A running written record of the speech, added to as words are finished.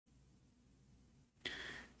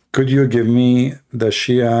Could you give me the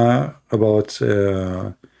Shia about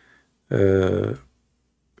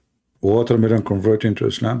watermelon converting to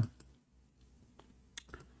Islam?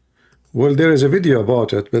 Well, there is a video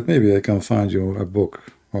about it, but maybe I can find you a book.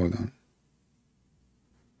 Hold on.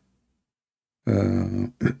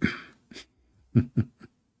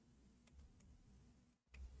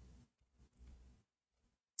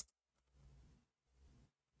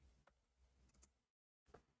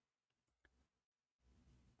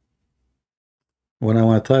 When I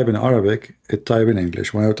want to type in Arabic, it type in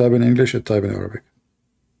English. When I type in English, it type in Arabic.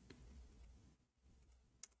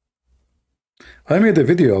 I made a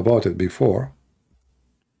video about it before.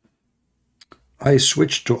 I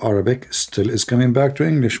switched to Arabic, still is coming back to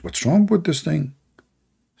English. What's wrong with this thing?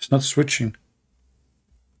 It's not switching.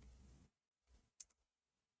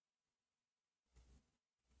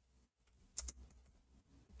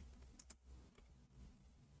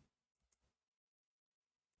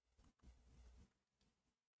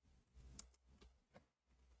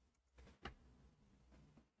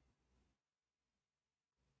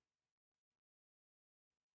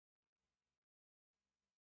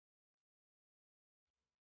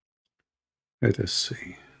 Let us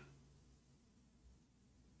see.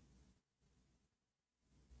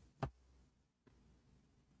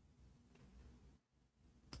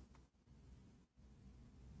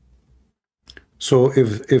 So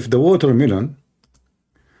if the watermelon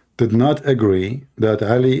did not agree that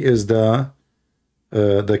Ali is the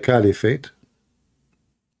caliphate,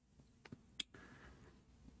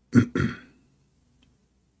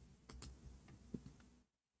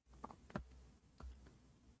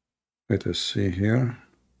 let us see here.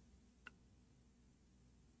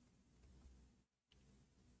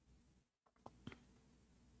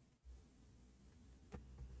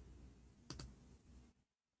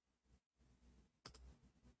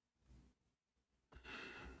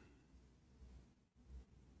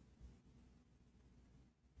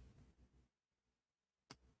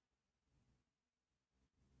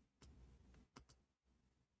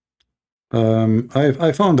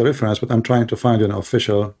 I found the reference, but I'm trying to find an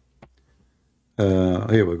official.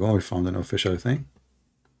 Here we go. We found an official thing.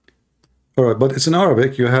 All right, but it's in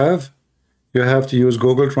Arabic. You have to use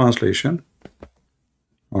Google Translation.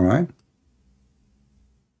 All right.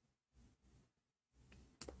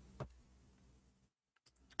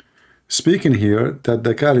 Speaking here that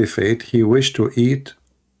the caliphate, he wished to eat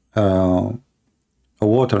a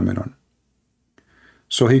watermelon.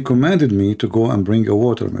 So he commanded me to go and bring a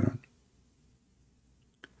watermelon.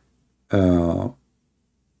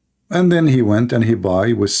 And then he went and he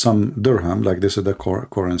buy with some dirham, like this is the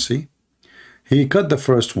currency. He cut the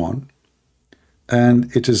first one, and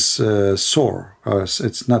it is sore.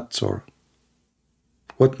 It's not sore.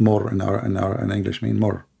 What more in English mean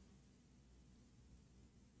more?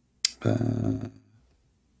 I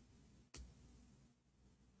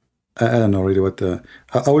don't know really what the.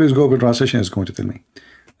 I will use Google Translation is going to tell me.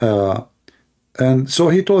 And so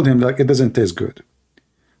he told him like it doesn't taste good.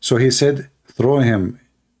 So he said, throw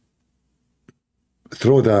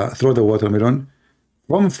the watermelon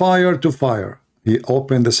from fire to fire. He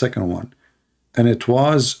opened the second one, and it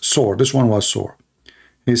was sore. This one was sore.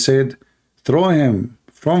 He said, throw it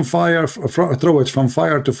from fire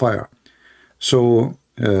to fire. So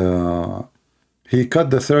he cut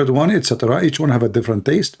the third one, etc. Each one have a different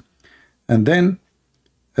taste, and then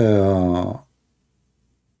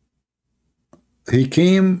he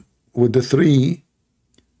came with the three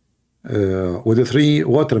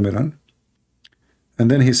watermelon, and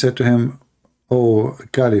then he said to him, "Oh,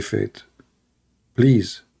 caliphate,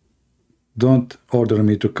 please don't order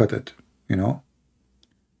me to cut it. You know,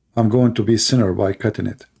 I'm going to be sinner by cutting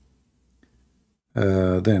it."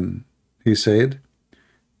 Then he said,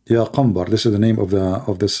 "Ya Qambar," this is the name of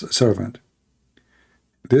this servant.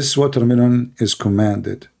 "This watermelon is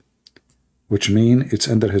commanded," which means it's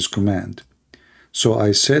under his command. So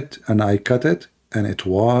I sat and I cut it, and it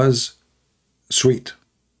was sweet.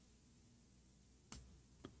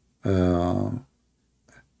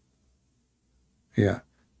 Yeah,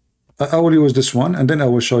 I will use this one, and then I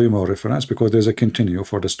will show you more reference, because there's a continue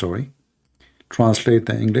for the story. Translate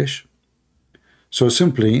the English. So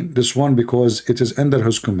simply this one, because it is under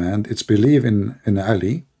his command, it's believe in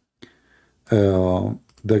Ali. The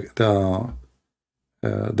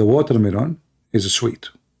watermelon is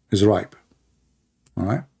sweet, is ripe. All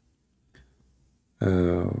right.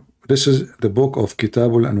 This is the book of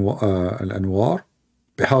Kitab al-Anwar,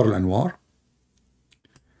 Bihar al-Anwar,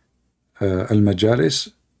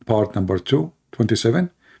 Al-Majalis, part number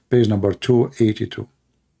 227, page number 282.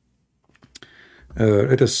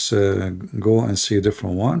 Let us go and see a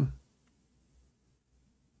different one.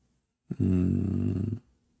 Mm.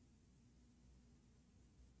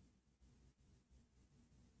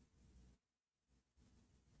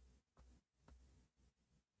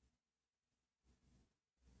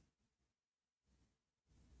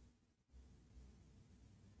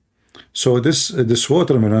 So this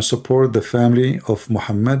watermelon support the family of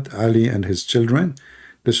Muhammad Ali and his children.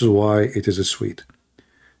 This is why it is a sweet.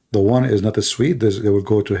 The one is not a sweet, they will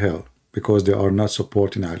go to hell because they are not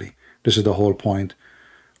supporting Ali. This is the whole point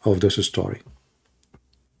of this story.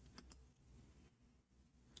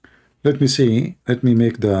 Let me see. Let me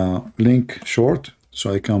make the link short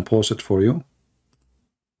so I can post it for you.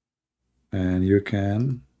 And you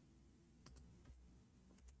can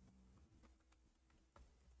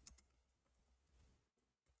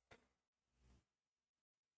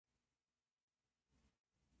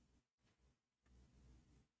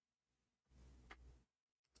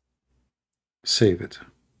save it.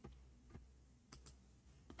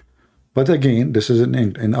 But again, this is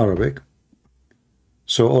in Arabic.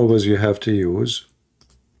 So always you have to use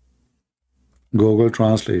Google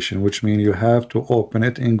Translation, which means you have to open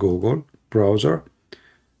it in Google browser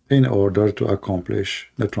in order to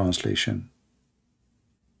accomplish the translation.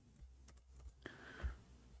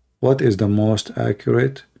 What is the most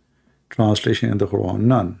accurate translation in the Quran?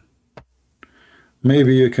 None.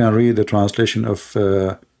 Maybe you can read the translation of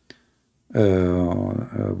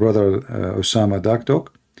brother Osama Dakdok,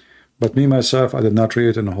 but me myself, I did not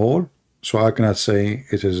read it in whole, so I cannot say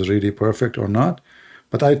it is really perfect or not.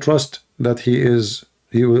 But I trust that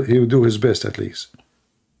he will do his best at least.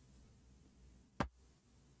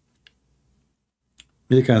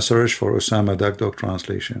 You can search for Osama Dakdok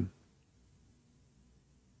translation.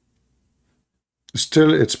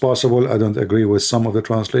 Still, it's possible I don't agree with some of the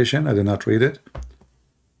translation. I did not read it.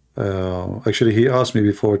 Actually, he asked me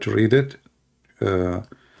before to read it,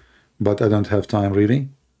 but I don't have time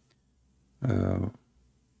reading.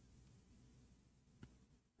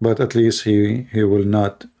 But at least he will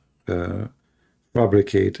not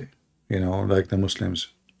fabricate, like the Muslims.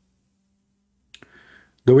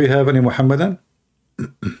 Do we have any Muhammadan?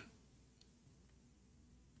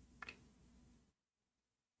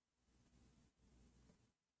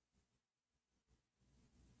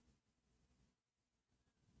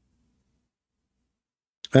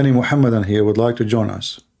 Any Muhammadan here would like to join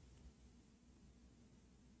us?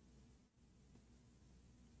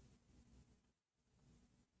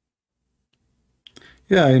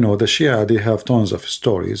 Yeah, the Shia, they have tons of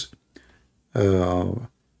stories. The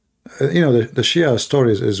Shia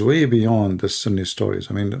stories is way beyond the Sunni stories.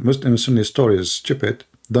 I mean, the Muslim Sunni story is stupid,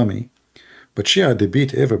 dummy, but Shia, they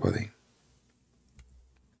beat everybody.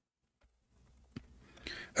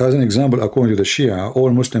 As an example, according to the Shia,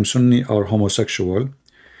 all Muslim Sunni are homosexual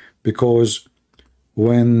because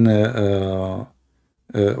when a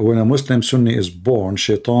Muslim Sunni is born,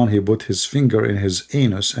 Shaitan, he put his finger in his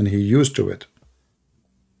anus and he used to it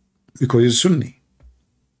because he's Sunni.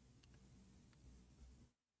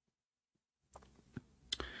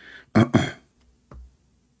 And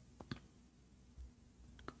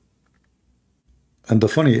the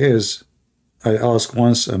funny is, I asked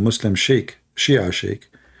once a Muslim sheikh, Shia sheikh,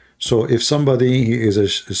 so if somebody he is a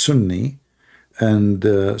Sunni, and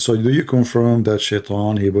so do you confirm that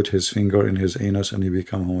Shaitan, he put his finger in his anus and he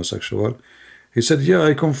become homosexual? He said, yeah,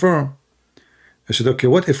 I confirm. I said, okay,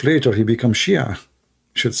 what if later he becomes Shia?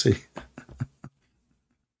 Should see.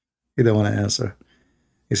 He don't want to answer.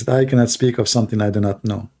 He said, I cannot speak of something I do not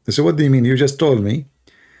know. I said, what do you mean? You just told me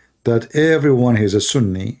that everyone who is a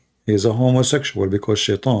Sunni is a homosexual because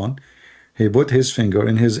Shaitan, he put his finger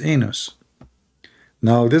in his anus.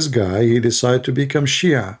 Now this guy, he decided to become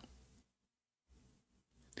Shia.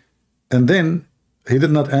 And then he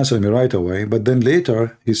did not answer me right away, but then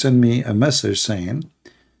later he sent me a message saying,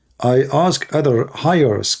 I asked other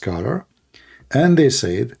higher scholar, and they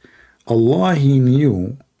said, Allah, he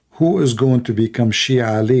knew who is going to become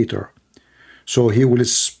Shia later. So he will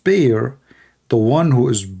spare the one who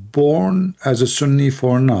is born as a Sunni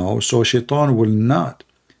for now, so Shaitan will not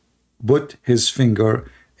put his finger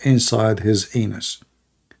inside his anus.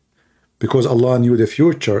 Because Allah knew the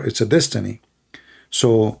future, it's a destiny.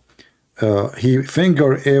 So he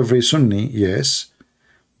fingered every Sunni, yes,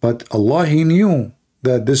 but Allah, he knew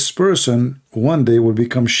that this person one day will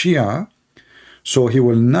become Shia, so he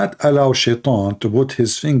will not allow Shaitan to put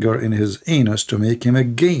his finger in his anus to make him a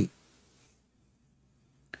gay.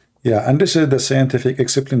 Yeah, and this is the scientific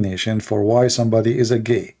explanation for why somebody is a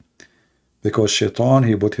gay. Because Shaitan,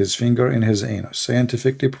 he put his finger in his anus,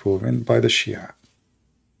 scientifically proven by the Shia.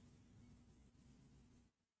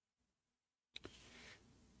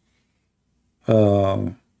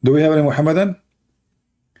 Do we have any Muhammadan?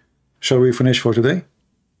 Shall we finish for today?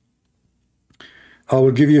 I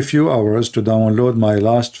will give you a few hours to download my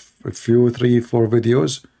last few 3-4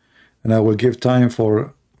 videos, and I will give time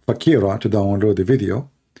for Fakira to download the video,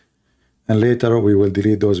 and later we will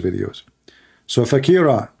delete those videos. So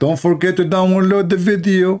Fakira, don't forget to download the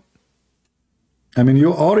video. I mean,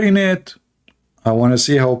 you are in it. I want to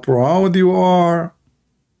see how proud you are.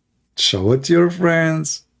 Show it to your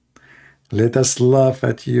friends. Let us laugh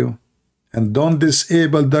at you. And don't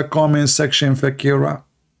disable the comment section, Fakira.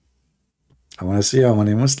 I want to see how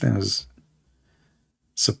many Muslims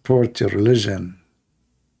support your religion.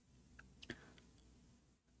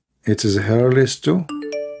 It is hairless too?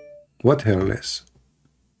 What hairless?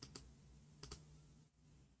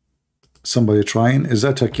 Somebody trying? Is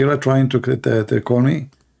that Fakira trying to call me?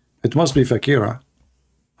 It must be Fakira.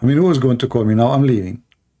 I mean, who is going to call me now? I'm leaving.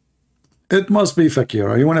 It must be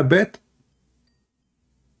Fakira. You want to bet?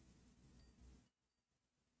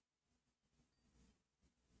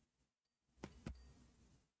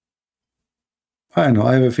 I know.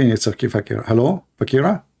 I have a feeling it's Fakira. Hello?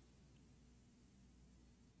 Fakira?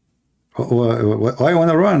 Why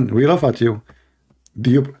want to run? We laugh at you.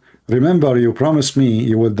 Do you remember you promised me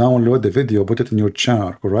you will download the video, put it in your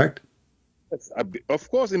channel, correct? Yes,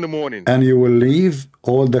 of course, in the morning. And you will leave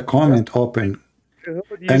all the comment open.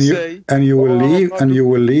 And you will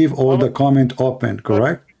leave all the comment open,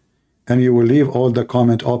 correct? And you will leave all the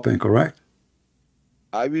comment open, correct?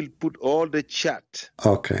 I will put all the chat.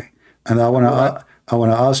 Okay. And I wanna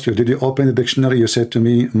ask you, did you open the dictionary? You said to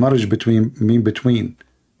me, marriage between mean between.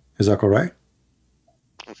 Is that correct?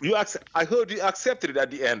 I heard you accepted it at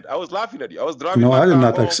the end. I was laughing at you. I was driving. No, I did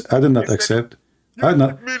not accept. I did not accept. I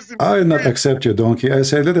did not accept you, donkey. I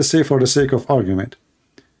said, let us say for the sake of argument.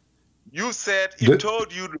 You said he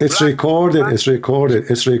told you. It's recorded. It's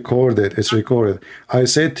recorded. It's recorded. It's recorded. I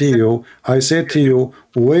said to you,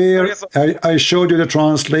 where I showed you the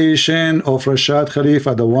translation of Rashad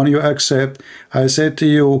Khalifa, the one you accept. I said to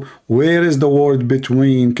you, where is the word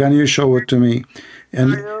between? Can you show it to me?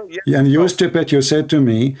 And you stupid, you said to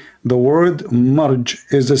me, the word marriage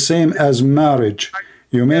is the same as marriage.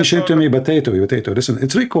 You mentioned to me potato. Listen,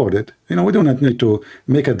 it's recorded. You know, we do not need to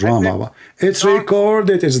make a drama. It's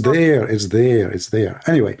recorded. It's there. It's there. It's there.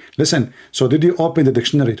 Anyway, listen. So did you open the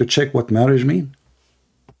dictionary to check what marriage means?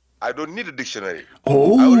 I don't need a dictionary.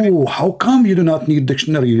 Oh, how come you do not need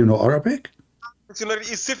dictionary? You know Arabic? Dictionary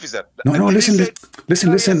is sufficient. No,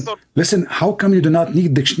 listen. How come you do not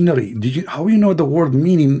need dictionary? How you know the word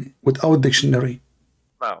meaning without dictionary?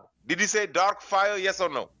 Now, did he say dark fire? Yes or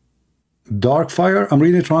no? Dark fire? I'm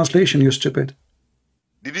reading the translation, you stupid.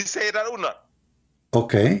 Did he say that or not?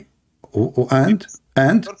 Okay. And?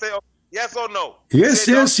 Don't say yes or no. Yes.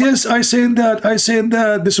 I said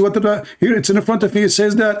that. This is what here it's in front of me. It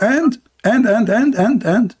says that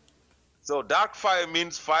and. So dark fire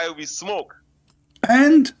means fire with smoke.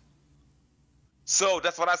 And? So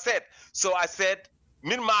that's what I said. So I said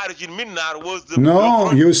min marriage in minnar was the.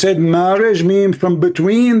 No, you said marriage means from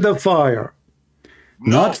between the fire.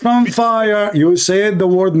 No, not from fire. You said the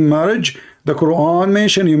word marriage. The Quran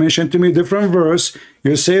mentioned, you mentioned to me different verse.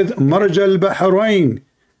 You said marj al-bahrain.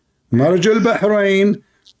 Marj al-bahrain.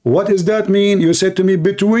 What does that mean? You said to me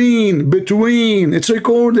between. It's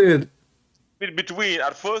recorded. Between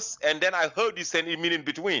at first, and then I heard you saying it meaning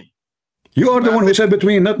between. You are the one who said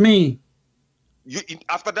between, not me.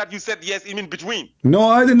 After that you said yes, it means between. No,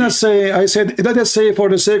 I did not say. I said let us say for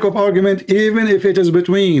the sake of argument, even if it is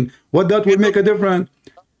between. What that would make a difference?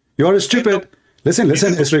 You are stupid. Listen,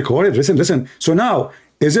 it's recorded. Listen. So now,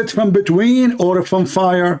 is it from between or from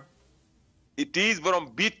fire? It is from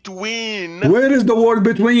between. Where is the word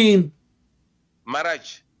between?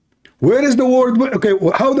 Marriage. Where is the word? Okay,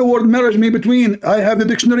 how the word marriage mean between? I have the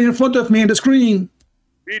dictionary in front of me in the screen.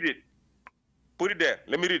 Read it. Put it there.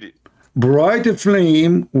 Let me read it. Bright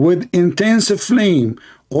flame with intense flame,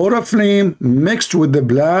 or a flame mixed with the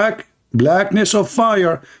blackness of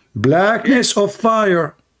fire. Blackness of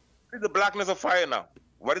fire. What is the blackness of fire now?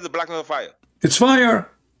 What is the blackness of fire? It's fire.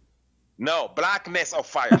 No, blackness of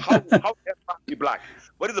fire. How can it be black?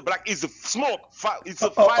 What is the black? It's a smoke. It's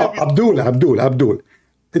a fire. Abdul.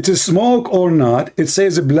 It is smoke or not, it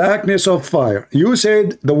says blackness of fire. You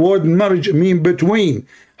said the word marriage mean between.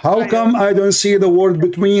 How come I don't see the word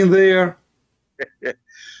between there?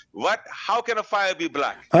 What? How can a fire be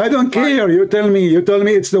black? I don't care. You tell me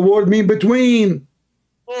it's the word mean between.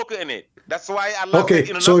 Smoke in it. That's why Allah okay,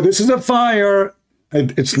 said so this is a fire.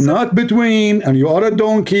 It's not between, and you are a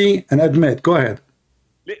donkey, and admit. Go ahead.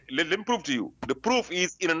 Let me prove to you. The proof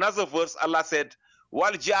is in another verse, Allah said,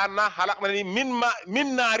 Wal ja'alna halaqnani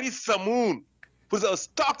min nari samun. For the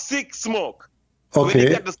toxic smoke.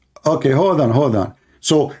 Okay. Okay, hold on.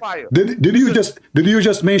 So Fire. did you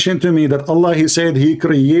just mention to me that Allah, he said he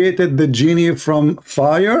created the genie from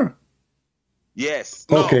fire? Yes.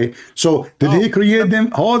 No. Okay, so did he create them?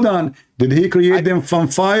 Hold on. Did he create them from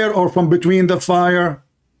fire or from between the fire?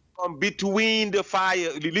 From between the fire.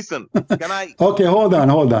 Listen, can I? Okay, hold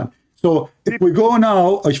on. So if we go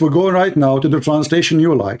right now to the translation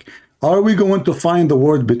you like, are we going to find the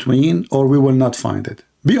word between or we will not find it?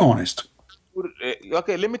 Be honest.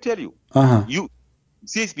 Okay, let me tell you. You,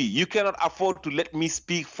 CSP, you cannot afford to let me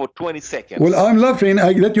speak for 20 seconds. Well, I'm laughing.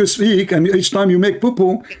 I let you speak, and each time you make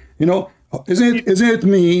poo-poo, you know, isn't it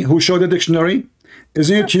me who showed the dictionary?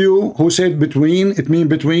 Isn't it you who said between, it means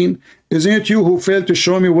between? Isn't it you who failed to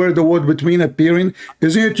show me where the word between appearing?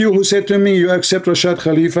 Isn't it you who said to me, you accept Rashad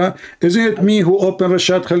Khalifa? Isn't it me who opened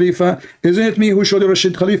Rashad Khalifa? Isn't it me who showed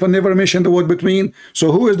Rashid Khalifa never mentioned the word between?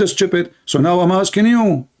 So who is the stupid? So now I'm asking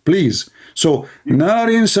you, please. So,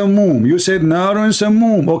 Narin Samum, you said Narin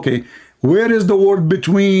Samum. Okay, where is the word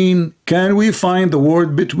between? Can we find the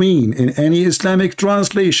word between in any Islamic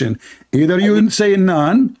translation? Either you say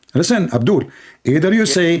none, listen, Abdul, either you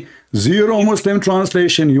say zero Muslim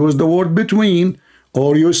translation use the word between,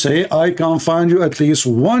 or you say I can find you at least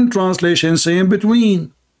one translation saying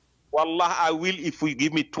between. Wallah, I will if we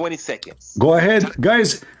give me 20 seconds. Go ahead,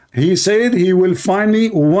 guys. He said he will find me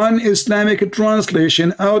one Islamic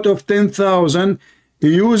translation out of 10,000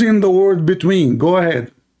 using the word between. Go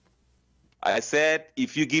ahead. I said,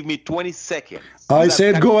 if you give me 20 seconds. I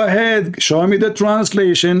said, go ahead. Show me the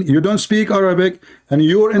translation. You don't speak Arabic, and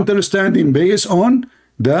your understanding based on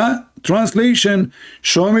the translation.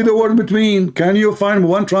 Show me the word between. Can you find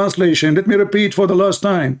one translation? Let me repeat for the last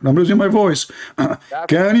time. I'm losing my voice.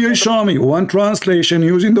 Can you show me one translation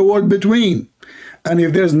using the word between? And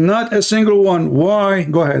if there's not a single one, why?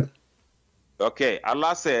 Go ahead. Okay,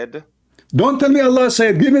 Allah said. Don't tell me Allah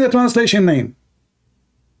said. Give me the translation name.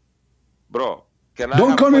 Bro, can I?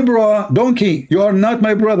 Don't call me bro, donkey. You are not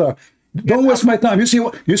my brother. Don't waste my time.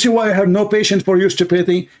 You see why I have no patience for your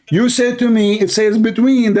stupidity? You said to me, it says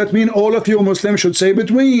between. That means all of you Muslims should say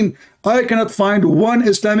between. I cannot find one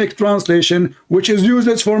Islamic translation which is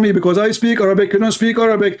useless for me because I speak Arabic. You don't speak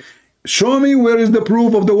Arabic. Show me where is the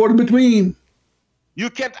proof of the word between. You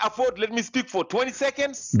can't afford, let me speak for 20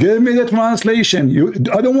 seconds. Give me the translation.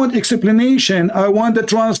 I don't want explanation. I want the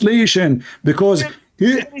translation because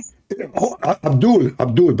Abdul,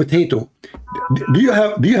 potato. Do you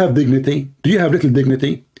have dignity? Do you have little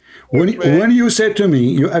dignity? When you said to me,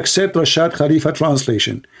 you accept Rashad Khalifa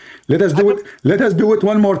translation. Let us do it. Let us do it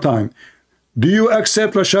one more time. Do you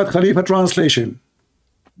accept Rashad Khalifa translation?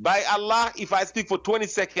 By Allah, if I speak for 20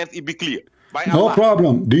 seconds, it be clear. No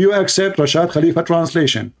problem. Do you accept Rashad Khalifa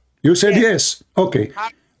translation? You said yes. Okay.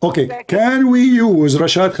 Okay. Can we use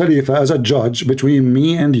Rashad Khalifa as a judge between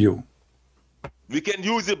me and you? We can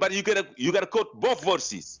use it, but you gotta quote both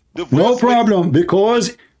verses. No problem,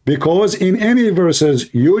 because in any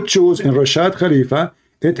verses you choose in Rashad Khalifa,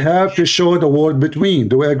 it have to show the word between.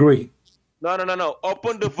 Do we agree? No.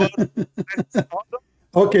 Open the verse.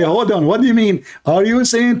 Okay, hold on. What do you mean? Are you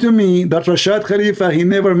saying to me that Rashad Khalifa, he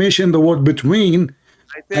never mentioned the word between,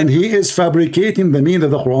 and he is fabricating the meaning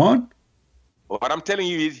of the Quran? What I'm telling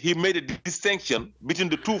you is he made a distinction between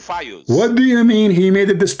the two fires. What do you mean he made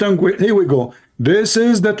a distinction? Here we go. This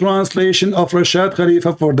is the translation of Rashad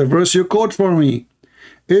Khalifa for the verse you quote for me.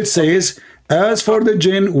 It says, as for the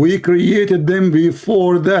jinn, we created them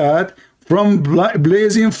before that from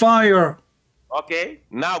blazing fire. Okay,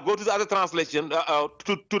 now go to the other translation,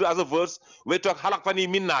 to the other verse, where talk halakfani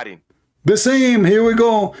min narin. The same, here we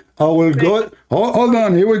go. I will go, hold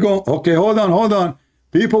on, here we go. Okay, hold on.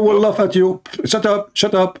 People will laugh at you. Shut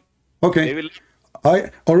up. Okay. I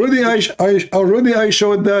already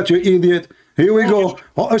showed that, you idiot. Here we go.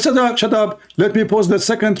 Oh, shut up. Let me post the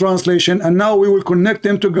second translation, and now we will connect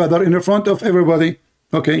them together in the front of everybody.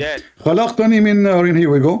 Okay. Khalaqtani min narin. Here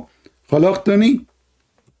we go. Khalaqtani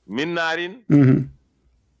min narin.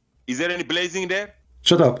 Is there any blazing there?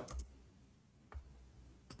 Shut up.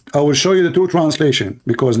 I will show you the two translation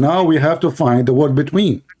because now we have to find the word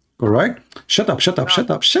between. Correct? Shut up.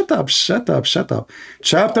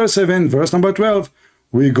 Chapter 7, verse number 12.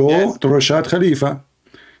 We go to Rashad Khalifa.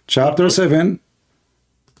 Chapter 7,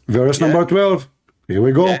 verse number 12. Here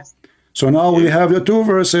we go. So now we have the two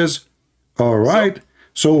verses. All right.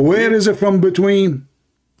 So where is it from between?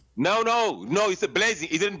 No. It's a blazing.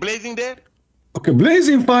 Is it blazing there? Okay,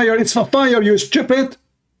 blazing fire. It's a fire, you stupid.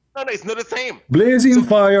 No, it's not the same. Blazing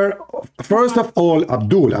fire. First of all,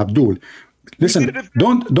 Abdul. Listen,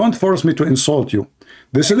 don't force me to insult you.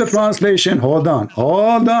 This is the translation. Hold on.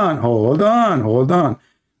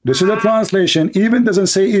 This is a translation. Even doesn't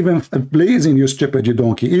say even blazing, you stupid, you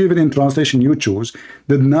donkey. Even in translation you choose,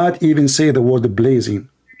 did not even say the word blazing.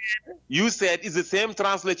 You said it's the same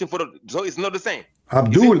translation for the, so it's not the same.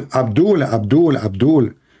 Abdul.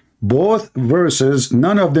 Both verses,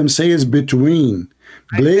 none of them says between.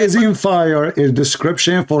 Blazing fire is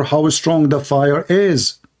description for how strong the fire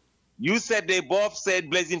is. You said they both said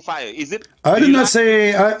blazing fire. Is it? I did not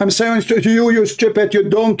say, I'm saying to you, you stupid, you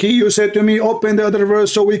donkey. You said to me, open the other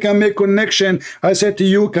verse so we can make connection. I said to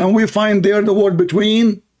you, can we find there the word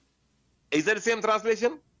between? Is that the same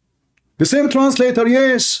translation? The same translator,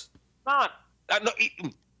 yes. Not. No,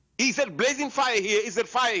 he said blazing fire here. Is it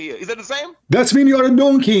fire here? Is that the same? That's mean you're a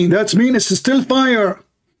donkey. That's mean it's still fire.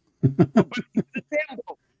 But it's the same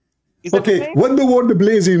though. Is that the Okay, same? what the word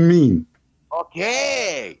blazing mean?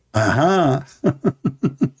 Okay.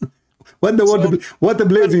 What the word, what the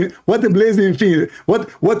blazing feel?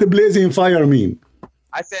 What the blazing fire mean?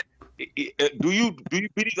 I said, do you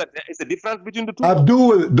believe that there is a difference between the two?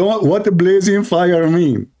 Abdul, don't, what the blazing fire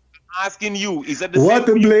mean? I'm asking you, is that the What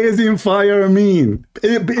the same? blazing fire mean?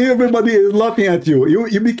 Everybody is laughing at you.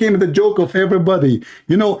 You became the joke of everybody.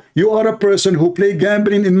 You know, you are a person who play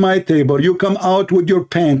gambling in my table. You come out with your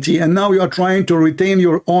panty and now you are trying to retain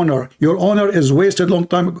your honor. Your honor is wasted long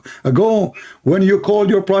time ago when you called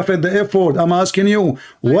your prophet the F word. I'm asking you,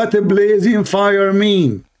 what the blazing fire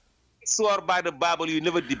mean? Swear by the Bible, you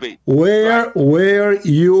never debate. Where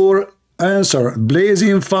your answer?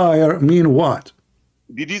 Blazing fire mean what?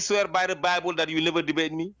 Did you swear by the Bible that you will never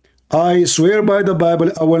debate me? I swear by the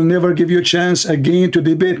Bible, I will never give you a chance again to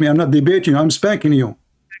debate me. I'm not debating you. I'm spanking you.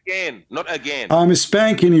 Again, not again. I'm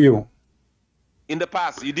spanking you. In the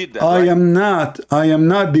past, you did that. I right? am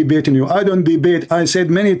not debating you. I don't debate. I said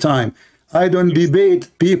many times, I don't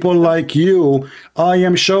debate people like you. I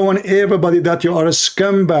am showing everybody that you are a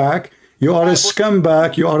scumbag. You are a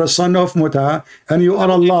scumbag, you are a son of Muta, and you are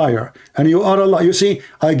a liar. And you are a liar. You see,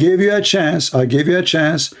 I gave you a chance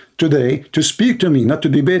today to speak to me, not to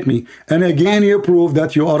debate me. And again, you prove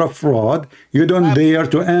that you are a fraud. You don't dare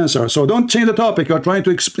to answer. So don't change the topic. You're trying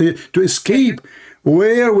to escape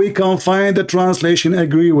where we can find the translation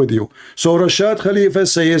agree with you. So Rashad Khalifa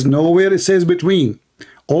says, nowhere it says between.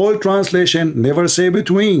 All translation never say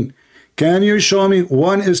between. Can you show me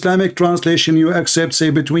one Islamic translation you accept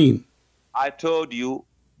say between? I told you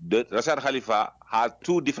that Rashad Khalifa has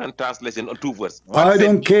two different translations on two verses. I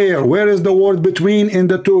don't care. Where is the word between in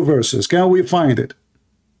the two verses? Can we find it?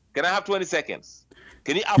 Can I have 20 seconds?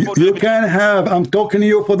 Can you afford You can have. I'm talking to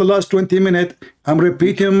you for the last 20 minutes. I'm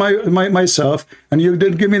repeating myself, and you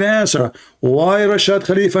didn't give me the answer. Why Rashad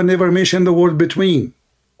Khalifa never mentioned the word between?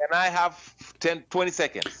 Can I have 20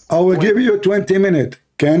 seconds? I will give you 20 minutes.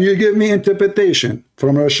 Can you give me interpretation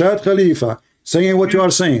from Rashad Khalifa saying what you are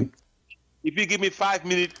saying? If you give me 5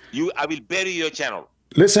 minutes, I will bury your channel.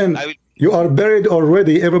 Listen, you are buried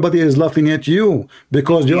already. Everybody is laughing at you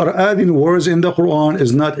because you are adding words in the Quran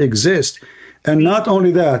does not exist. And not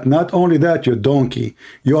only that, you donkey,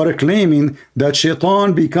 you are claiming that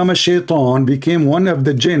shaitan became one of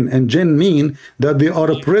the jinn, and jinn mean that they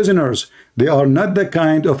are prisoners. They are not the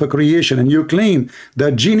kind of a creation. And you claim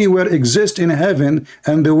that genie were exist in heaven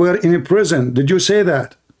and they were in a prison. Did you say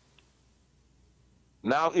that?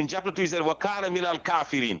 Now in chapter 2 he said, وَكَانَ مِنَ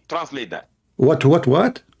الْكَافِرِينَ. Translate that. What?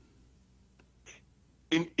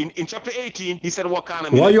 In chapter 18 he said, وَكَانَ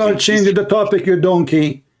مِنَ. Why you are changing the topic, you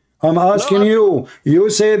donkey? I'm asking you. You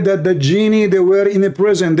said that the genie, they were in a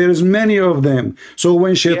prison. There's many of them. So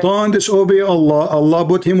when shaitan disobeyed Allah, Allah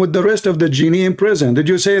put him with the rest of the genie in prison. Did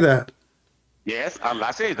you say that? Yes,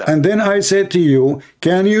 Allah said that. And then I said to you,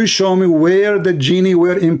 can you show me where the genie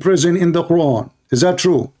were in prison in the Quran? Is that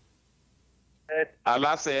true?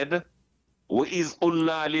 Allah said, وَإِذْ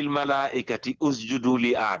قُلْنَا لِلْمَلَائِكَةِ أُسْجُدُوا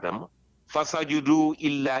لِآدَمَ فَسَجُدُوا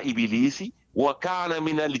إِلَّا إِبْلِيسِ وَكَانَ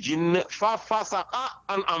مِنَ الْجِنِّ فَفَسَقَ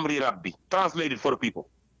عَنْ أَمْرِ رَبِّهِ. Translated for the people.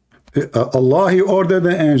 Allah, he ordered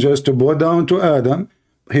the angels to bow down to Adam.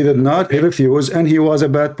 He did not, he refused, and he was a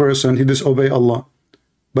bad person. He disobeyed Allah.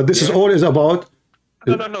 But this is all is about.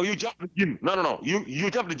 No, you jumped the jinn. No. You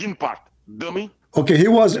jumped the jinn part, dummy. Okay, he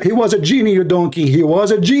was a genie, you donkey. He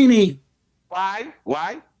was a genie. Why?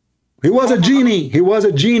 He was a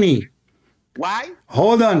genie. Why?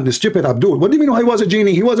 Hold on, the stupid Abdul. What do you mean he was a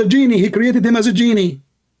genie? He was a genie. He created him as a genie.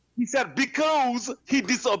 He said because he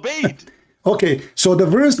disobeyed. Okay, so the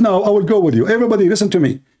verse now, I will go with you. Everybody, listen to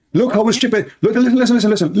me. Look how stupid.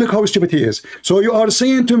 Listen. Look how stupid he is. So you are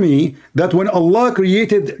saying to me that when Allah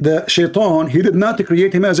created the shaitan, he did not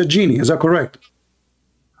create him as a genie. Is that correct?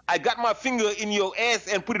 I got my finger in your ass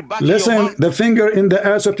and put it back Listen, in your mouth. the finger in the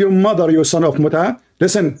ass of your mother, you son of Muta.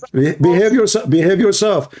 Listen, behave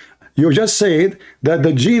yourself. You just said that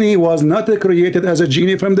the genie was not created as a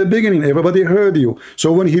genie from the beginning. Everybody heard you.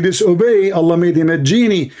 So when he disobeyed, Allah made him a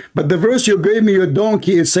genie. But the verse you gave me, your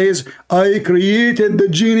donkey, it says, I created the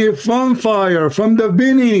genie from fire, from the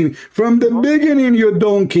beginning. From the beginning, your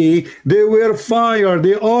donkey, they were fire.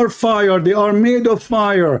 They are made of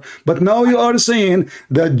fire. But now you are saying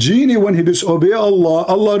that genie, when he disobeyed Allah,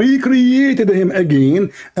 Allah recreated him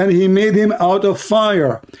again, and he made him out of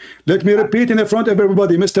fire. Let me repeat in the front of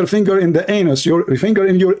everybody, Mr. Finger in the anus, your finger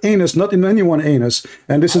in your anus, not in anyone's anus.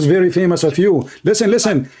 And this is very famous of you.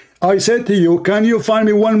 Listen. I said to you, can you find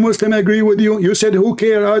me one Muslim agree with you? You said, who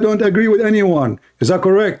care? I don't agree with anyone. Is that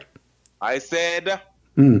correct? I said,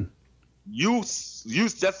 you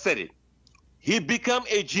just said it. He became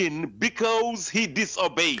a jinn because he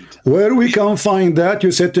disobeyed. Where we can find that?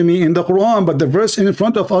 You said to me in the Quran, but the verse in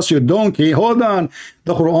front of us, you donkey. Hold on.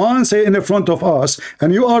 The Quran say in the front of us,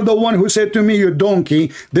 and you are the one who said to me, you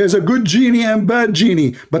donkey, there's a good genie and bad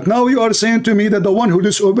genie. But now you are saying to me that the one who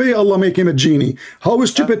disobey Allah make him a genie. How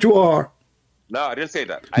stupid you are. No, I didn't say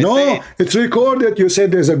that. It's recorded. You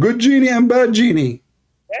said there's a good genie and bad genie.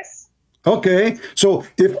 Yes. Okay. So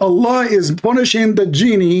if Allah is punishing the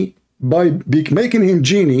genie by making him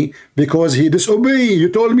genie because he disobeyed, you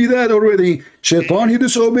told me that already. Shaitan, he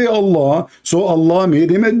disobeyed Allah, so Allah made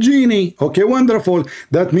him a genie. Okay, wonderful.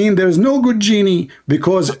 That means there's no good genie,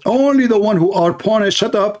 because only the one who are punished.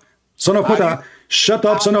 Shut up, son of Muta. Shut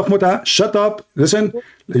up, son of Muta. Shut up. Listen,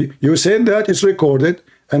 you said that, it's recorded,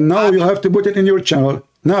 and now you have to put it in your channel.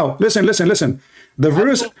 Now listen. The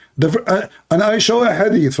verse, and I show a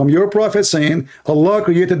hadith from your prophet saying Allah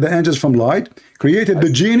created the angels from light, created the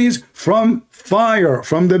genies from fire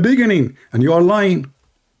from the beginning, and you are lying.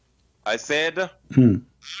 I said Adam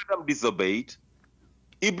disobeyed,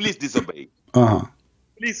 Iblis disobeyed.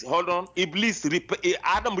 Iblis, hold on.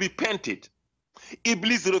 Adam repented.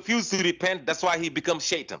 Iblis refused to repent. That's why he becomes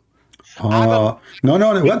Shaitan. No.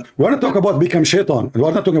 We're not talking about become Shaitan.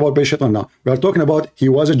 We're not talking about be Shaitan now. We are talking about he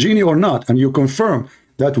was a genie or not. And you confirm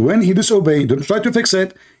that when he disobeyed, don't try to fix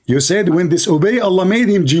it. You said when disobeyed, Allah made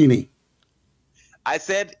him genie. I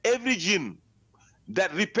said every jinn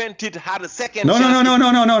that repented had a second chance.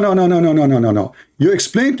 No. You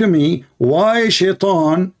explained to me why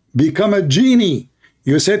Shaitan become a genie.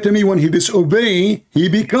 You said to me when he disobeyed, he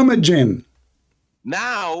become a jinn.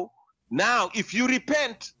 Now, if you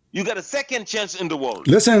repent, you got a second chance in the world.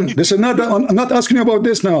 Listen, I'm not asking you about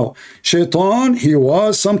this now. Shaitan, he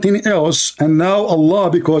was something else, and now Allah,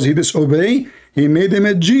 because he disobeyed, he made him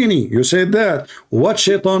a genie. You said that. What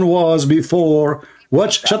Shaitan was before?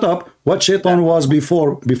 Shut up. What Shaitan was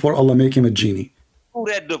before Allah make him a genie? Who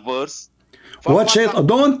read the verse? What Shaitan?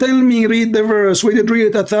 Don't tell me read the verse. We did read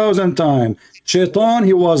it 1,000 times. Shaitan,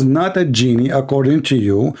 he was not a genie according to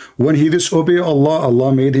you. When he disobeyed Allah,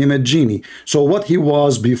 Allah made him a genie. So what he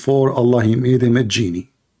was before Allah, he made him a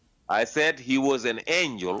genie. I said he was an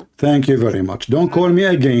angel. Thank you very much. Don't call me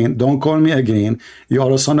again. Don't call me again. You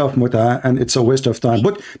are a son of Muta, and it's a waste of time.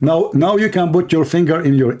 But now you can put your finger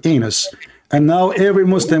in your anus, and now every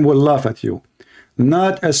Muslim will laugh at you.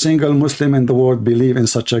 Not a single Muslim in the world believe in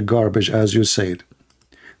such a garbage as you said.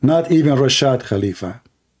 Not even Rashad Khalifa.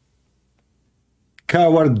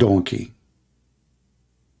 Coward donkey.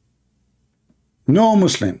 No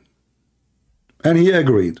Muslim. And he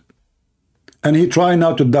agreed. And he tried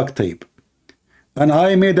now to duct tape. And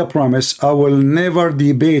I made a promise, I will never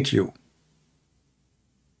debate you.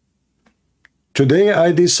 Today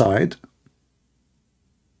I decide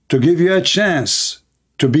to give you a chance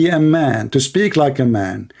to be a man, to speak like a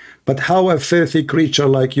man. But how a filthy creature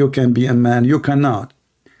like you can be a man? You cannot.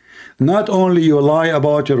 Not only you lie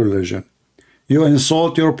about your religion, you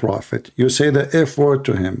insult your prophet, you say the F word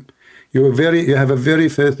to him, you have a very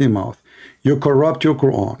filthy mouth, you corrupt your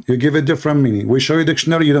Quran, you give a different meaning. We show you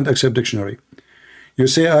dictionary, you don't accept dictionary. You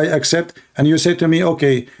say I accept, and you say to me,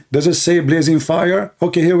 okay, does it say blazing fire?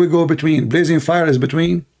 Okay, here we go between. Blazing fire is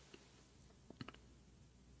between.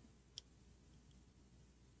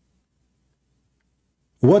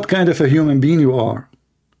 What kind of a human being you are?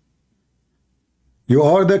 You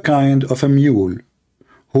are the kind of a mule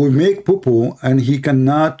who make poo-poo, and he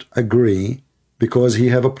cannot agree because he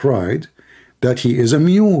have a pride that he is a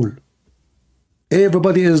mule.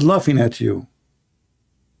 Everybody is laughing at you.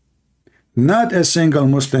 Not a single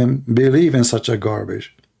Muslim believe in such a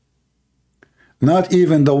garbage. Not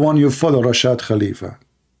even the one you follow, Rashad Khalifa.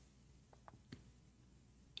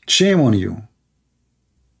 Shame on you.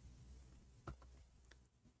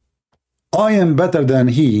 I am better than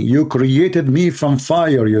he. You created me from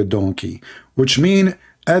fire, you donkey. Which means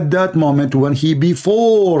at that moment when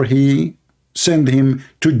before he send him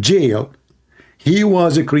to jail. He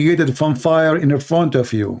was created from fire in front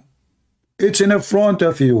of you. It's in front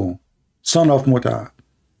of you, son of Muta.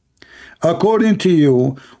 According to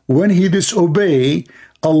you, when he disobeyed,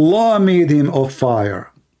 Allah made him of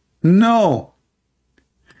fire. No.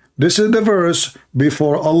 This is the verse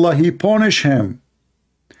before Allah, he punished him.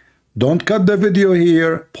 Don't cut the video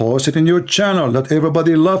here. Post it in your channel. Let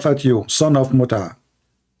everybody laugh at you, son of Muta.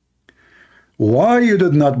 Why you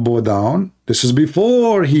did not bow down? This is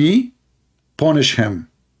before he punished him.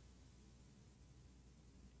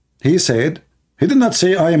 He said, he did not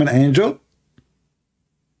say, I am an angel.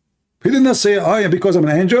 He did not say, I am because I'm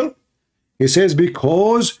an angel. He says,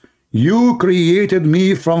 because you created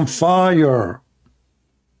me from fire.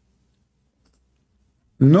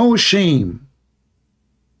 No shame.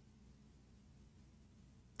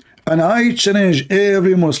 And I challenge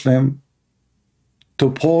every Muslim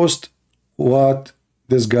to post what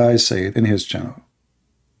this guy said in his channel.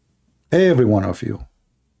 Every one of you.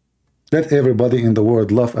 Let everybody in the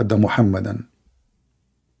world laugh at the Muhammadan.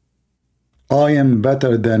 I am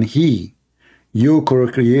better than he. You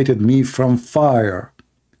created me from fire.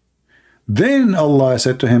 Then Allah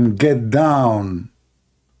said to him, get down.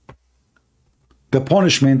 The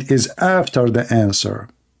punishment is after the answer.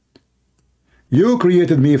 You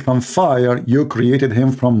created me from fire. You created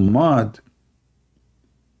him from mud.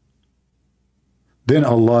 Then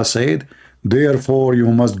Allah said, therefore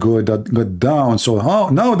you must go down. So how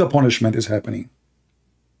now the punishment is happening.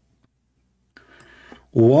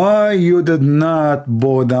 Why you did not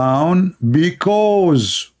bow down?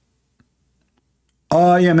 Because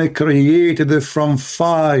I am created from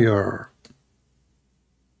fire.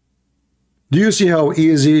 Do you see how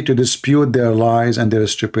easy to dispute their lies and their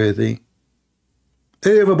stupidity?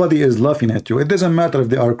 Everybody is laughing at you. It doesn't matter if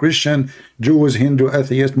they are Christian, Jews, Hindu,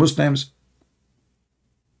 atheist, Muslims.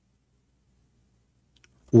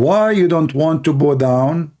 Why you don't want to bow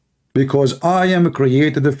down? Because I am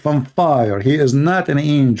created from fire. He is not an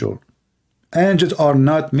angel. Angels are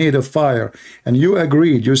not made of fire. And you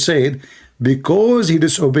agreed, you said, because he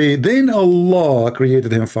disobeyed, then Allah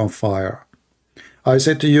created him from fire. I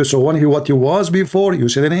said to you, so what he was before, you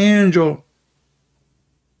said an angel.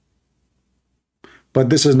 But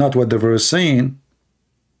this is not what the verse is saying,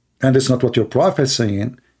 and it's not what your prophet is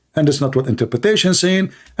saying, and it's not what interpretation is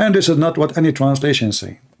saying, and this is not what any translation is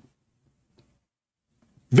saying.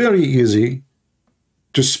 Very easy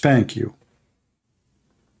to spank you.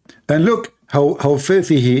 And look how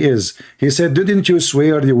filthy he is. He said, didn't you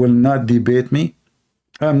swear you will not debate me?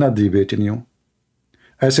 I'm not debating you.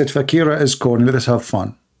 I said, Fakira is corny, let us have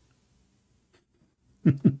fun.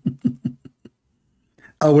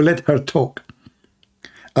 I will let her talk.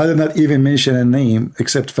 I did not even mention a name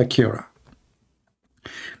except Fakira.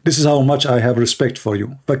 This is how much I have respect for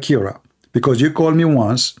you, Fakira, because you called me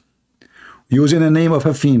once using the name of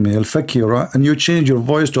a female, Fakira, and you change your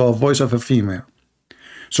voice to a voice of a female.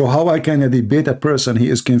 So how I can debate a person he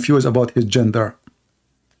is confused about his gender?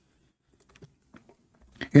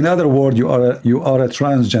 In other words, you are a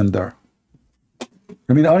transgender.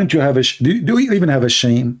 I mean, aren't you have a do you even have a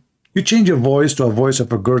shame? You change your voice to a voice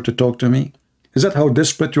of a girl to talk to me? Is that how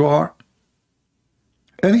desperate you are?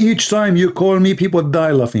 And each time you call me, people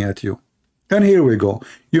die laughing at you. And here we go.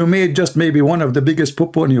 You made just maybe one of the biggest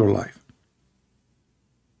poo-poo in your life.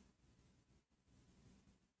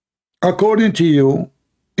 According to you,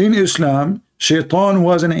 in Islam, Shaitan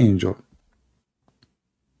was an angel.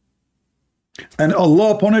 And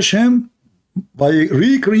Allah punished him by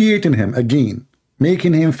recreating him again,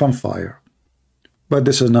 making him from fire. But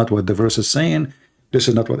this is not what the verse is saying. This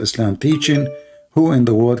is not what Islam teaching. Who in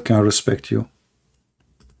the world can respect you?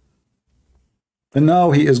 And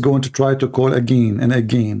now he is going to try to call again and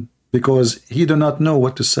again because he do not know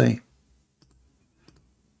what to say.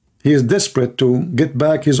 He is desperate to get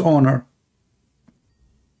back his honor.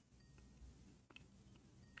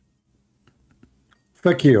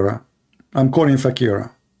 Fakira. I'm calling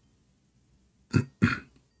Fakira.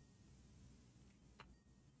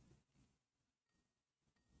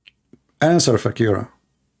 Answer, Fakira.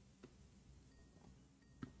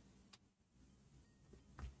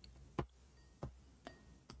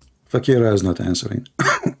 Fakira is not answering.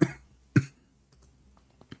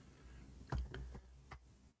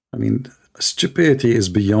 I mean, stupidity is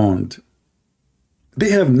beyond.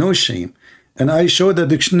 They have no shame. And I showed the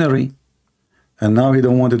dictionary. And now he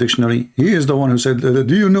don't want the dictionary. He is the one who said,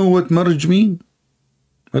 do you know what marriage mean?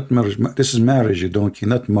 What marriage? This is marriage, you donkey,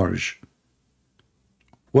 not merge.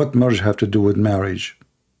 What merge have to do with marriage?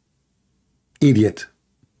 Idiot.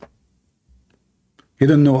 He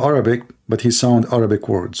didn't know Arabic, but he sound Arabic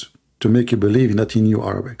words to make you believe that he knew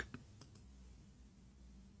Arabic.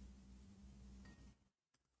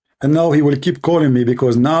 And now he will keep calling me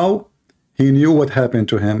because now he knew what happened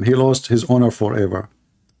to him. He lost his honor forever.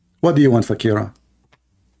 What do you want, Fakira?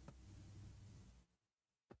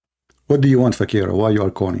 What do you want, Fakira? Why you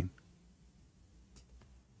are calling?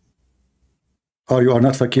 Oh, you are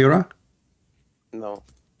not Fakira? No.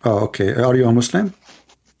 Oh, okay. Are you a Muslim?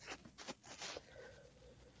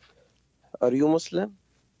 Are you Muslim?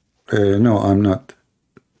 No, I'm not.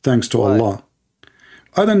 Thanks to Why? Allah.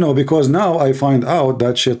 I don't know, because now I find out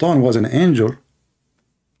that Shaitan was an angel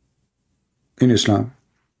in Islam.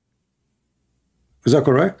 Is that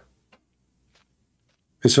correct?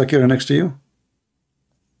 Is Fakira next to you?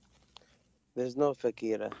 There's no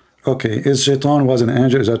Fakira. Okay. Is Shaitan was an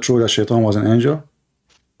angel? Is that true that Shaitan was an angel?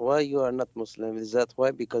 Why you are not Muslim? Is that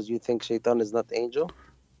why? Because you think Shaitan is not angel?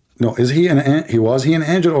 No. Is he was he an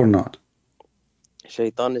angel or not?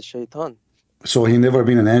 Shaitan is Shaitan. So he never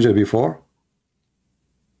been an angel before?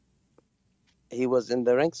 He was in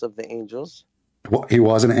the ranks of the angels. He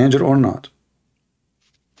was an angel or not?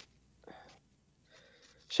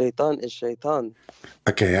 Shaitan is Shaitan.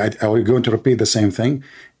 Okay, I will going to repeat the same thing.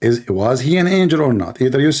 Was he an angel or not?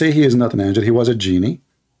 Either you say he is not an angel, he was a genie,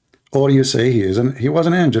 or you say he was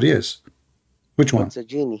an angel, yes. Which one? What's a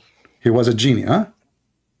genie? He was a genie, huh?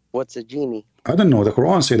 What's a genie? I don't know. The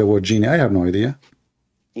Quran say the word genie. I have no idea.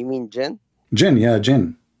 You mean jinn? Jinn, yeah,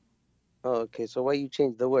 jinn. Oh, okay. So why you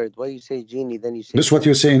change the word? Why you say genie, then you say... This is what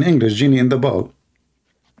you say in English, genie in the bowl.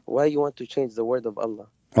 Why you want to change the word of Allah?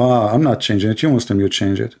 I'm not changing it. You Muslim, you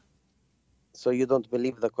change it. So you don't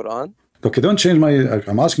believe the Quran? Okay, don't change my...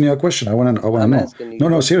 I'm asking you a question. I want to know. asking you, No,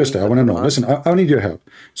 you seriously, I believe want to the know. Quran? Listen, I need your help.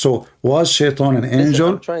 So, was Shaitan an angel?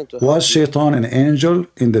 I'm trying to help Was you. Shaitan an angel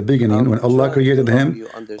in the beginning I'm when Allah trying created to help him? you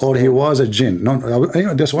Or he understand. was a jinn?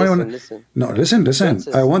 No, that's why I want to... Listen. No, listen. Princess.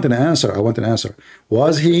 I want an answer. I want an answer.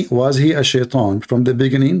 Was he a Shaitan from the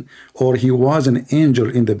beginning, or he was an angel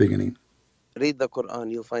in the beginning? Read the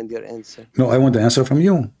Quran, you'll find your answer. No, I want the answer from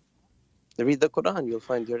you. Read the Quran, you'll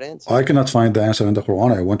find your answer. I cannot find the answer in the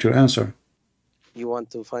Quran. I want your answer. You want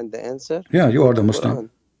to find the answer? Yeah, you are the Muslim. Quran.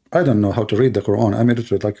 I don't know how to read the Quran. I'm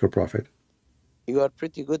illiterate like your prophet. You are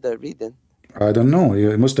pretty good at reading. I don't know.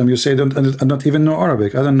 You're Muslim, you say don't even know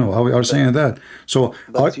Arabic. I don't know how we are saying that. So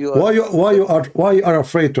But you are- why you are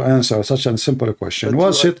afraid to answer such a simple question? But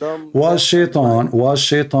Was you are dumb, was deaf, and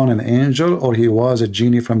Shaitan an angel, or he was a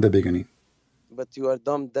genie from the beginning? But you are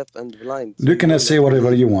dumb, deaf, and blind. You cannot say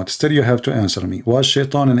whatever you want. Still, you have to answer me. Was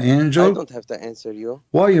Shaitan an I angel? don't have to answer you.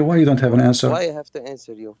 Why you don't have an answer? Why I have to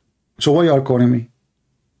answer you? So why you are calling me?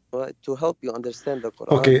 Well, to help you understand the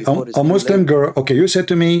Quran. Okay, before it's a too Muslim late. girl. Okay, you said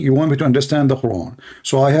to me you want me to understand the Quran.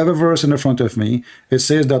 So I have a verse in the front of me. It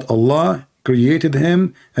says that Allah created him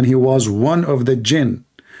and he was one of the jinn.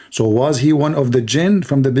 So was he one of the jinn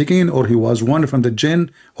from the beginning, or he was one from the jinn,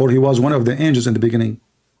 or he was one of the angels in the beginning?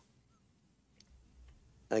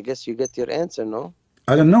 I guess you get your answer, no?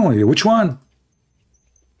 I don't know. Which one?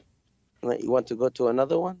 You want to go to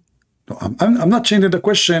another one? No, I'm not changing the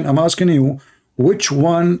question. I'm asking you, which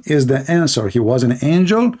one is the answer? He was an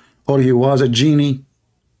angel, or he was a genie?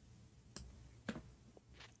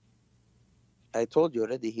 I told you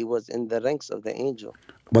already, he was in the ranks of the angel.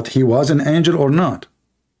 But he was an angel or not?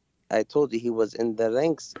 I told you he was in the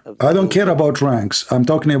ranks of the I don't angel. care about ranks. I'm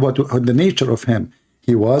talking about the nature of him.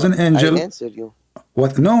 He was an angel. I answered you.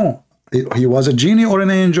 What? No, he was a genie or an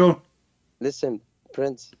angel? Listen,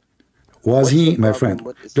 Prince. Was What's he, your my problem friend?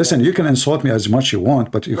 with Islam? Listen, you can insult me as much you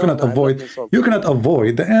want, but you No, cannot no, I'm not avoid. insulting You cannot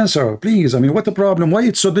avoid the answer, please. I mean, what the problem? Why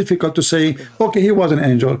it's so difficult to say? Okay, he was an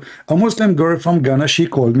angel. A Muslim girl from Ghana, she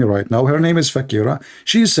called me right now. Her name is Fakira.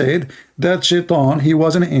 She said that Shaitan, he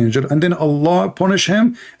was an angel, and then Allah punished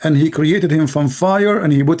him, and He created him from fire,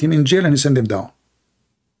 and He put him in jail, and He sent him down.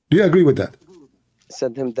 Do you agree with that?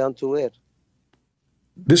 Send him down to where?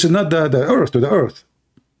 This is not the earth, to the earth.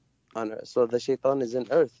 On earth. So the Shaitan is in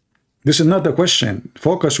earth. This is not the question.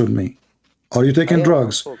 Focus with me. Are you I taking am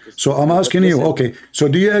drugs? focused. So I'm But asking you, listen. okay, so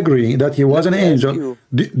do you agree that he was Let an me ask angel? you.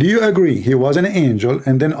 Do you agree he was an angel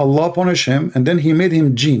and then Allah punished him and then He made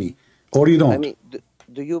him genie? Or you don't? I mean,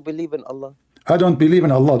 do you believe in Allah? I don't believe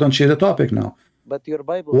in Allah. Don't change the topic now. But your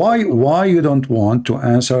Bible. Why you don't want to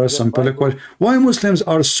answer a simple Bible. question? Why Muslims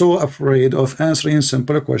are so afraid of answering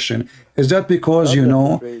simple question? Is that because I'm you not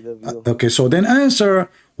know? afraid of you. Okay, so then answer: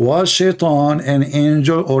 was Shaitan an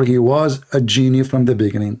angel or he was a genie from the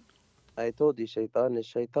beginning? I told you Shaitan is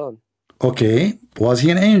Shaitan. Okay, was he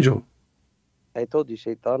an angel? I told you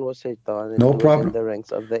Shaitan was Shaitan. And No he was problem. in the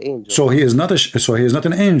ranks of the angels. So he is not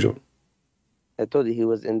an angel. I told you he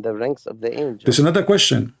was in the ranks of the angels. This is not a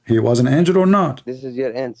question. He was an angel or not? This is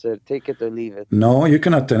your answer. Take it or leave it. No, you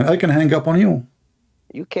cannot tell. I can hang up on you.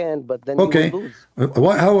 You can, but then Okay. you will lose.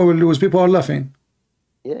 Why? How I will lose? People are laughing.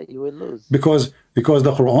 Yeah, you will lose. Because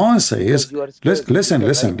the Quran says, Because you are scared. listen, Because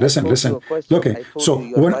listen, I listen, told listen. you a question. Okay, I told so you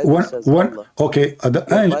your Bible says Allah. okay, the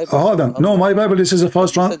Your angel. Bible Hold says on. No, Allah. my Bible. This is a But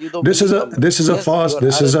false. you said you don't This is believe a. Allah. This is a Yes, false. your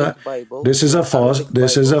This is a. Arabic Bible. This is your a false. Arabic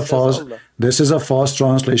This is Bible a says false. Allah. This is a false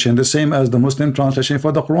translation. The same as the Muslim translation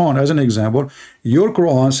for the Quran. As an example, your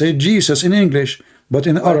Quran says Jesus in English, but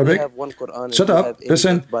in Why we Arabic. have one Quran and Shut you up. have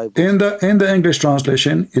Listen. English Bibles? In the English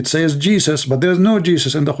translation, it says Jesus, but there is no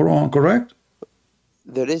Jesus in the Quran. Correct?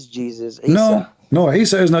 There is Jesus. Isa. No. No,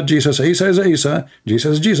 Isa is not Jesus. Isa is Isa.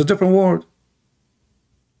 Jesus is Jesus, different word.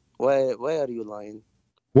 Why are you lying?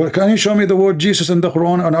 Well, can you show me the word Jesus in the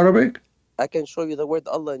Quran in Arabic? I can show you the word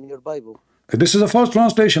Allah in your Bible. This is a false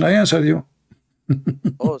translation. I answered you.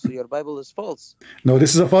 Oh, so your Bible is false. No,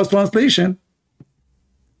 this is a false translation.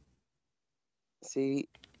 See,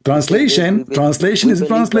 Translation we is believe the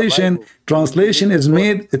translation. Bible. Translation We is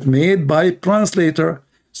believe made by translator.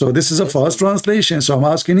 So this is a false Listen. translation. So I'm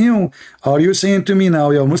asking you, are you saying to me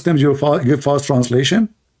now, you're Muslims, you give false translation?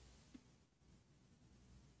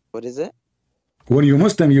 What is it? When you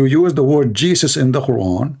Muslim, you use the word Jesus in the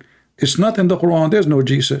Quran. It's not in the Quran. There's no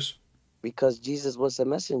Jesus. Because Jesus was a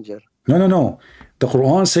messenger. No. The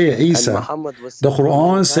Quran say And Isa. Muhammad was The sent to Quran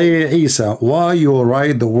mankind. say Isa. Why you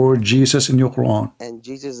write the word Jesus in your Quran? And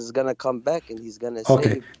Jesus is gonna come back and he's gonna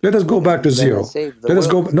Okay, save. let us go back to He's gonna zero. save the Let us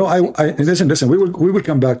go. world. No, He's gonna save the listen. We will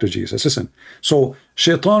come back to Jesus. Listen. So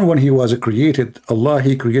Shaitan, when he was created, Allah,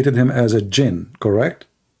 he created him as a jinn, correct?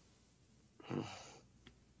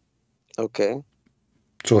 Okay.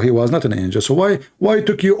 So he was not an angel. So why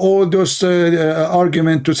took you all those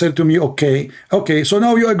argument to say to me, okay, so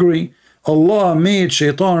now you agree. Allah made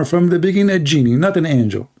Shaitan from the beginning a genie, not an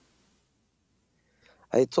angel.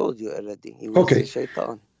 I told you already. He was Okay. a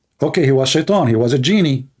shaitan. Okay, he was Shaitan. He was a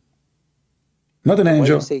genie, not an Why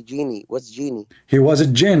angel. you say genie? What's genie? He was a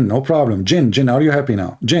jinn, no problem. Jinn, are you happy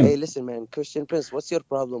now? Jinn. Hey, listen, man. Christian Prince, what's your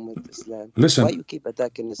problem with Islam? Listen. Why you keep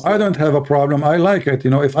attacking Islam? I don't have a problem. I like it.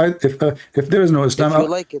 You know, if there is no Islam, If you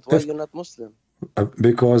like it, why you're not Muslim?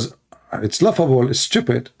 Because it's laughable, it's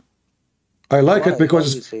stupid. I like Why? it because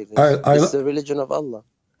Why you say this? This is the religion of Allah.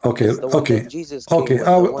 okay, It's the one okay, that Jesus came okay. with,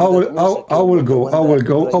 I the will, one I that will, Musa I came will with, the go. one I will that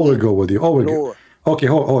go. I will Ibrahim. go with you. I will go. No. Okay,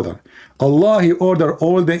 hold on. Allah, he ordered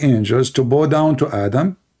all the angels to bow down to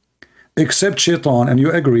Adam, except Shaitan, and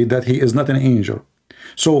you agree that he is not an angel.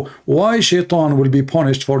 So why Shaitan will be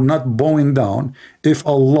punished for not bowing down if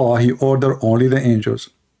Allah, he ordered only the angels?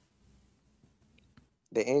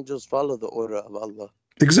 The angels follow the order of Allah.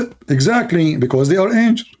 Exactly, because they are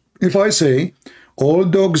angels. If I say all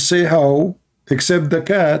dogs say how except the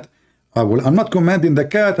cat, I'm not commanding the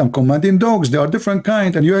cat, I'm commanding dogs. They are different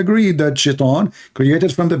kind, and you agree that Shaitan,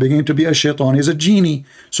 created from the beginning to be a Shaitan, is a genie.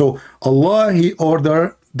 So Allah, he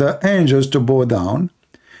ordered the angels to bow down.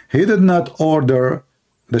 He did not order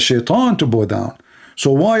the Shaitan to bow down.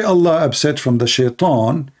 So why Allah upset from the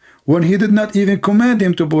Shaitan when he did not even command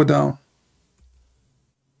him to bow down?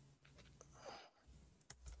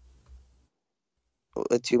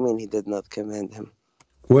 What do you mean he did not command him?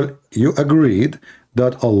 Well, you agreed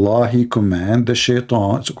that Allah, he command the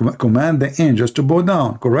Shaitan, command the angels to bow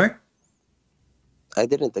down, correct? I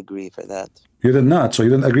didn't agree for that. You did not. So you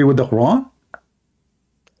didn't agree with the Quran?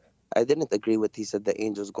 I didn't agree with he said the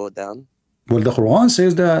angels go down. Well, the Quran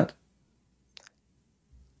says that.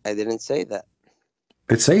 I didn't say that.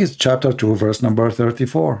 It says chapter 2, verse number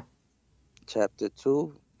 34. Chapter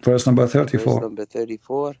 2, Verse number 34. verse number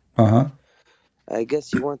 34. Uh-huh. I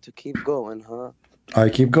guess you want to keep going, huh? I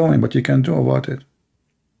keep going, but you can do about it.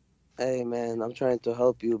 Hey, man, I'm trying to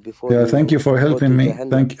help you before Yeah, thank you for go helping to me.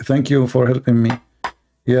 Jahannam. Thank you for helping me.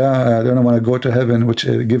 Yeah, I don't want to go to heaven, which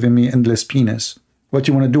is giving me endless penis. What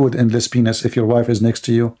you want to do with endless penis if your wife is next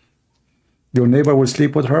to you? Your neighbor will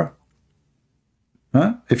sleep with her?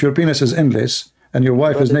 Huh? If your penis is endless and your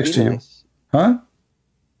wife is Brother, next be to you? nice. Huh?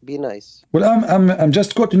 Be nice. Well, I'm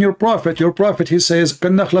just quoting your prophet. Your prophet, he says,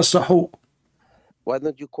 Why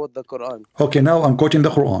don't you quote the Quran? okay, now I'm quoting the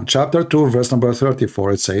Quran. Chapter 2, verse number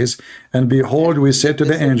 34, it says, and behold, we say to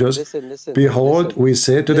the angels, behold, we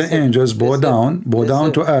say to the angels, bow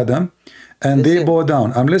down to Adam, and they bow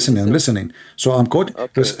down. I'm listening. So I'm quoting,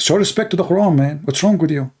 show respect to the Quran, man. What's wrong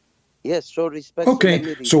with you? Yes, show respect.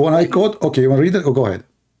 Okay, so when I quote, okay, you want to read it? Oh, go ahead.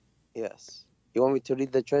 Yes. You want me to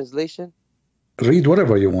read the translation? Read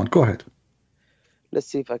whatever you want. Go ahead. Let's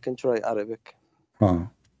see if I can try Arabic. Oh.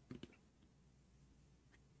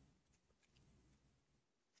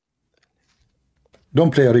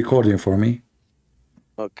 Don't play a recording for me.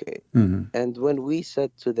 Okay. Mhm. And when we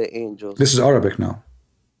said to the angels, This is Arabic now.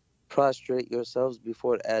 prostrate yourselves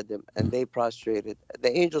before Adam, and they prostrated.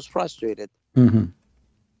 The angels prostrated,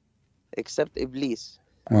 except Iblis.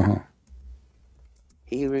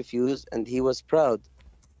 He refused, and he was proud.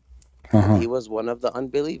 He was one of the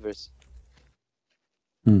unbelievers.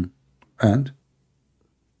 And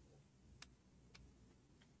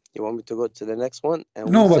you want me to go to the next one? And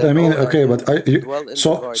no, we but said, I mean, "Oh, okay, Adam, but dwell in the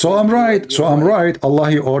so garden, I'm you right. and So your I'm wife." right. Allah,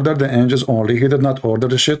 He ordered the angels only. He did not order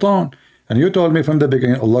the shaitan. And you told me from the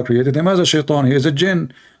beginning, Allah created him as a shaitan. He is a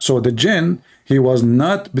jinn. So the jinn, he was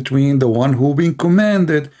not between the one who being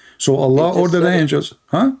commanded. So Allah just ordered the said it. angels.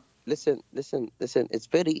 Huh? Listen. It's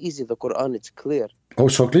very easy. The Quran, it's clear. Oh,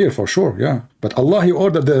 so clear for sure, yeah. But Allah, He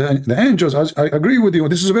ordered the angels. I agree with you.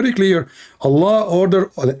 This is very clear. Allah ordered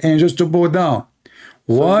the angels to bow down.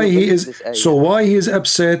 Why you he believe is this ayah? so? Why he is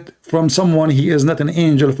upset from someone he is not an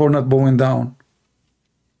angel for not bowing down?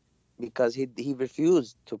 Because he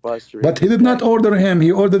refused to prostrate. But he did not order him.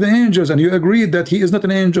 He ordered the angels, and you agreed that he is not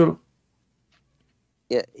an angel.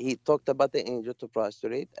 Yeah, he talked about the angel to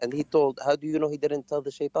prostrate, and he told. How do you know he didn't tell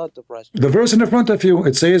the shaitan to prostrate? The verse in the front of you,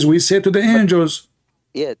 it says, "We say to the angels."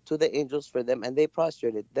 Yeah, to the angels for them, and they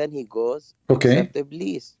prostrated. Then he goes, Okay. except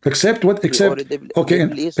Iblis. Except what? He Except ordered okay.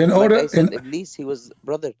 Iblis, In like order, I said, Iblis, he was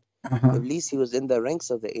brother. Iblis, he was in the ranks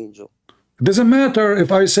of the angel. it doesn't matter if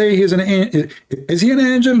I say he's an angel. Is he an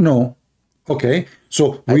angel? No. Okay. So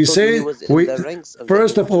I we told you say he was in we. the ranks of the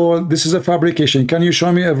First of all, this is a fabrication. Can you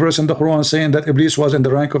show me a verse in the Quran saying that Iblis was in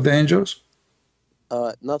the rank of the angels?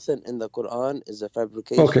 Nothing in the Quran is a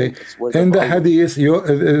fabrication. Okay. It's word In of the Allah. Hadith,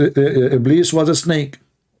 Iblis was a snake.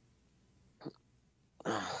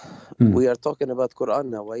 We are talking about Quran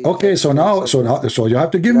now. Why you Okay, trying to so make now, something- so you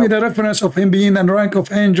have to give me the reference of him being in the rank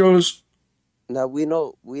of angels. Now we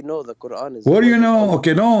know the Quran is. What do the you word of know? Allah.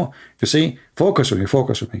 Okay, no. You see, focus on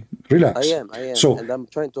me, relax. I am, So and I'm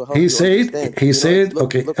trying to help he you said, understand. he You know, said, look,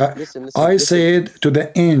 okay, look, listen, I listen. said to the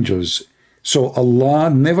angels. So Allah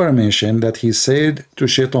never mentioned that he said to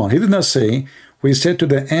shaitan. He did not say, we said to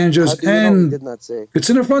the angels, How do you know he and did not say? it's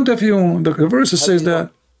in the front of you. The verse How says do you know?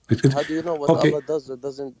 that. How do you know what Okay. Allah does or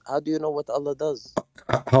doesn't? How do you know what Allah does?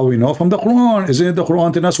 How we know from the Quran? Isn't it the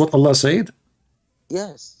Quran telling us what Allah said?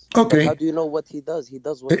 Yes. Okay. But how do you know what He does? He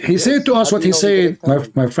does what He said does. to us How what do you he know didn't said, tell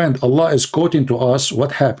him? my friend. Allah is quoting to us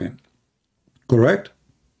what happened. Correct?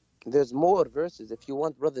 There's more verses. If you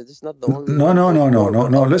want, brother, this is not the only No, one. no, There's no, no, more no, where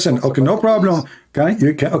no. Allah Listen, talks okay, about no the problem.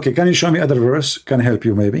 beast. Can you show me other verse? Can I help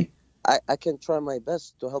you maybe? I can try my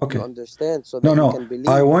best to help Okay. you understand so that No, you no. can believe.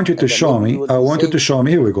 I want you to and that show maybe me. you will I be want you to saved. show me.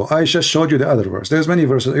 Here we go. I just showed you the other verse. There's many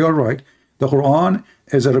verses. You're right. The Quran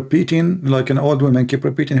is a repeating, like an old woman keep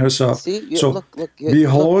repeating herself. See, you, So look,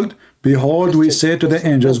 behold, we Christian, say to the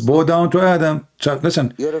Christian, angels, listen. bow down to Adam. Listen,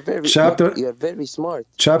 You're you're very smart.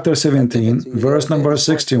 chapter 17, to you. verse You're a number very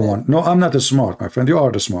smart 61. man. No, I'm not a smart, my friend. You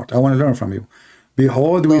are the smart. I want to learn from you.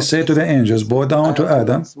 Behold, we No, say to the listen, angels, bow down to I'm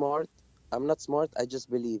Adam. not smart. I'm not smart. I just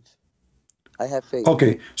believe. I have faith.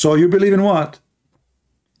 Okay, so you believe in what?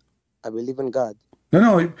 I believe in God.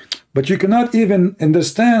 No, but you cannot even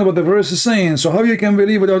understand what the verse is saying. So how you can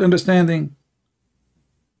believe without understanding?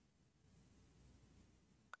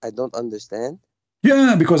 I don't understand.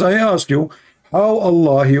 Yeah, because I ask you how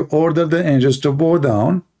Allah He ordered the angels to bow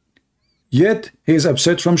down, yet He is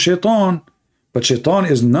upset from Shaitan. But Shaitan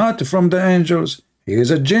is not from the angels. He is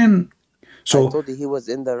a jinn. I So, told you he was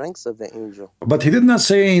in the ranks of the angel. but He did not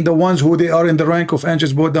say the ones who they are in the rank of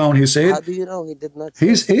angels bow down. He said, How do you know he did not say?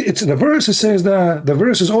 it's the verse says that. The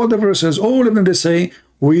verses, all the verses, all of them they say,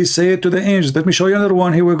 we say to the angels. Let me show you another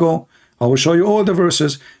one. Here we go. I will show you all the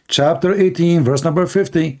verses. Chapter 18, verse number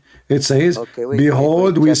 50. It says, Okay, wait,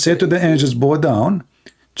 behold, wait, we chapter say to the 18. angels, bow down.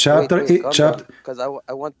 Chapter 8, chapter. Because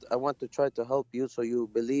I want to try to help you so you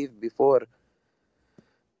believe before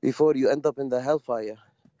you end up in the hellfire.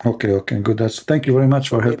 Okay, good. Thank you very much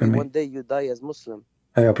for helping Maybe me. one day you die as Muslim.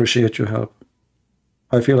 I appreciate your help.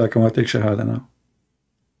 I feel like I'm going to take Shahada now.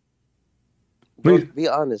 Read. Be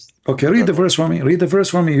honest. Okay, read the verse for me. Read the verse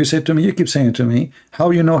for me. You said to me, you keep saying to me, how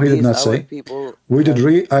you know he did not say?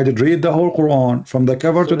 I did read the whole Quran from the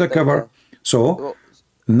cover to the cover. So,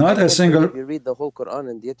 not a single. You read the whole Quran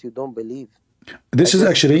and yet you don't believe. This is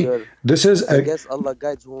actually. This is. I guess Allah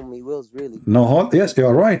guides whom He wills, really. No, yes, you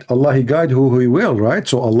are right. Allah He guide who He will, right?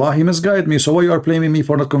 So Allah He misguide me. So why you are blaming me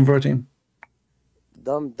for not converting?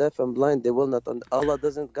 Dumb, deaf, and blind, they will not. Allah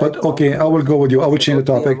doesn't guide. But okay, I will go with you. I will change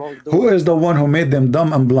the topic. Who is the one who made them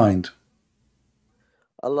dumb and blind?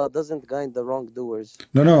 Allah doesn't guide the wrongdoers.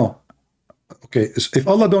 No. Okay, if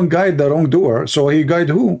Allah don't guide the wrongdoer, so He guide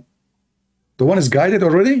who? The one is guided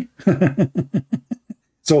already?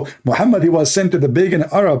 So Muhammad, he was sent to the pagan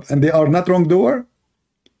Arab and they are not wrongdoer?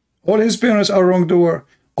 All his parents are wrongdoer.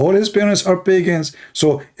 All his parents are pagans. So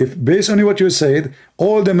if based on what you said,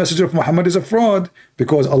 all the message of Muhammad is a fraud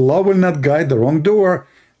because Allah will not guide the wrongdoer.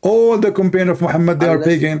 All the companions of Muhammad, they are Unless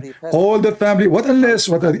you pagan. repent. All the family. What unless?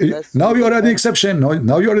 What? Unless Now you you are the repent. exception. No,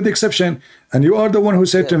 now you are the exception, and you are the one who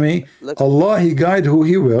said to Yeah, me, look. Allah, He guide who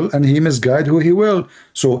He will, and He misguide who He will.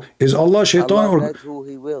 So is Allah shaitan Allah or? guides who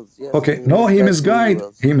He wills. Yes, Okay, no, He misguide.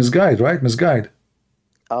 wills. He misguide, right? Misguide.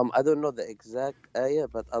 I don't know the exact ayah,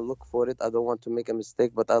 but I'll look for it. I don't want to make a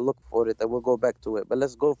mistake, but I'll look for it and we'll go back to it. But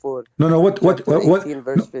let's go for No, no. chapter 18,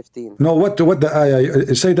 verse 15. No, what the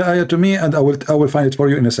ayah? Say the ayah to me, and I will find it for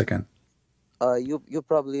you in a second. You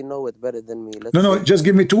probably know it better than me. Let's No, see. just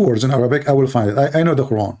give me 2 words in Arabic. I will find it. I know the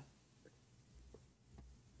Quran.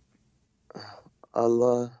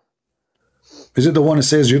 Allah. Is it the one that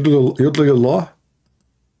says Yudlillah?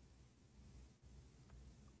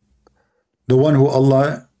 The one who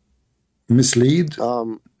Allah mislead?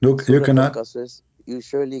 Look, you Surah cannot. Al-Qasas, you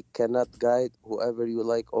surely cannot guide whoever you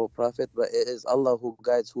like, O Prophet, but it is Allah who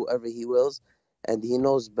guides whoever He wills, and He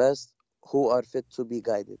knows best who are fit to be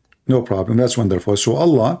guided. No problem. That's wonderful. So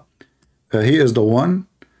Allah, He is the one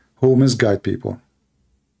who misguide people.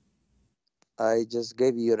 I just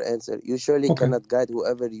gave you your answer. You surely Okay. cannot guide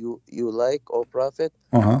whoever you like, O Prophet,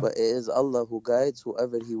 but it is Allah who guides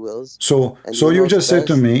whoever He wills. So And so He you knows just said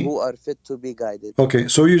to best me, who are fit to be guided. okay,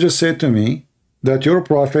 so you just said to me that your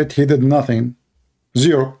prophet, he did nothing.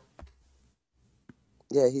 Zero.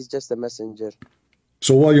 Yeah, he's just a messenger.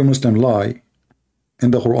 So why you Muslim lie in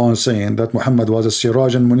the Quran saying that Muhammad was a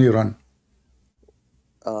Sirajan Muniran?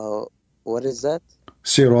 What is that?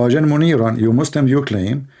 Sirajan Muniran. You Muslim, you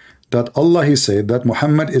claim that Allah, He said that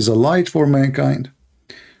Muhammad is a light for mankind.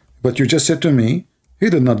 But you just said to me, he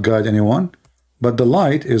did not guide anyone, but the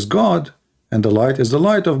light is God, and the light is the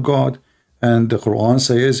light of God. And the Quran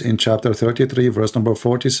says in chapter 33, verse number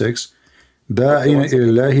 46, Da'ina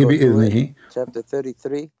illahi bi'idhnihi. Chapter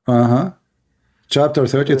 33. Chapter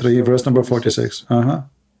 33, verse number 46.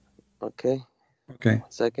 Okay. Okay. 1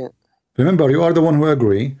 second. Remember, you are the one who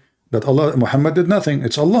agree that Allah, Muhammad did nothing.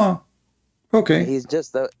 It's Allah. Okay. He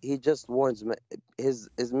just warns. His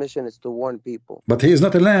mission is to warn people. But he is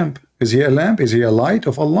not a lamp. Is he a lamp? Is he a light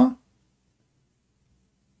of Allah?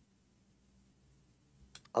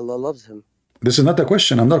 Allah loves him. This is not a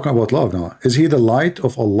question. I'm not talking about love now. Is he the light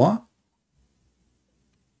of Allah?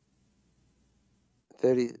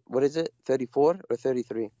 30. What is it? 34 or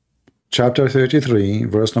 33? Chapter 33,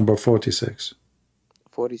 verse number 46.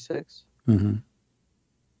 46.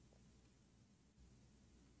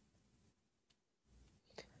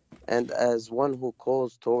 And as one who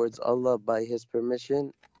calls towards Allah by His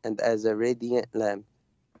permission, and as a radiant lamp.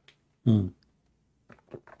 You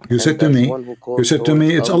said to me,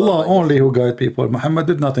 it's Allah only who guide people. Muhammad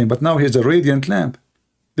did nothing, but now he's a radiant lamp.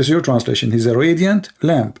 This is your translation. He's a radiant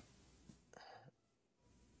lamp.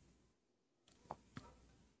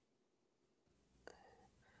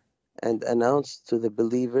 And announce to the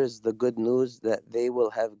believers the good news that they will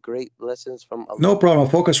have great blessings from Allah. No problem.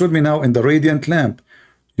 Focus with me now in the radiant lamp.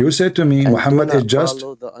 You said to me, and Muhammad is just.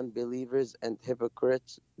 Follow the unbelievers and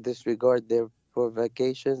hypocrites, disregard their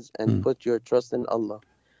provocations, and put your trust in Allah.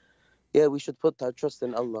 Yeah, we should put our trust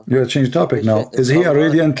in Allah. You have changed topic now. Is he a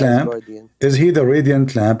radiant lamp? Is he the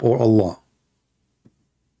radiant lamp or Allah?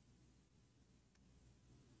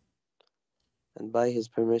 And by His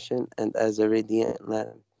permission, and as a radiant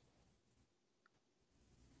lamp.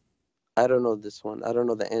 I don't know this one. I don't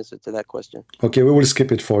know the answer to that question. Okay, we will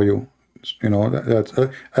skip it for you. You know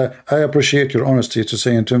I appreciate your honesty to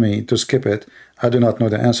saying to me to skip it. I do not know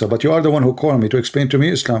the answer, but you are the one who called me to explain to me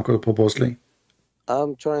Islam purposely.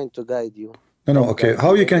 I'm trying to guide you. No, okay.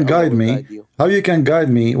 How you can guide me? How you can guide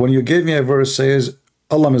me when you gave me a verse says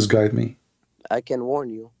Allah misguide me? I can warn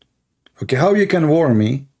you. Okay, how you can warn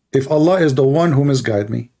me if Allah is the one who misguide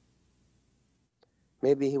me?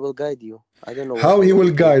 Maybe He will guide you. I don't know. How He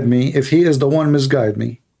will guide me if He is the one misguide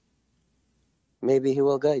me? Maybe He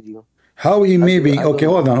will guide you. How He maybe? Okay,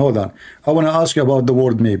 hold on. I want to ask you about the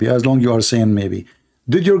word maybe. As long you are saying maybe,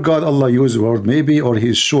 did your God Allah use the word maybe, or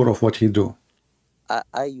He's sure of what He do?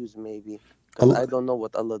 I use maybe because I don't know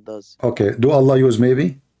what Allah does. Okay, do Allah use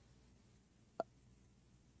maybe?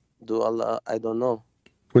 Do Allah? I don't know.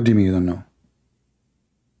 What do you mean you don't know?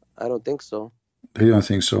 I don't think so. You don't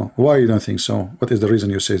think so? Why you don't think so? What is the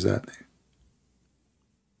reason you say that?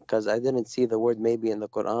 Because I didn't see the word maybe in the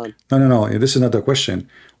Quran. No. This is not the question.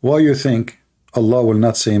 Why you think Allah will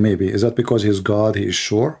not say maybe? Is that because He's God? He is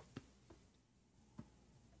sure?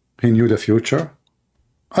 He knew the future?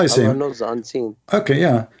 I say Allah knows the unseen. Okay,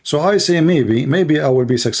 yeah. So I say maybe I will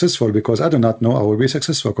be successful because I do not know I will be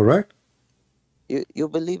successful, correct? You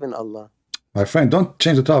believe in Allah. My friend, don't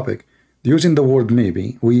change the topic. Using the word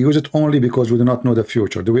maybe, we use it only because we do not know the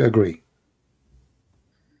future. Do we agree?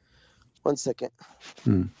 1 second.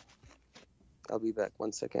 I'll be back.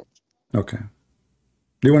 1 second. Okay.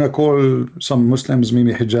 Do you want to call some Muslims,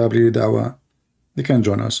 Mimi Hijab, Li Dawah? They can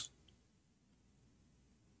join us.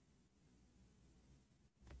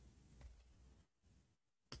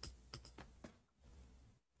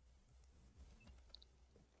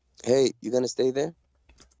 Hey, you gonna stay there?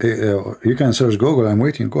 You can search Google. I'm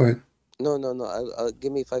waiting. Go ahead. No. I'll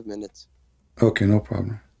give me 5 minutes. Okay, no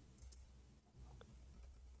problem.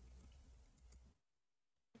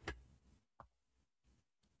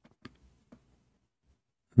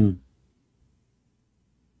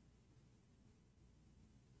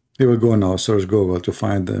 He will go now, search Google to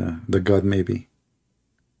find the God maybe.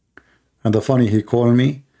 And the funny, he called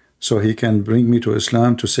me so he can bring me to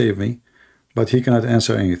Islam to save me, but he cannot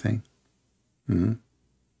answer anything. And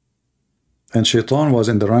Shaitan was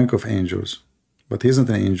in the rank of angels, but he isn't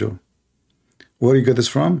an angel. Where you get this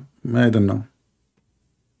from? I don't know.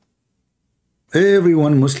 Every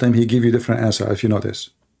one Muslim, he give you different answer, if you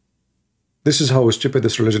notice. This is how stupid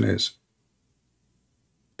this religion is.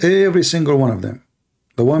 Every single one of them.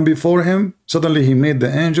 The one before him, suddenly he made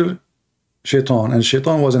the angel Shaitan, and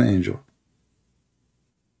Shaitan was an angel.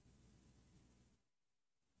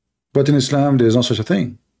 But in Islam, there is no such a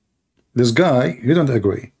thing. This guy, he don't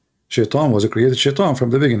agree. Shaitan was a created Shaitan from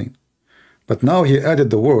the beginning. But now he added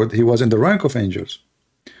the word, he was in the rank of angels.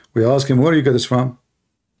 We ask him, where you get this from?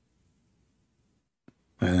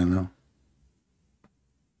 I don't know.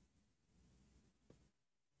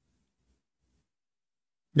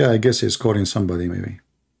 Yeah, I guess he's calling somebody maybe.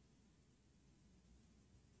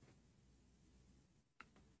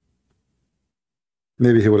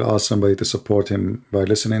 Maybe he will ask somebody to support him by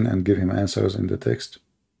listening and give him answers in the text.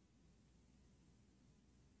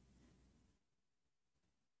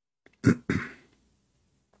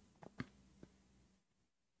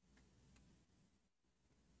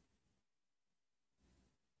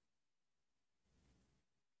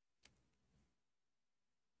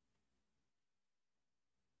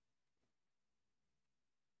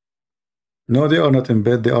 No, they are not in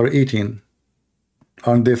bed, they are eating.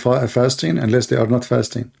 Aren't they fasting? Unless they are not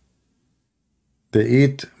fasting. They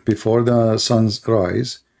eat before the sun's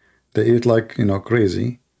rise. They eat like,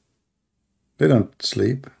 crazy. They don't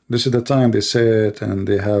sleep. This is the time they sit and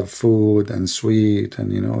they have food and sweet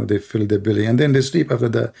and, they fill their belly. And then they sleep after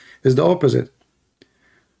that. It's the opposite.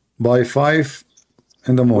 By 5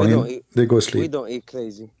 in the morning, they go sleep. We don't eat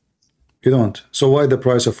crazy. You don't. So why the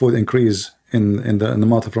price of food increase in the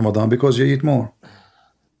month of Ramadan? Because you eat more.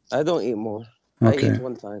 I don't eat more. Okay. I eat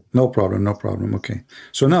one time. No problem, no problem. Okay.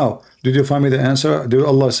 So now, did you find me the answer? Did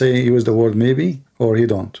Allah say use the word maybe, or he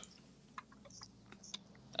don't?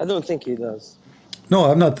 I don't think he does. No,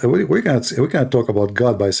 I'm not. We cannot talk about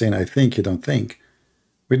God by saying I think, you don't think.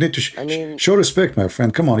 We need to show respect, my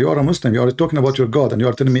friend. Come on, you are a Muslim. You are talking about your God, and you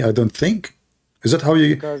are telling me I don't think. Is that how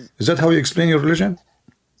you explain your religion?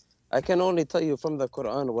 I can only tell you from the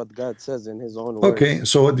Quran what God says in His own words. Okay,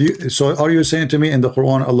 so are you saying to me in the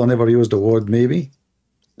Quran Allah never used the word maybe?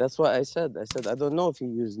 That's what I said. I said I don't know if He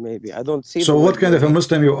used maybe. I don't see. So what kind of a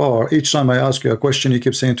Muslim you are? Each time I ask you a question, you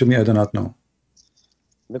keep saying to me I do not know.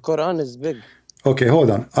 The Quran is big. Okay, hold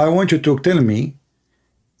on. I want you to tell me,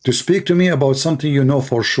 to speak to me about something you know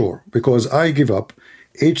for sure, because I give up.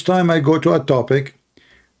 Each time I go to a topic,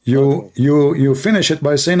 you finish it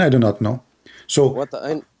by saying I do not know. So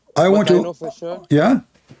I know for sure. Yeah?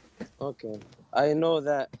 Okay. I know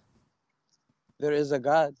that there is a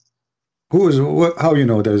God. How you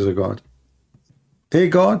know there is a God? A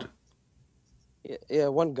God? Yeah,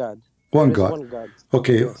 one God. One God. One God.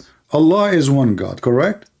 Okay. Yes. Allah is one God,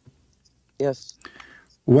 correct? Yes.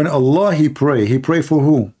 When Allah he pray for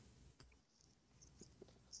who?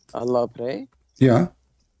 Allah pray? Yeah.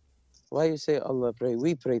 Why you say Allah pray?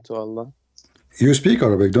 We pray to Allah. You speak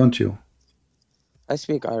Arabic, don't you? I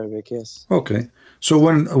speak Arabic, yes. Okay. So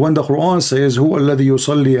when the Quran says هو الذي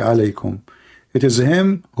يصلي عليكم, it is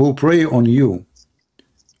him who pray on you.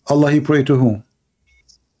 Allah he pray to who?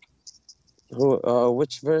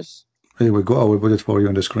 Which verse? Here we go. I will put it for you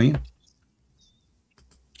on the screen.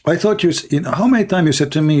 I thought how many times you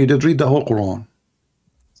said to me you did read the whole Quran?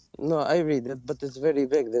 No, I read it, but it's very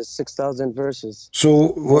big. There's 6,000 verses.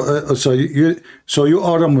 So you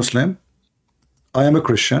are a Muslim. I am a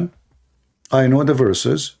Christian. I know the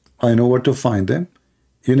verses. I know where to find them.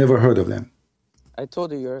 You never heard of them. I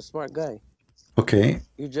told you you're a smart guy. Okay.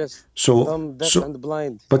 You just deaf and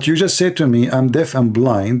blind. But you just said to me, I'm deaf and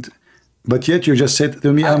blind. But yet you just said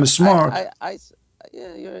to me, I'm smart.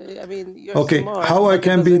 I mean, you're Okay, smart, how I but it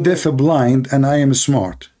can be doesn't deaf mean. blind and I am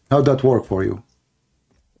smart? How that work for you?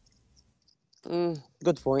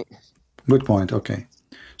 Good point. Good point. Okay.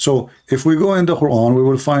 So if we go in the Quran, we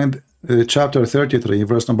will find chapter 33,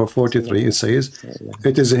 verse number 43. It says,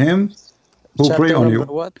 it is him who pray Chapter on number you.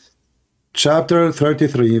 what? Chapter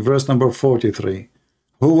 33, verse number 43.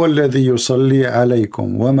 هو الذي يصلي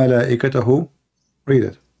عليكم وملائكته. Read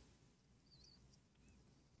it.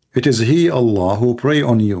 It is he, Allah, who pray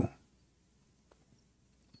on you.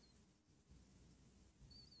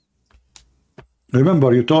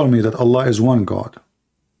 Remember, you told me that Allah is one God.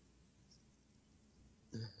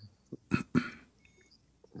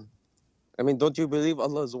 I mean, don't you believe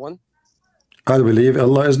Allah is one? I believe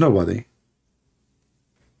Allah is nobody.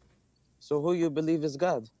 So who you believe is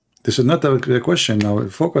God? This is not a question now.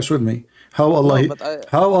 Focus with me. How Allah? No, but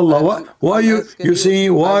how Allah? I'm- Why I'm you? asking You you, see I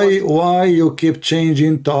want- why you keep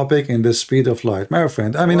changing topic in the speed of light, my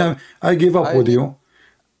friend? I mean, Well, I give up I with need- you.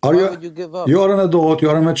 Are Why you? would you give up? You are an adult. You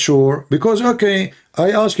are mature. Because okay, I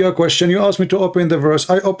ask you a question. You asked me to open the verse.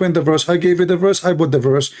 I opened the verse. I gave you the verse. I put the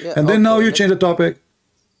verse, Yeah, and then now okay, you let's- change the topic.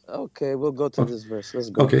 Okay, we'll go to this verse. Let's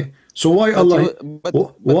go. Okay. So why But Allah? but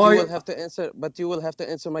why? you will have to answer. But you will have to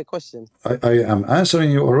answer my question. I am answering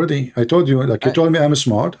you already. I told you, like you told me I'm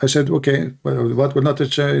smart. I said, okay, what will not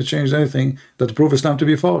change anything that prove Islam to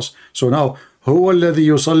be false. So now, هو الذي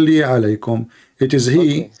يصلي عليكم. It is he.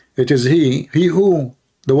 Okay. It is he. He who?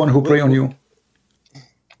 The one who pray on you.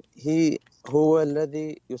 He هو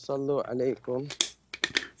الذي يصلي عليكم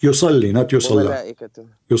يصلي, not يصلى. وملائكته.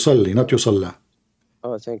 يصلي, not يصلى.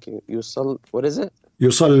 Oh, thank you. يصل. What is it?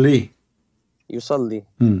 يصلي. يصلي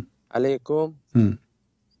Hmm. عليكم. Hmm.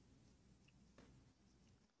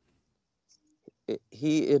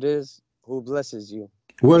 He it is who blesses you.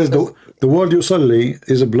 Where is says- the word يصلي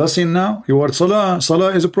is a blessing now? Your word salah.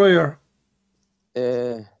 Salah is a prayer.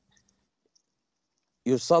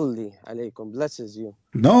 يصلي عليكم, blesses you.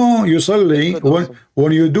 No, يصلي. It could also-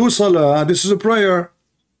 When you do salah, this is a prayer.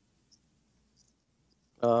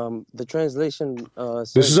 The translation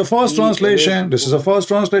says This is a false he translation. it This is a false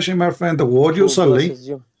translation, my friend. The word who yusalli. blesses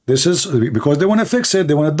you. This is because they want to fix it.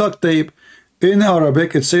 They want to duct tape. In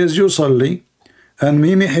Arabic, it says yusalli, and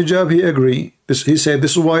Mimi Hijab he agree. He said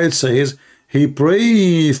this is why it says he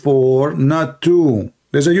pray for, not to.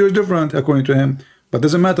 There's a huge difference according to him, but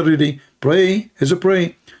doesn't matter really. Pray is a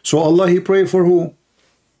pray. So Allah he pray for who?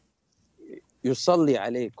 يصلي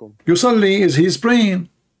عليكم. Yusalli is he's praying.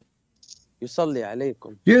 يصلي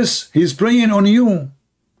عليكم. Yes, he's praying on you.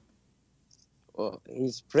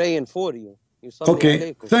 He's praying for you. يصلي Okay,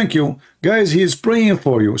 عليكم. thank you. Guys, he is praying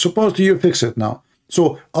for you. Supposed to you fix it now.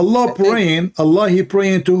 So Allah I think- praying, Allah he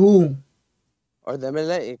praying to who? Or the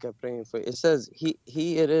malaika praying for you. It says he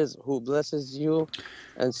it is who blesses you,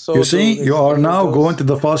 and so You see, do you his are now angels. going to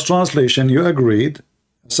the false translation. You agreed.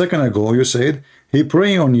 A second ago, you said he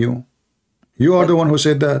praying on you. You are the one who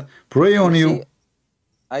said that. Pray on you. See,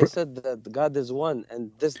 I said that God is one, and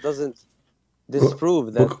this doesn't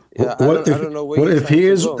disprove that. Yeah, I don't know where well, you're if he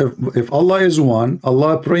trying is, to go. if Allah is one,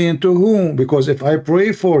 Allah praying to whom? Because if I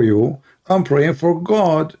pray for you, I'm praying for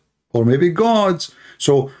God or maybe gods.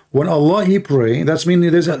 So when Allah he pray, that's mean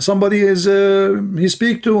there's somebody is he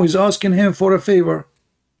speak to, he's asking him for a favor.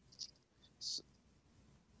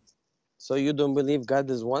 So you don't believe God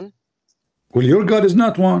is one? Well, your God is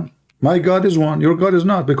not one. My God is one. Your God is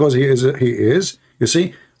not, because he is. He is. You see,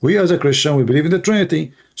 we as a Christian, we believe in the Trinity.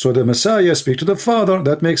 So the Messiah speak to the Father.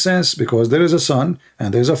 That makes sense because there is a Son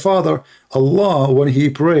and there is a Father. Allah, when he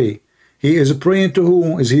pray, he is praying to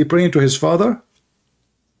whom? Is he praying to his Father?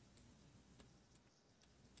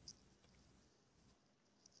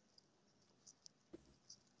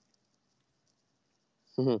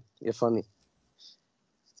 You're funny.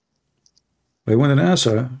 They want an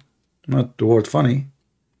answer, not the word funny.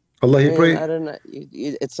 Allah, he Man, pray. I don't know.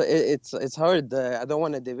 It's hard. I don't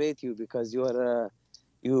want to debate you because you are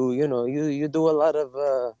you do a lot of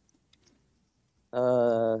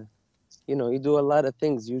you do a lot of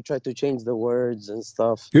things. You try to change the words and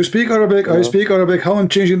stuff. You speak Arabic. I Yeah. speak Arabic. How I'm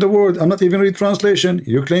changing the word? I'm not even read translation.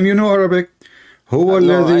 You claim you know Arabic. Who No,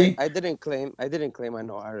 alladhi? I didn't claim I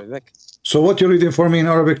know Arabic. So what you're reading for me in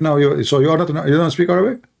Arabic now? So you are not. You don't speak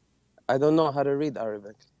Arabic. I don't know how to read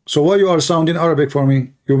Arabic. So why you are sounding Arabic for me?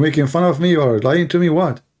 You're making fun of me. You are lying to me.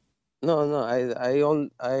 What? No,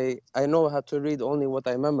 I know how to read only what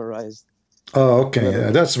I memorized. Oh, okay. Yeah.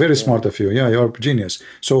 That's very smart of you. Yeah, you are genius.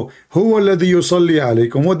 So هو الذي يصلي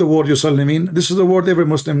عليكم. What the word يصلي mean? This is the word every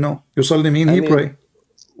Muslim know. يصلي mean I he mean, pray.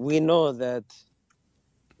 We know that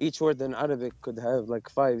each word in Arabic could have like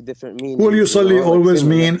 5 different meanings. Well, you know, يصلي like always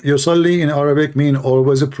similar. mean, يصلي in Arabic mean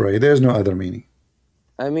always a pray. There's no other meaning.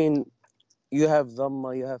 I mean, you have Dhamma,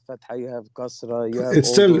 you have Fatha, you have Kasra, you have It's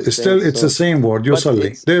all still, those it's still, things. it's the So, same word. but Yusalli.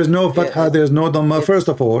 There is no yeah, fatha. There is no dhamma. it's First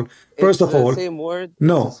of all, same word. It's the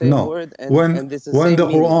no, same no. word, When and this the same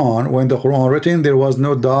meaning. When the Quran written, there was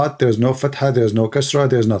no dot, there's no fatha, there's no kasra,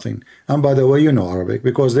 there's nothing. And by the way, you know Arabic,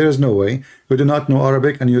 because there is no way you do not know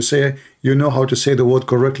Arabic and you say you know how to say the word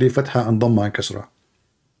correctly, fatha and dhamma and kasra.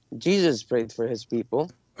 Jesus prayed for his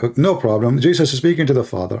people. No problem. Jesus is speaking to the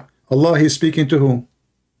Father. Allah, he's speaking to who?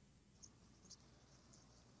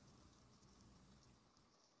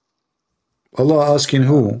 Allah asking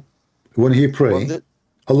who when he pray? Well,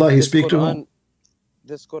 Allah, he this speak to who?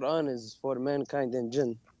 This Quran is for mankind and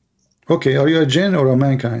jinn. Okay, are you a jinn or a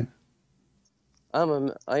mankind? I'm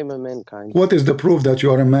a mankind. What is the proof that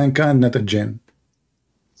you are a mankind, not a jinn?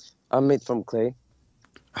 I'm made from clay.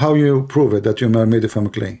 How you prove it that you are made from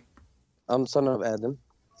clay? I'm son of Adam.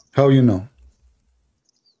 How you know?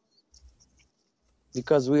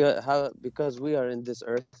 Because we are in this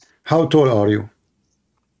earth. How tall are you?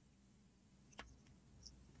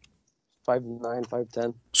 5'9",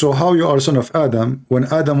 5'10". So how you are son of Adam when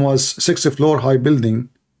Adam was 6th floor high building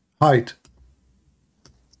height?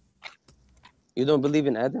 You don't believe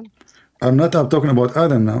in Adam? I'm talking about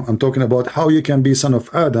Adam now. I'm talking about how you can be son of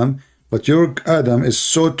Adam, but your Adam is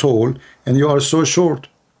so tall and you are so short.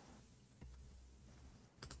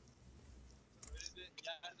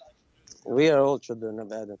 We are all children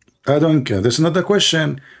of Adam. I don't care. This is not the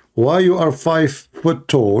question. Why you are 5 foot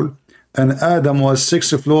tall and Adam was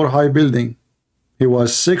 6th floor high building? He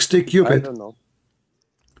was 60 I cubit. don't know.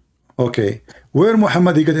 Okay. Where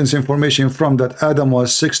Muhammad he get his information from that Adam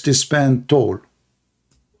was 60 span tall?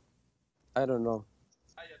 I don't know.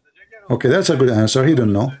 Okay, that's a good answer. He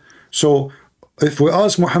don't know. So if we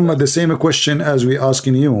ask Muhammad the same question as we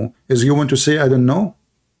asking you, is you want to say I don't know?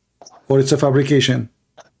 Or it's a fabrication?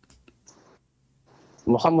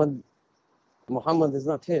 Muhammad is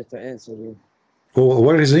not here to answer you. Oh,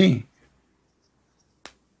 where is he?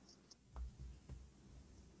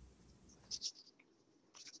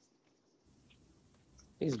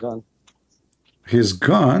 He's gone. He's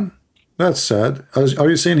gone? That's sad. Are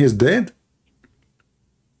you saying he's dead?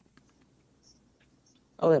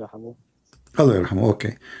 Allah yarhamu. Allah yarhamu.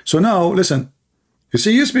 Okay. So now, listen. You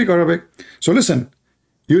see, you speak Arabic. So listen.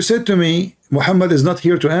 You said to me, Muhammad is not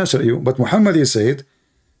here to answer you. But Muhammad, he said,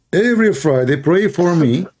 every Friday, pray for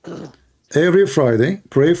me. Every Friday,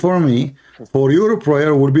 pray for me. For your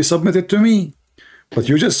prayer will be submitted to me. But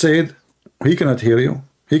you just said, he cannot hear you.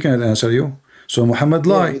 He cannot answer you. So Muhammad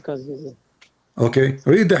Yeah, lied. because he's Okay.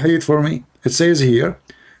 Read the hadith for me. It says here,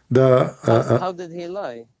 how did he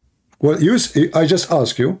lie? well, I just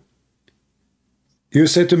asked you. You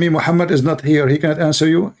said to me, Muhammad is not here. He cannot answer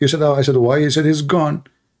you. You said, oh, I said, why? He said, he's gone.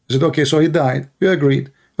 I said, okay, so he died. We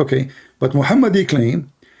agreed. Okay. But Muhammad, he claimed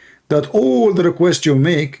that all the requests you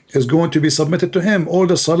make is going to be submitted to him. All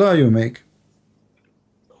the salah you make.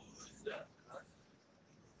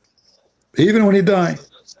 Even when he died.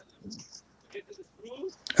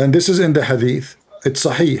 And this is in the hadith. It's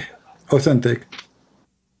sahih. Authentic.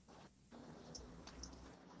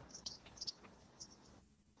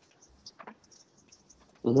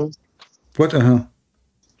 Mm-hmm. What? I'm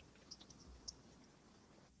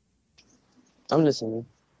listening.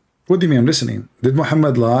 What do you mean I'm listening? Did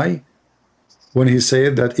Muhammad lie when he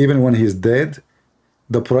said that even when he's dead,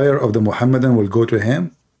 the prayer of the Muhammadan will go to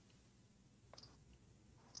him?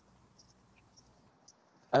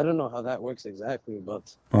 I don't know how that works exactly,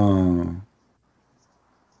 but Oh.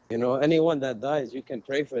 you know, anyone that dies, you can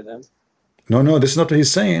pray for them. No, this is not what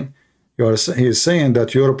he's saying. He is saying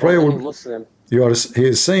that your prayer Or any will. Muslim. He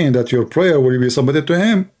is saying that your prayer will be submitted to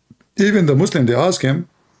him. Even the Muslim, they ask him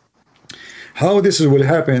how this will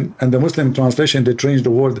happen, and the Muslim translation they change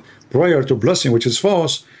the word prayer to blessing, which is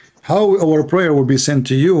false. How our prayer will be sent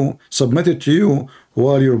to you, submitted to you,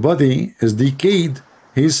 while your body is decayed?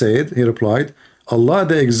 He replied, Allah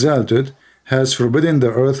the Exalted has forbidden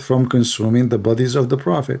the earth from consuming the bodies of the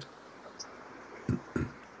Prophet.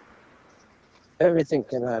 Everything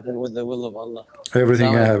can happen with the will of Allah.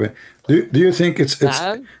 Everything can happen. Do you think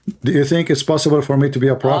Na'am. do you think it's possible for me to be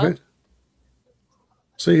a prophet?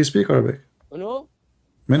 So you speak Arabic. No?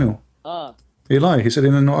 Minu. He lied. He said he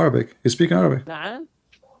didn't know Arabic. He's speaking Arabic. نعم.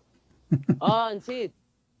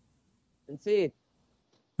 نسيت.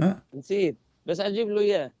 Huh? نسيت. بس أجيب له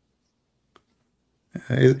إياه.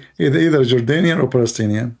 Either Jordanian or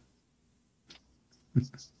Palestinian.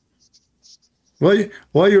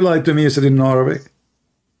 Why you lied to me? You said you didn't know Arabic.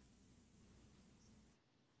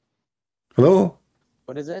 Hello?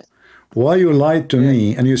 What is it? Why you lied to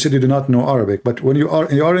me and you said you do not know Arabic? But when you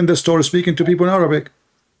are in the store speaking to people in Arabic.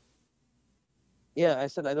 Yeah, I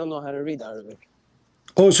said I don't know how to read Arabic.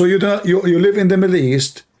 Oh, so you live in the Middle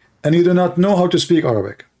East and you do not know how to speak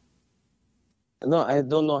Arabic. No, I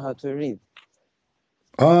don't know how to read.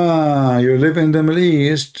 Ah, you live in the Middle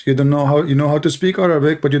East. You know how to speak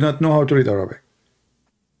Arabic, but you don't know how to read Arabic.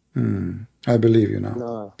 I believe you now.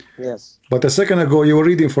 No, yes. But a second ago, you were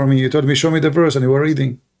reading for me. You told me, show me the verse, and you were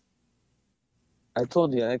reading. I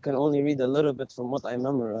told you I can only read a little bit from what I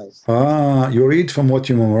memorized. Ah, you read from what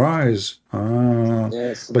you memorize. Ah,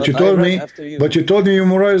 yes. But you told me, but you told me you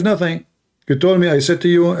memorize nothing. You told me, I said to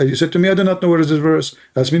you, I do not know where is this verse.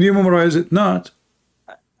 That's mean you memorize it not.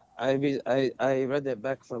 I read it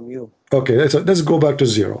back from you. Okay, let's go back to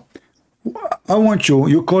zero. I want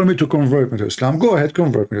you call me to convert me to Islam. Go ahead,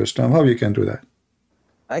 convert me to Islam. How you can do that?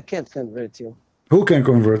 I can't convert you. Who can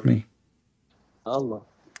convert me? Allah.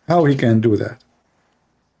 How he can do that?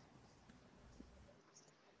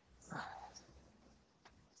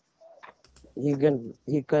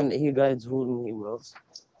 He guides whom he wills.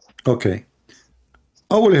 Okay.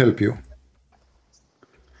 I will help you.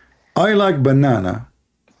 I like banana.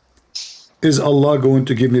 Is Allah going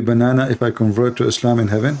to give me banana if I convert to Islam in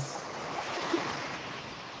heaven?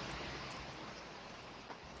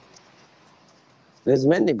 There's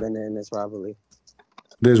many bananas probably.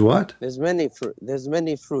 There's what? There's many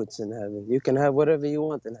fruits in heaven. You can have whatever you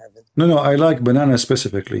want in heaven. No, I like banana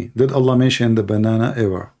specifically. Did Allah mention the banana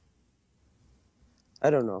ever? I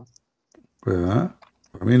don't know.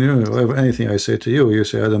 I mean, anything I say to you, you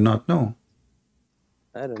say I do not know.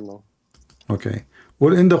 I don't know. Okay.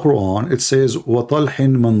 Well, in the Quran, it says, وَطَلْحٍ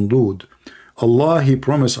مَنْضُودٍ. Allah, He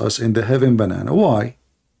promised us in the heaven banana. Why?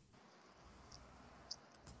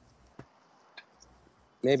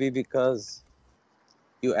 Maybe because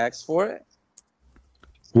you asked for it?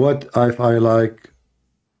 What if I like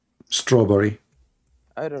strawberry?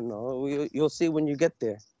 I don't know. You'll see when you get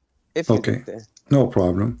there. If you get there. No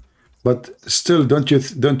problem. But still, don't you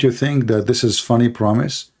think that this is funny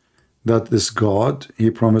promise? That this God, He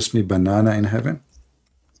promised me banana in heaven?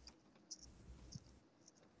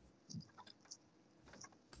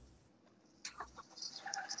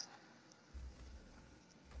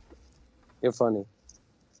 You're funny.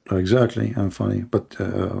 Exactly, I'm funny. But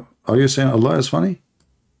are you saying Allah is funny?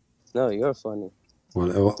 No, you're funny.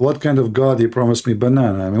 Well, what kind of God He promised me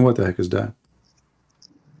banana? I mean, what the heck is that?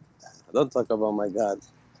 Don't talk about my God.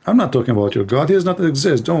 I'm not talking about your God. He does not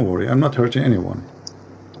exist. Don't worry. I'm not hurting anyone.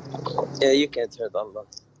 Yeah, you can't hurt Allah.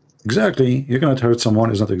 Exactly. You cannot hurt someone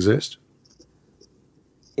who does not exist.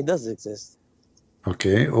 He does exist.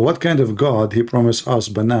 Okay. What kind of God He promised us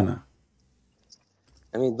banana?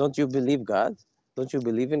 I mean, don't you believe God? Don't you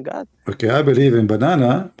believe in God? Okay, I believe in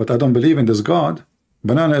banana, but I don't believe in this God.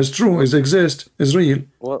 Banana is true, it exists, is real.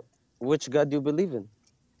 Well, which God do you believe in?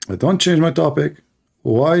 Don't change my topic.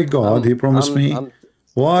 Why God He promised me?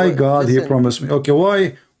 Why God He promised me? Okay,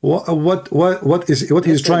 why? What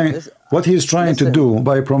he's trying to do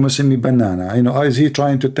by promising me banana? You know, is He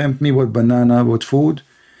trying to tempt me with banana, with food?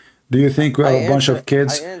 Do you think we are a bunch of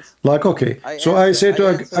kids? Like, okay, so I say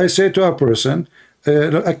to a person,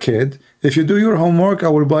 a kid, if you do your homework, I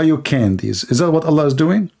will buy you candies. Is that what Allah is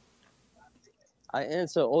doing? I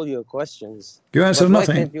answer all your questions. You answer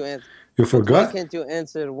nothing. You forgot? Why can't you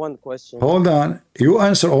answer one question? Hold on. You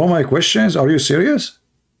answer all my questions? Are you serious?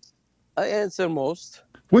 I answer most.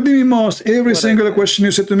 What do you mean most? Every single question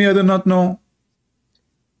you said to me, I do not know.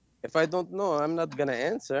 If I don't know, I'm not gonna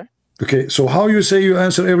answer. Okay, so how you say you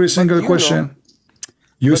answer every single question?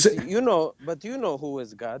 You know who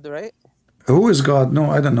is God, right? Who is God?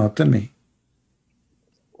 No, I don't know. Tell me.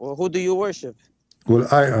 Well, who do you worship? Well,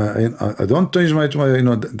 I don't change my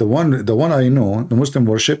the one I know, the Muslim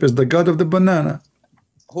worship is the God of the banana.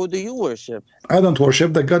 Who do you worship? I don't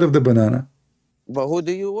worship the God of the banana. But who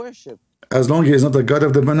do you worship? As long as he is not the God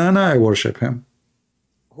of the banana, I worship him.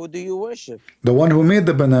 Who do you worship? The one who made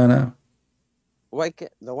the banana. Why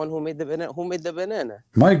can't the one who made the banana? Who made the banana?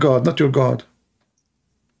 My God, not your God.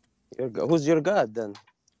 Who's your God then?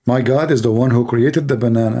 My God is the one who created the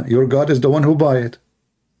banana. Your God is the one who buy it.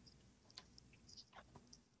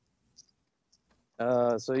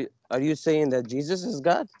 So are you saying that Jesus is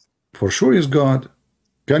God? For sure he's God.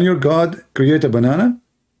 Can your God create a banana?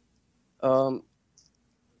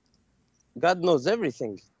 God knows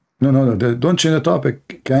everything. No, don't change the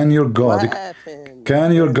topic. Can your God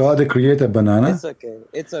create a banana?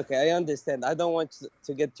 It's okay. I understand. I don't want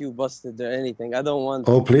to get you busted or anything. I don't want.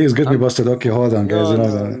 Oh, please get me busted. Okay, hold on, guys.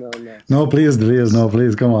 No, please,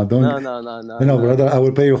 come on. Don't. No, brother. I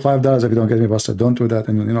will pay you $5 if you don't get me busted. Don't do that,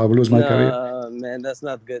 and I will lose my career. Man, that's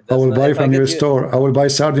not good. I will buy from your store. I will buy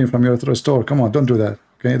sardine from your store. Come on, don't do that.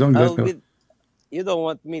 Okay, don't get me. you don't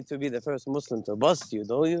want me to be the first Muslim to bust you,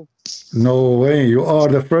 do you? No way. You are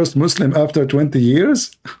the first Muslim after 20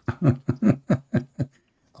 years?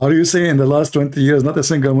 Are you saying in the last 20 years not a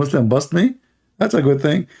single Muslim bust me? That's a good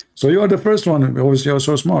thing. So you are the first one. Obviously, you're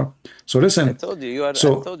so smart. So listen. I told you you are.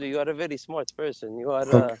 So, I told you you are a very smart person. You are.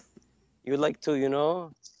 okay. You like to, you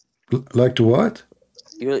know. Like to what?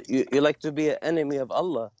 You like to be an enemy of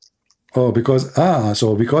Allah. Oh, because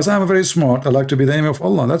because I'm very smart, I like to be the enemy of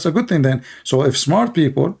Allah. That's a good thing then. So if smart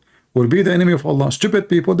people will be the enemy of Allah, stupid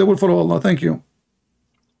people, they will follow Allah. Thank you.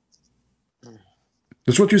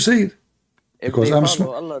 That's what you said. If Because they I'm follow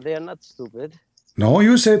smart. Allah, they are not stupid. No,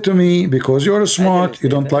 you said to me, because you're smart, you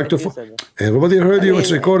don't like to. Everybody heard you.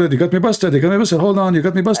 It's recorded. You got me busted. You got me busted. Hold on. You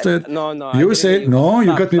got me busted. No, no. You said no.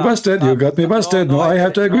 You got me busted. You got me busted. No, I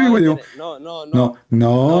have to agree with you. No.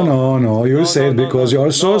 You said because you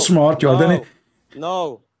are so smart, you are the.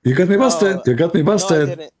 No. You got me busted. You got me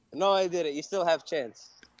busted. No, I didn't. You still have chance.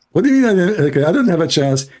 What do you mean? Okay, I don't have a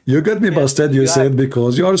chance. You got me busted. You said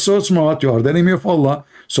because you are so smart, you are the enemy of Allah.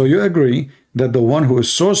 So you agree that the one who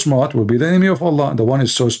is so smart will be the enemy of Allah. The one who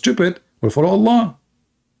is so stupid will follow Allah.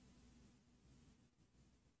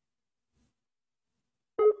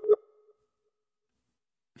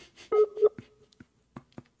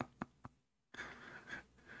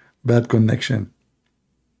 Bad connection.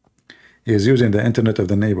 He is using the internet of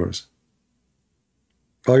the neighbors.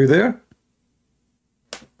 Are you there?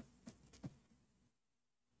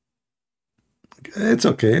 It's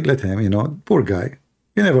okay. Let him, poor guy.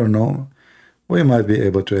 You never know. We might be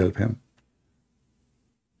able to help him.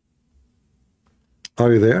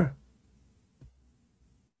 Are you there?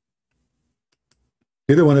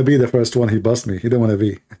 He don't want to be the first one. He bust me. He don't want to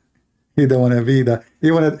be. He don't want to be that. He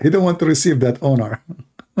don't want to receive that honor.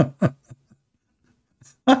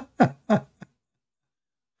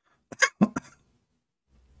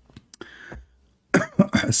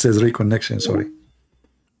 It says reconnection. Sorry.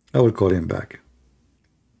 I will call him back.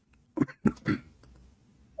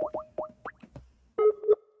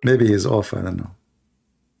 Maybe he's off. I don't know.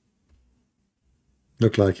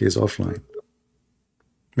 Look like he's offline.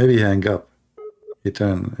 Maybe he hung up. He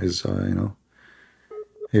turned his,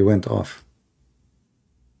 he went off.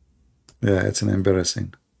 Yeah, it's an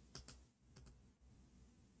embarrassing.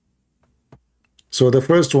 So the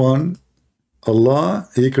first one, Allah,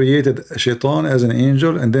 he created Shaitan as an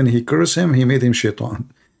angel, and then he cursed him, he made him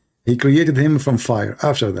Shaitan. He created him from fire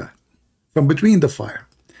after that, from between the fire.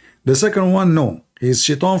 The second one, no, he's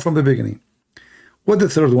Shaitan from the beginning. What the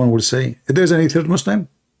third one will say? If there's any third Muslim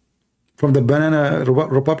from the Banana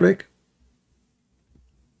Republic,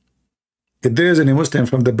 if there is any Muslim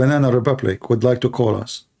from the Banana Republic would like to call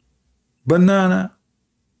us, banana.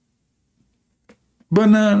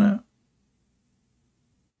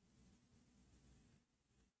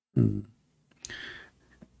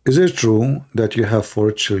 Is it true that you have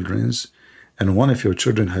 4 children and one of your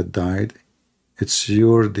children had died? It's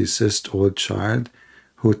your deceased old child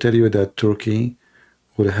who tell you that Turkey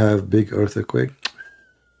will have big earthquake?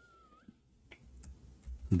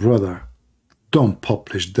 Brother, don't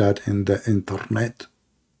publish that in the internet.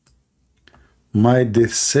 My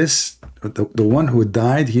deceased, the one who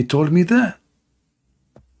died, he told me that.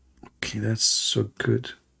 Okay, that's so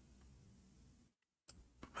good.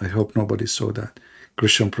 I hope nobody saw that.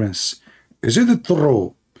 Christian Prince, is it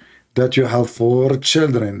true that you have 4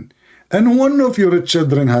 children and one of your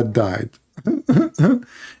children had died?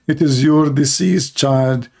 It is your deceased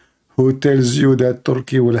child who tells you that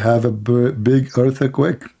Turkey will have a big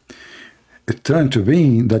earthquake. It turned to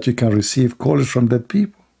be that you can receive calls from that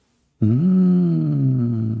people.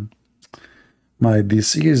 My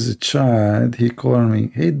deceased child, he called me,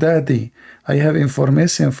 hey daddy, I have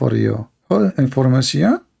information for you. Oh,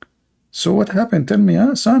 information? So what happened? Tell me,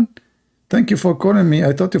 son. Thank you for calling me.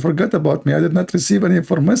 I thought you forgot about me. I did not receive any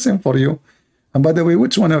information for you. And by the way,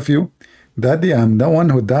 which one of you? Daddy, I'm the one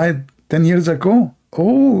who died 10 years ago.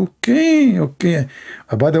 Oh, okay.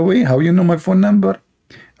 By the way, how you know my phone number?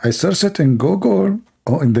 I searched it in Google.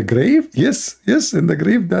 Oh, in the grave? Yes, in the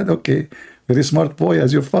grave, Dad. Okay. Very smart boy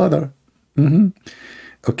as your father.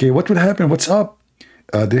 Okay, what will happen? What's up?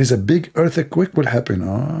 There is a big earthquake will happen.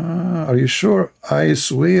 Are you sure? I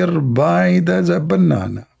swear by the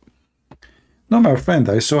banana. No, my friend,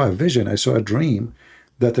 I saw a vision. I saw a dream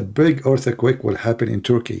that a big earthquake will happen in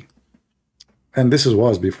Turkey. And this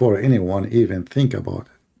was before anyone even think about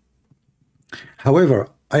it. However,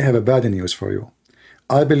 I have a bad news for you.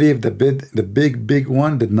 I believe the big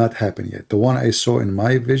one did not happen yet. The one I saw in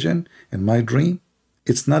my vision, in my dream,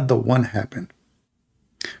 it's not the one happened.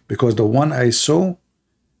 Because the one I saw,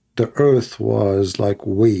 the earth was like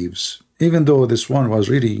waves. Even though this one was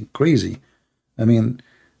really crazy, I mean,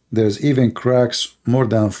 there's even cracks more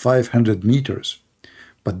than 500 meters.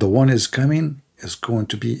 But the one is coming is going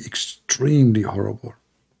to be extremely horrible.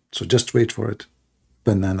 So just wait for it,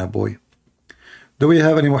 Banana Boy. Do we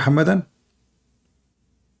have any Muhammadan?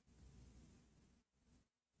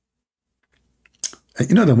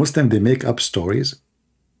 You know, the Muslim, they make up stories.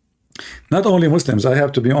 Not only Muslims, I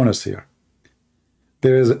have to be honest here.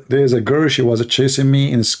 There is a girl, she was chasing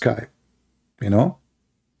me in Skype, you know.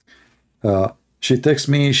 She texted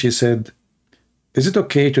me, she said, is it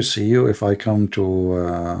okay to see you if I come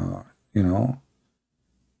to, you know,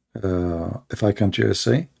 if I come to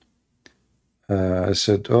USA? I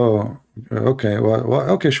said, oh, okay, well,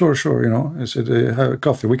 okay, sure, you know. I said, have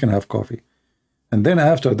coffee, we can have coffee. And then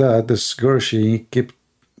after that, this girl, she kept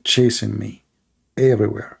chasing me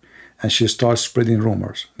everywhere. And she starts spreading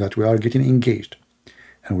rumors that we are getting engaged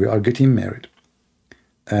and we are getting married.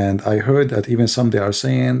 And I heard that even some they are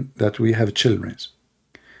saying that we have children.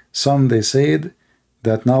 Some they said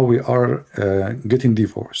that now we are getting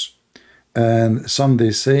divorced. And some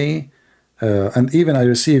they say, and even I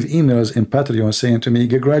receive emails in Patreon saying to me,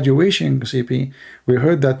 graduation, CP, we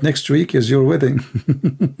heard that next week is your wedding.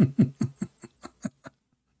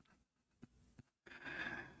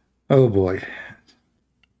 Oh boy.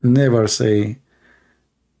 Never say,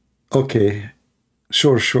 okay,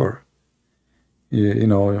 sure. You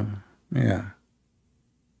know, yeah.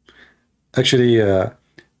 Actually,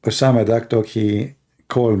 Osama Daktok, he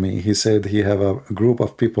called me. He said he have a group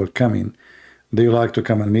of people coming. Do you like to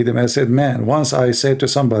come and meet them? I said, man, once I said to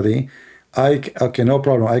somebody, okay, no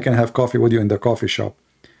problem, I can have coffee with you in the coffee shop.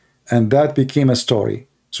 And that became a story.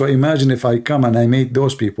 So imagine if I come and I meet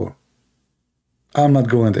those people. I'm not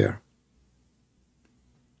going there.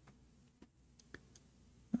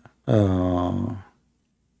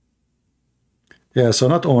 Yeah, so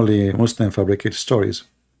not only Muslim fabricate stories.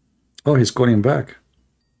 Oh, he's calling back.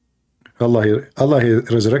 Allah he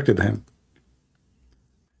resurrected him.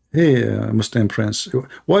 Hey, Muslim Prince.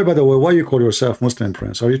 Why, by the way, why you call yourself Muslim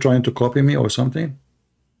Prince? Are you trying to copy me or something?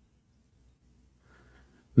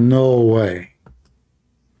 No way.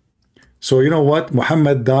 So you know what?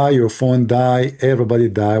 Muhammad die, your phone die, everybody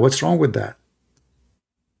die. What's wrong with that?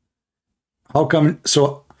 How come?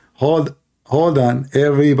 So hold on.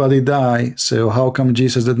 Everybody die. So how come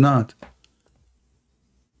Jesus did not?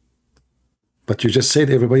 But you just said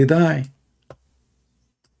everybody die.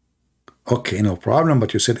 Okay, no problem.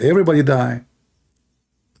 But you said everybody die.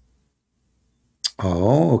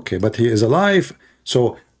 Oh, okay. But he is alive.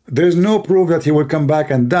 So there's no proof that he will come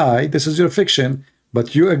back and die. This is your fiction.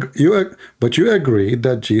 But you agree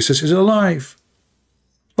that Jesus is alive.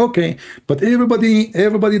 Okay. But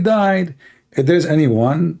everybody died. If there's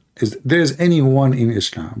anyone in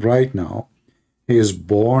Islam right now, he is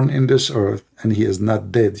born in this earth and he is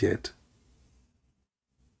not dead yet.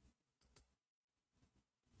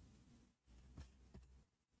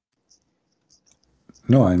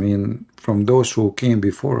 No, I mean from those who came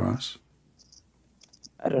before us.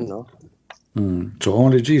 I don't know. So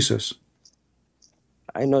only Jesus.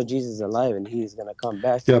 I know Jesus is alive and he's gonna come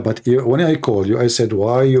back. Yeah, but when I called you, I said,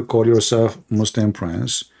 why you call yourself Muslim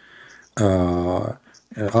Prince?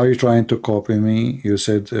 Are you trying to copy me? You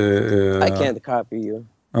said I can't copy you.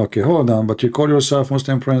 Okay, hold on. But you call yourself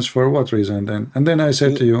Muslim Prince for what reason then? And then I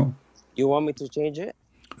said to you, you want me to change it?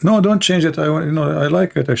 No, don't change it. I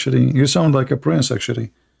like it actually. You sound like a prince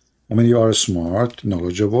actually. I mean, you are smart,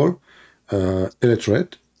 knowledgeable,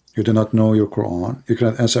 illiterate. You do not know your Quran. You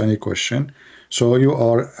cannot answer any question. So you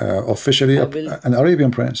are officially an Arabian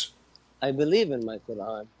prince. I believe in my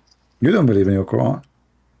Quran. You don't believe in your Quran?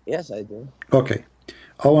 Yes, I do. Okay.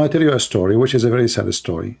 I want to tell you a story, which is a very sad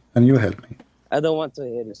story, and you help me. I don't want to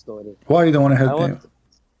hear the story. Why you don't want to help me?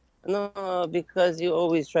 No, because you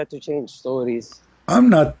always try to change stories. I'm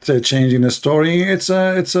not changing the story. It's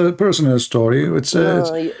a personal story.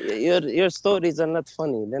 Your stories are not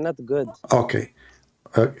funny. They're not good. Okay.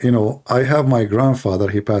 You know, I have my grandfather.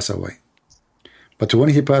 He passed away. But when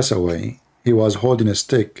he passed away, he was holding a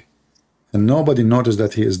stick, and nobody noticed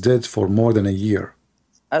that he is dead for more than a year.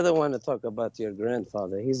 I don't want to talk about your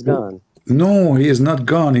grandfather. He's gone. No, he is not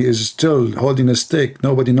gone. He is still holding a stick.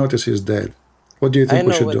 Nobody noticed he's dead. What do you think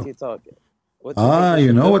we should do?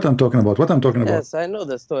 You know what I'm talking about. What I'm talking about. Yes, I know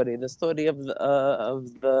the story. The story of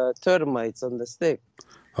the termites on the stick.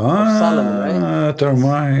 Solomon, right?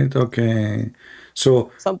 Termite. Okay.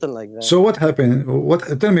 So something like that. So what happened?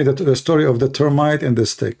 Tell me the story of the termite and the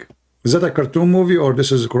stick. Is that a cartoon movie or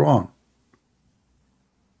this is Quran?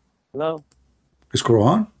 Hello. Is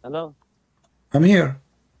Quran? Hello. I'm here.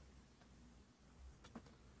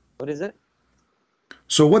 What is it?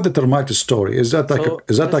 So what the termite story? Is that like So,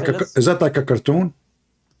 is that like listen, is that like a cartoon?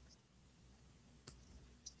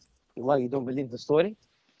 why you don't believe the story?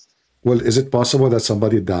 Well, is it possible that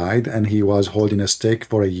somebody died and he was holding a stick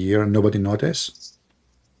for a year and nobody noticed?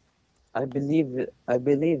 I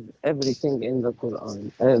believe everything in the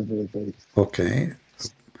Quran, everything. Okay.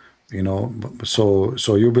 You know,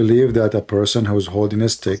 so you believe that a person who's holding a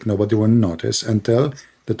stick, nobody will notice until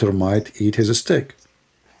the termite eat his stick.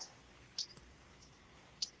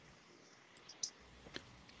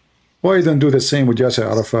 Why you don't do the same with Yasser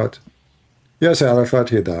Arafat? Yasser Arafat,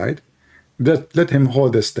 he died. Let him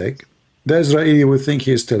hold the stick. The Israeli will think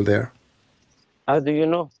he is still there. How do you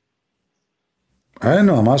know? I don't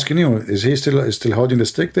know. I'm asking you. Is he still holding the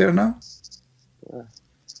stick there now?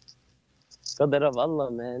 Qadar of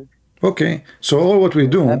Allah, man. Okay. So all what we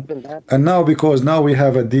do, Happened. and now because now we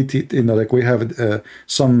have a DT, you know, like we have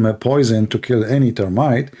some poison to kill any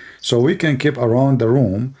termite, so we can keep around the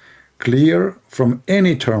room clear from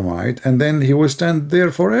any termite, and then he will stand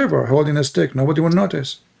there forever holding a stick. Nobody will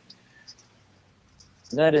notice.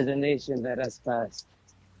 That is a nation that has passed.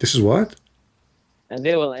 This is what? And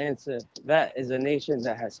they will answer. That is a nation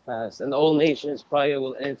that has passed. And all nations prior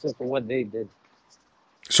will answer for what they did.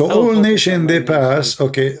 So I will all focus nation on they my pass, nation.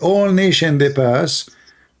 okay, all nation they pass,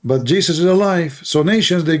 but Jesus is alive. So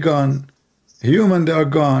nations they gone, human they are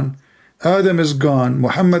gone, Adam is gone,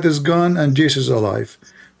 Muhammad is gone, and Jesus is alive.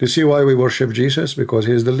 Do you see why we worship Jesus? Because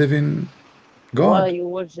he is the living Why God. you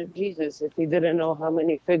worship Jesus if he didn't know how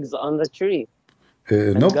many figs on the tree?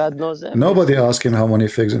 And No, God knows everything. nobody asked him how many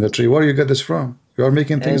figs in the tree. Where do you get this from? You are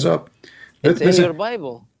making things And up. it's in Listen, your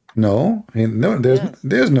Bible. no, Yes.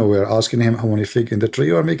 there's nowhere asking him how many fig in the tree.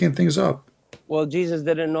 You are making things up. Well, Jesus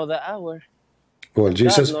didn't know the hour. Well, God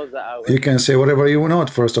Jesus, knows the hour. you can say whatever you want.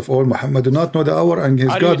 First of all, Muhammad did not know the hour, and his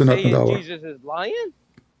Are God you did not know the saying hour. Jesus is lying?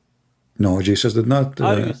 No, Jesus did not.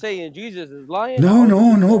 Are you saying Jesus is lying? No,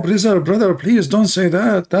 A'udhu no, billah. brother, please don't say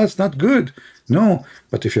that. That's not good. No,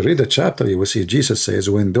 but if you read the chapter, you will see Jesus says,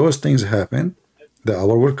 when those things happen, the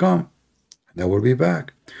hour will come, and I will be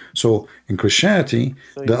back. So in Christianity,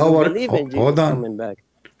 So the you hour. believe in Jesus Hold on. coming back.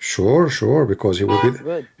 Sure, because he will be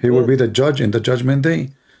Good, he will good. be the judge in the judgment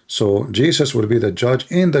day. So Jesus will be the judge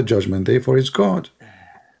in the judgment day for his God.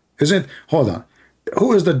 Isn't? Hold on.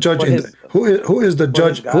 Who is the judge For in his, the, who is the for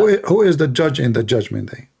judge his God? who is the judge in the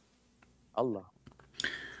judgment day? Allah.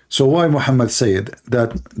 So why Muhammad said that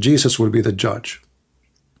Jesus will be the judge?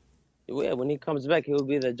 Yeah, when he comes back, he will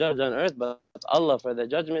be the judge on earth. But Allah, for the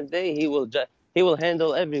judgment day, he will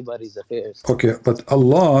handle everybody's affairs. Okay, but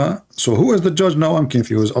Allah, so who is the judge now? I'm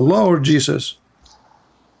confused. Allah or Jesus?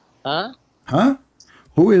 Huh? Huh?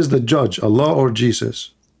 Who is the judge, Allah or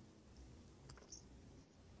Jesus?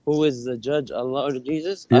 Who is the judge, Allah or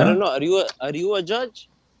Jesus? I Yeah? don't know. Are you a judge?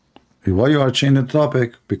 Why you are changing the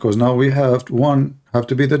topic? Because now we have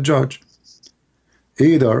to be the judge.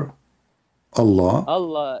 Either Allah,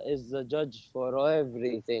 Allah is the judge for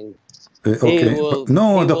everything. okay, will- but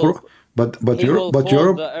no, he the will- but He will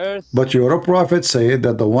fold the earth your prophet said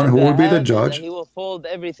that the one and who the will be the heavens, judge. and he will fold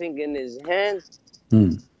everything in his hands,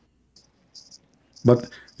 But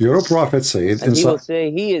your prophet said and he will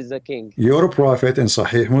say he is the king. your prophet in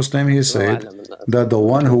Sahih Muslim, he said that the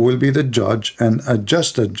one who will be the judge and a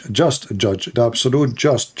just judge, the absolute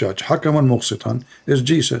just judge, Hakaman Muqsitan, is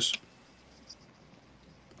Jesus.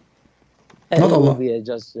 And Not he will Allah. be a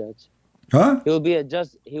just judge. Huh? He will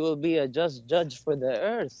be a just judge for the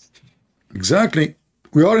earth. Exactly.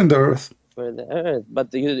 We are in the earth. For the earth.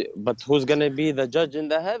 But who's gonna be the judge in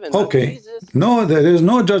the heaven? Okay. Jesus. No, there is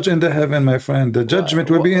no judge in the heaven, my friend. The judgment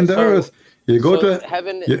will be in the earth. You go so to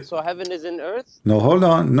heaven. you- So heaven is in earth. No, hold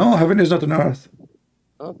on. No, heaven is not on earth.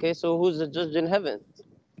 Okay, so who's the judge in heaven?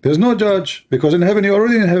 There's no judge because in heaven you're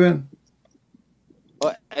already in heaven.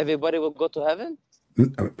 Or everybody will go to heaven?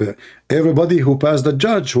 Everybody who passed the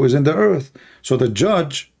judge who is in the earth. So the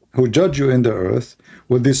judge who judge you in the earth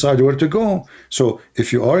will decide where to go. So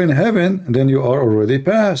if you are in heaven, then you are already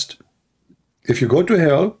passed. If you go to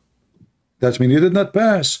hell, that means you did not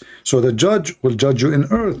pass. So the judge will judge you in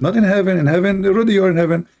earth, not in heaven. In heaven, already you are in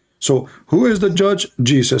heaven. So who is the judge?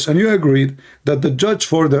 Jesus. And you agreed that the judge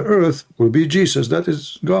for the earth will be Jesus. That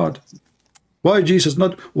is God. Why Jesus?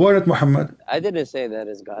 Why not Muhammad? I didn't say that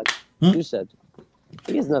is God. You said.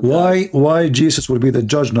 He is not God. Why Jesus will be the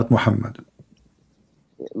judge, not Muhammad?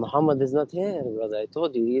 Muhammad is not here, brother. I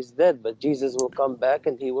told you he is dead, but Jesus will come back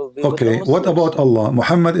and he will be Okay, with the what Muslims. about Allah?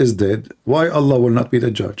 Muhammad is dead. Why Allah will not be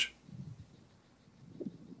the judge?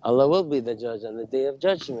 Allah will be the judge on the day of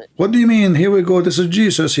judgment. What do you mean? Here we go. This is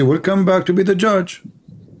Jesus. He will come back to be the judge.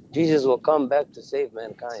 Jesus will come back to save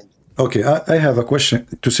mankind. Okay, I have a question.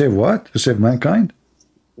 To save what? To save mankind?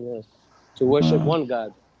 Yes. To worship one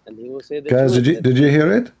God, and he will say the Guys, truth. did you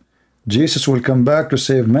hear it? Jesus will come back to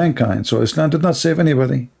save mankind. So Islam did not save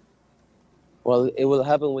anybody. Well, it will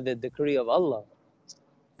happen with the decree of Allah.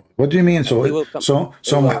 What do you mean? And he will come. So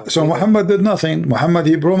Muhammad did nothing. Muhammad,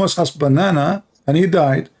 he promised us banana and he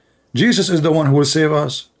died. Jesus is the one who will save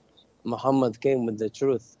us. Muhammad came with the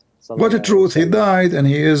truth. What the truth? He died, and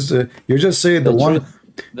he is. You just say the one.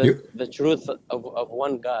 The truth of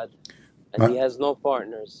one God, and he has no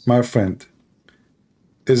partners. My friend,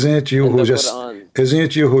 isn't it you who just? Isn't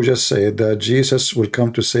it you who just said that Jesus will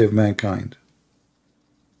come to save mankind?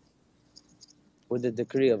 With the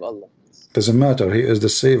decree of Allah. Doesn't matter. He is the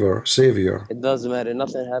savior. It doesn't matter.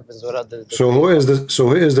 Nothing happens without the decree. So who is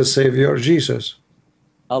the savior? Jesus.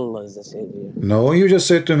 Allah is the savior. No, you just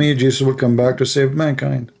said to me Jesus will come back to save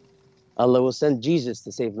mankind. Allah will send Jesus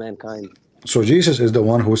to save mankind. So Jesus is the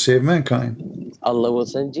one who saved mankind. Allah will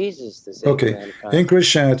send Jesus to save mankind. In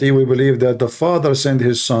Christianity, we believe that the Father sent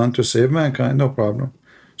his Son to save mankind. No problem.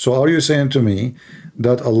 So are you saying to me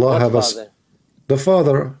that Allah have us? The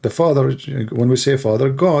Father, when we say Father,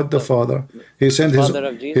 God the Father. He sent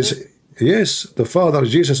yes, the Father,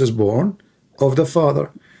 Jesus is born of the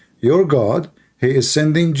Father. Your God, he is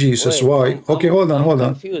sending Jesus. Why? Okay, hold on. I'm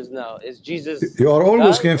confused now. Is Jesus You are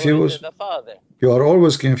always God, confused. or is it the Father? You are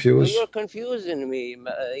always confused. You're confusing me.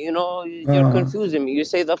 You're confusing me. You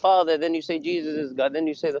say the Father, then you say Jesus is God, then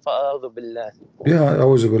you say the Father. Yeah, I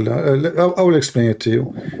will explain it to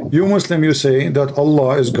you. You Muslim, you say that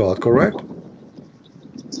Allah is God, correct?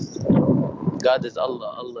 God is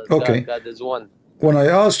Allah. Allah is okay. God. God is one. When I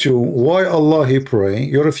asked you why Allah he pray,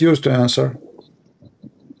 you refused to answer.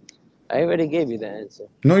 I already gave you the answer.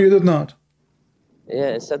 No, you did not. Yeah,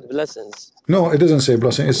 it said blessings. No, it doesn't say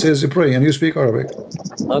blessing. It says you pray, and you speak Arabic.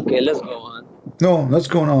 Okay, let's go on. No, that's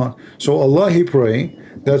going on. So Allah he pray,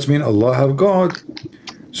 that means Allah have God.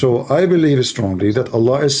 So I believe strongly that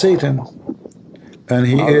Allah is Satan, and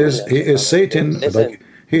he is Satan. Like,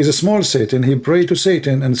 he is a small Satan. He pray to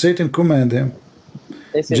Satan, and Satan command him.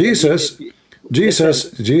 Jesus,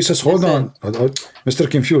 hold on, Mr.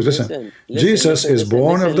 Confused. Listen. Jesus is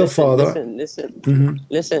born of the Father.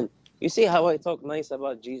 Listen. You see how I talk nice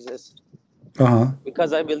about Jesus?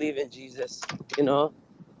 Because I believe in Jesus. You know.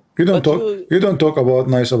 You don't talk about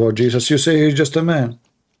nice about Jesus. You say he's just a man.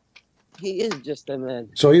 He is just a man.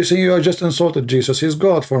 So you see, you are just insulted Jesus. He's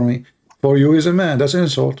God for me. For you, he's a man. That's an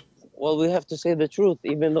insult. Well, we have to say the truth,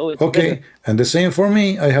 even though it's okay. Better. And the same for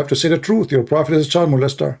me. I have to say the truth. Your prophet is a child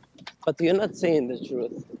molester. But you're not saying the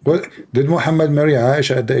truth. Well, did Muhammad marry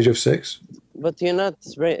Aisha at the age of 6? But you're not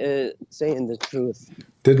saying the truth.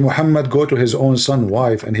 Did Muhammad go to his own son's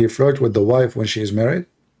wife and he flirt with the wife when she is married?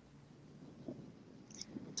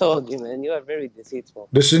 Told you, man. You are very deceitful.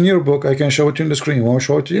 This is in your book. I can show it to you on the screen. Want me to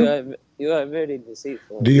show it to you? You are very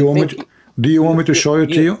deceitful. Do you want me to show it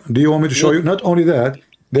to you? Do you want me to show you? Not only that.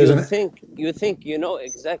 You think you know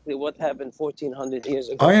exactly what happened 1400 years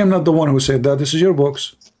ago. I am not the one who said that. This is your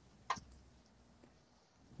books.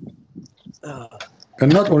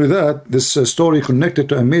 And not only that, this story connected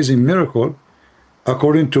to amazing miracle,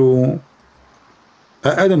 according to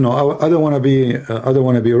I don't know. I don't want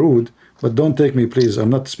to be rude, but don't take me, please. I'm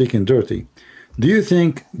not speaking dirty. Do you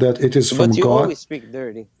think that it is from God? But you always speak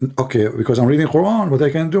dirty. Okay, because I'm reading Quran. What I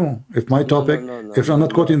can do? If my topic, if I'm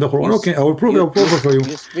not quoting the Quran, okay, I will prove it for you.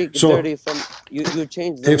 You speak dirty from you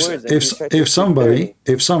change the words. If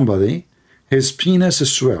somebody, his penis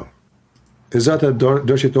is swell. Is that a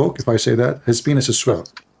dirty talk if I say that? His penis is swell.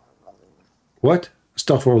 What?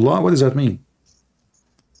 Astaghfirullah? What does that mean?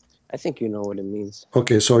 I think you know what it means.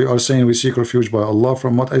 Okay, so you are saying we seek refuge by Allah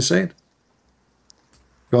from what I said?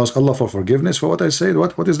 You ask Allah for forgiveness for what I said?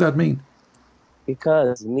 What does that mean?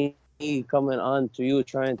 Because me coming on to you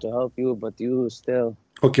trying to help you, but you still...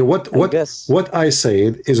 Okay, what I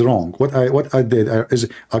said is wrong. What I did is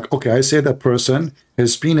okay. I said that person,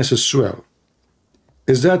 his penis is swell.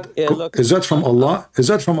 Is that from Allah? Is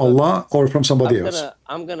that from Allah or from somebody else?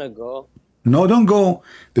 I'm gonna go. No, don't go.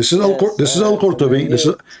 This is Al-Qurtubi.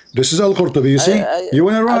 This is Al-Qurtubi. You see, you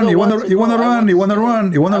wanna run. You wanna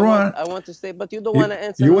run. I want to stay, but you don't wanna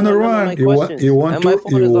answer. You wanna run. You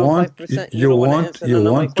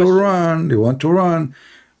want to run.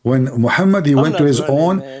 When Muhammad he went to his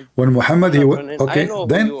own. When Muhammad he went. Okay,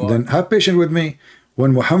 then have patience with me.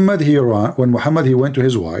 When Muhammad he went to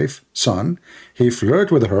his wife, son, he flirted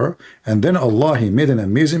with her, and then Allah he made an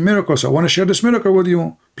amazing miracle. So I want to share this miracle with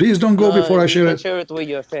you. Please don't go before I share it. Share it with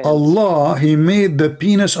your fans. Allah he made the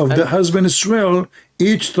penis of the husband swell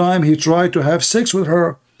each time he tried to have sex with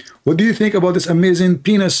her. What do you think about this amazing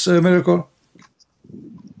penis miracle?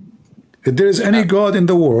 If there is any God in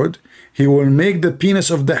the world, He will make the penis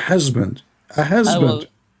of the husband. A husband.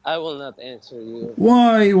 I will not answer you.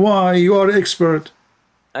 Why? Why? You are expert.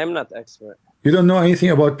 I'm not expert. You don't know anything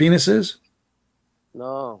about penises?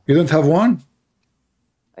 No. You don't have one?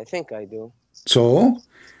 I think I do. So,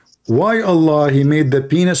 why Allah He made the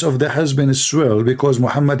penis of the husband swell? Because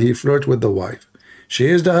Muhammad he flirt with the wife. She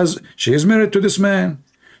is married to this man.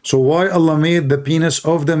 So why Allah made the penis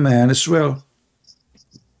of the man swell?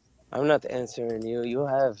 I'm not answering you. You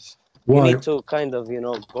have. Why? You need to kind of,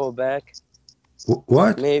 go back.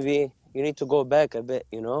 What? Maybe you need to go back a bit,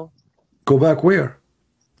 Go back where?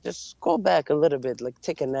 Just go back a little bit, like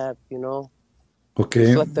take a nap,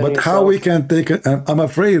 Okay, Reflect on but how yourself. we can take it? I'm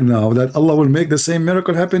afraid now that Allah will make the same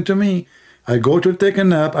miracle happen to me. I go to take a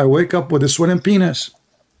nap, I wake up with a swelling penis.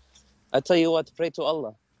 I tell you what, pray to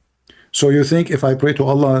Allah. So you think if I pray to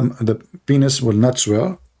Allah, the penis will not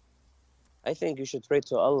swell? I think you should pray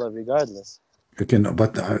to Allah regardless. You can,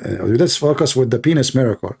 but let's focus with the penis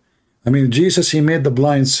miracle. I mean, Jesus, he made the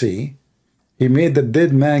blind see. He made the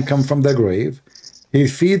dead man come from the grave. He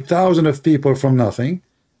feed thousands of people from nothing.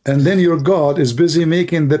 And then your God is busy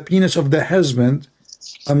making the penis of the husband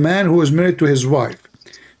a man who is married to his wife.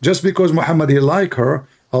 Just because Muhammad he like her,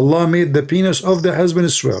 Allah made the penis of the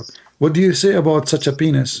husband swell. What do you say about such a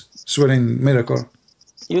penis swelling miracle?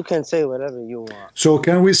 You can say whatever you want. So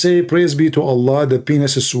can we say praise be to Allah, the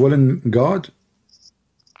penis is swelling God?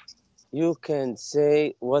 You can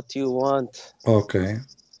say what you want. Okay.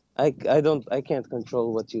 I can't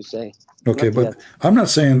control what you say. Okay, Not but yet. I'm not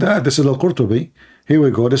saying that. This is Al-Qurtubi. Here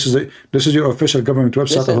we go. This is your official government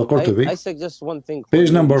website Listen, of Al-Qurtubi. I suggest one thing. Page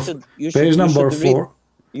you. number page number 4.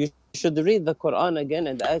 You should read the Quran again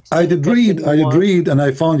and ask. I did read, and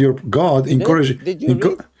I found your God encouraging. Did you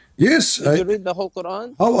read? Yes. Did you read the whole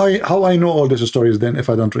Quran? How I know all these stories then if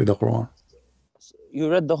I don't read the Quran?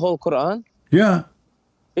 You read the whole Quran? Yeah.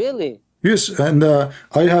 Really? Yes, and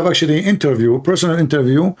I have actually personal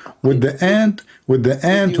interview with the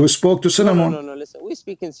ant who spoke to Solomon. No. Listen, we're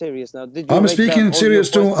speaking serious now. Did you? I'm write down speaking all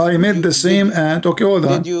serious your too. I met the same ant. Okay, hold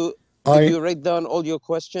on. Did you write down all your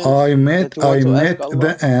questions? I met that you want to ask Allah?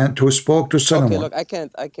 the ant who spoke to Solomon. Okay, look, I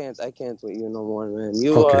can't with you no more, man.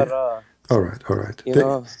 You Okay. are. All right. You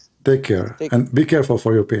know. Take care and be careful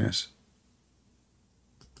for your penis.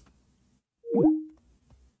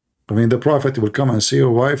 I mean, the prophet will come and see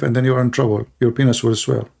your wife, and then you are in trouble. Your penis will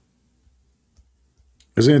swell.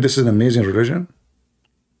 Isn't this an amazing religion?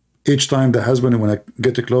 Each time the husband, when I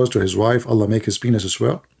get close to his wife, Allah make his penis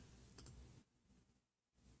swell.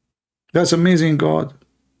 That's amazing, God.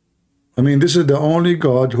 I mean, this is the only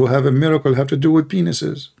God who have a miracle have to do with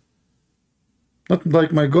penises. Not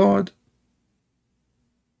like my God.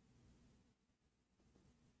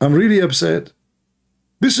 I'm really upset.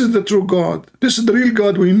 This is the true God. This is the real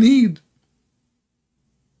God we need.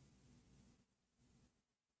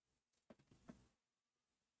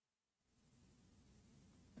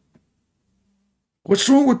 What's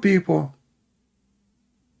wrong with people?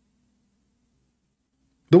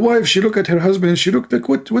 The wife, she looked at her husband, she looked like,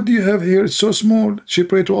 what do you have here? It's so small. She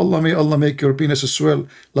prayed to Allah, may Allah make your penis swell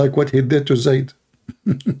like what he did to Zayd.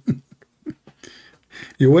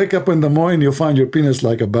 You wake up in the morning, you find your penis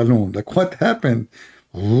like a balloon. Like, what happened?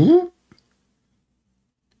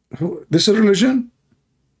 This is a religion?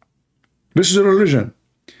 This is a religion.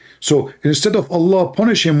 So instead of Allah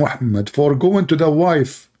punishing Muhammad for going to the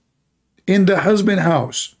wife in the husband's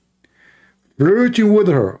house, flirting with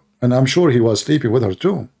her, and I'm sure he was sleeping with her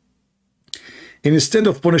too. And instead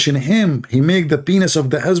of punishing him, he made the penis of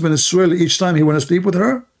the husband swell each time he went to sleep with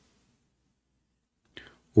her.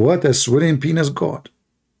 What a swelling penis God.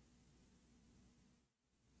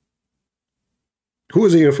 Who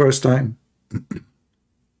is here first time?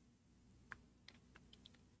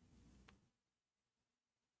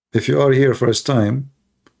 If you are here first time,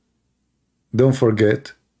 don't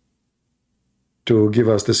forget to give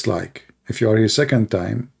us this like. If you are here second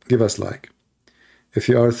time, give us like. If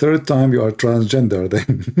you are third time, you are transgender,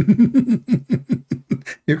 then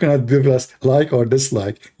you cannot give us like or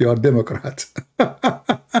dislike. You are Democrat.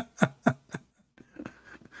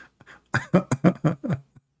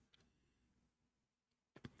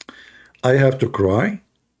 I have to cry.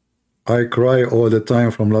 I cry all the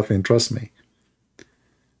time from laughing, trust me.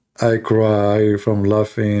 I cry from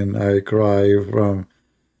laughing. I cry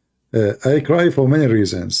for many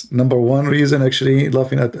reasons. Number one reason, actually,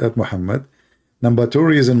 laughing at Muhammad. Number two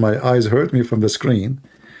reason, my eyes hurt me from the screen.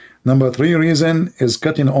 Number three reason is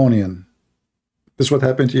cutting onion. This is what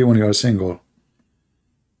happened to you when you are single.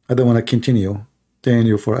 I don't want to continue telling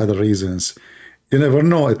you for other reasons. You never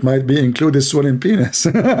know, it might be included swelling penis.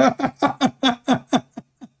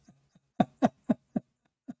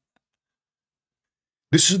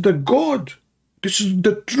 This is the God. This is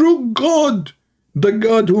the true God. The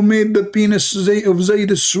God who made the penis of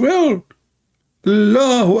Zayd swell.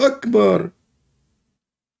 Allahu Akbar.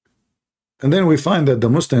 And then we find that the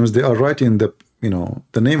Muslims, they are writing the,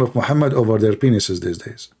 the name of Muhammad over their penises these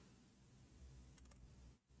days.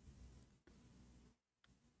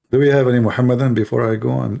 Do we have any Muhammadan before I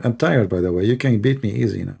go? I'm tired, by the way. You can beat me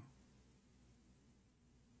easy now.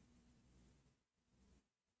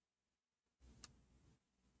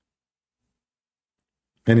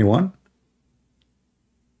 Anyone?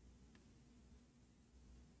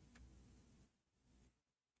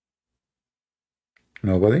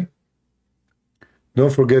 Nobody?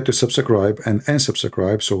 Don't forget to subscribe and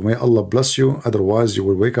unsubscribe. So may Allah bless you. Otherwise, you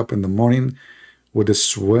will wake up in the morning with a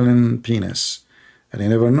swollen penis. And you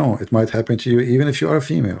never know. It might happen to you even if you are a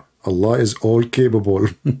female. Allah is all capable.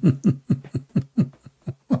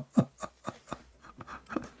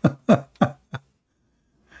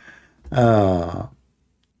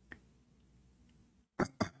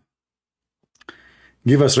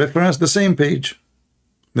 Give us reference, the same page.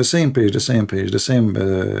 The same page, the same page, the same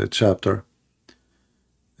chapter.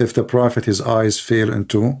 If the prophet, his eyes fail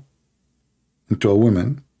into a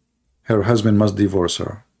woman, her husband must divorce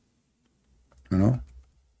her.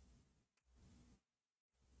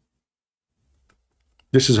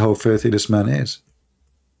 This is how filthy this man is.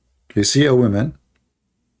 You see a woman.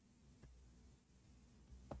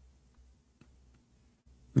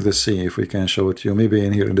 Let's see if we can show it to you. Maybe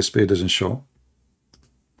in here in this page doesn't show.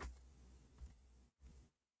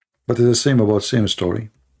 But it's the same about same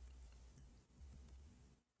story.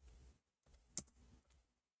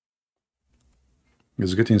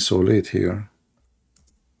 It's getting so late here.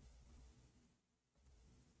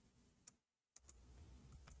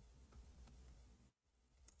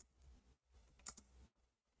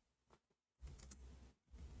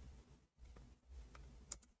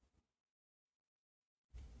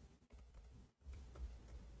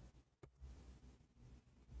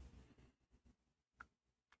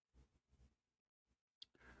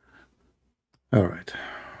 All right.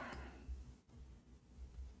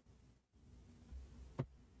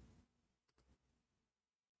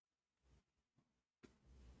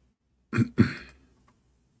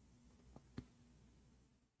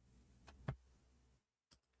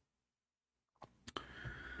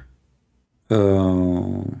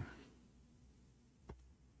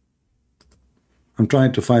 I'm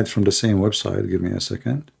trying to find from the same website. Give me a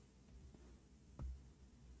second.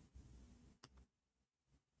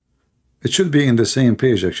 It should be in the same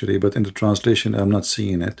page actually, but in the translation I'm not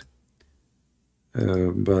seeing it.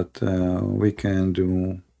 But we can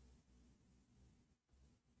do,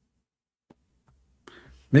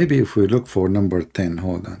 maybe if we look for number 10,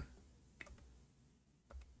 hold on.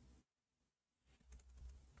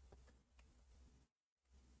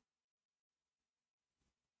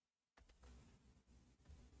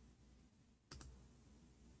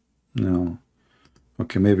 No.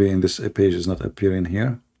 Okay, maybe in this page is not appearing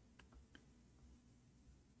here.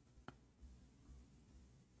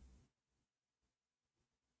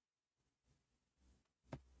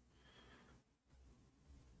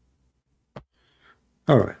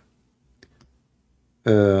 All right.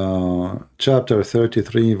 Chapter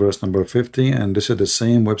 33, verse number 50, and this is the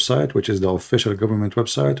same website, which is the official government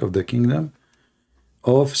website of the Kingdom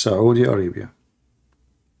of Saudi Arabia.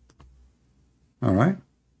 All right.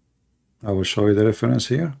 I will show you the reference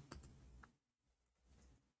here.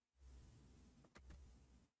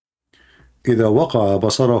 إذا وقع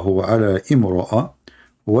بصره على امرأة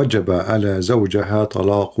وجب على زوجها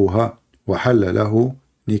طلاقها وحل له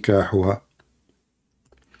نكاحها.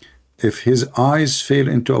 If his eyes fail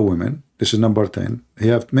into a woman, this is number 10, he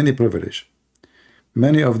have many privilege.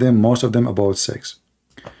 Many of them, most of them about sex.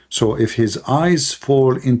 So if his eyes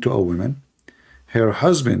fall into a woman, her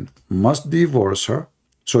husband must divorce her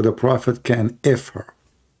so the prophet can F her.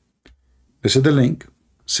 This is the link.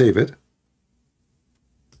 Save it.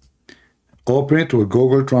 Open it with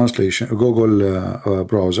Google Translation, Google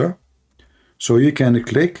browser. So you can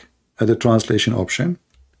click at the translation option.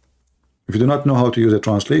 If you do not know how to use a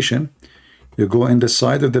translation, you go in the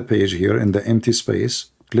side of the page here in the empty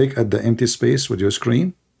space. Click at the empty space with your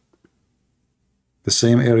screen. The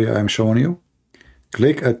same area I'm showing you.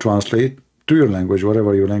 Click at translate to your language,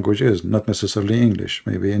 whatever your language is, not necessarily English,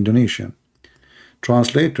 maybe Indonesian.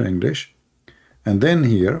 Translate to English. And then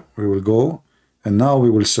here we will go, and now we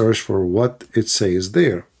will search for what it says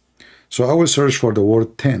there. So I will search for the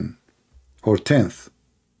word 10 or 10th.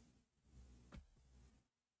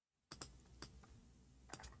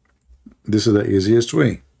 This is the easiest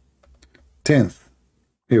way. 10th.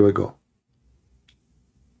 Here we go.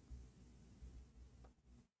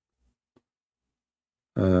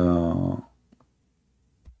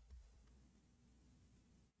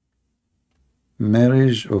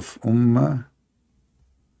 marriage of Ummah.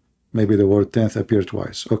 Maybe the word 10th appeared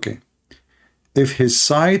twice. Okay. If his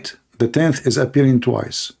sight, the 10th is appearing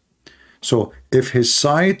twice. So if his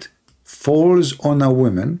sight falls on a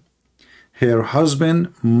woman, her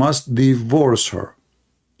husband must divorce her.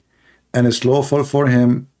 And it's lawful for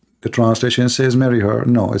him. The translation says marry her.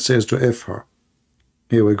 No, it says to F her.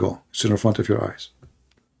 Here we go. It's in front of your eyes.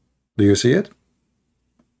 Do you see it?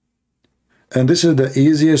 And this is the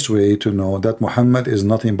easiest way to know that Muhammad is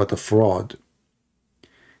nothing but a fraud.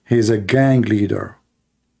 He is a gang leader.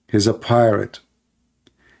 He's a pirate.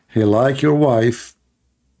 He like your wife,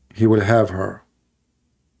 he will have her.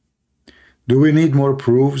 Do we need more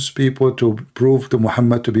proofs, people, to prove to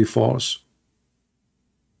Muhammad to be false?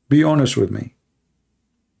 Be honest with me.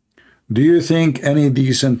 Do you think any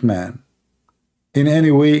decent man, in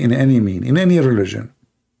any way, in any mean, in any religion,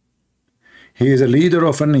 he is a leader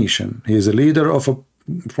of a nation, he is a leader of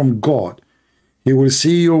from God, he will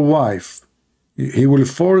see your wife, he will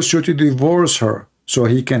force you to divorce her so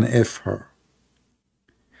he can F her?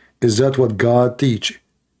 Is that what God teach?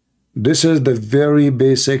 This is the very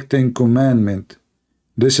basic Ten Commandment.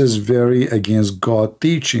 This is very against God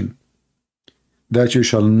teaching, that you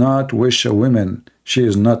shall not wish a woman, she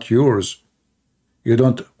is not yours. You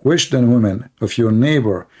don't wish the women of your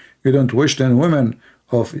neighbor. You don't wish the women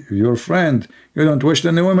of your friend. You don't wish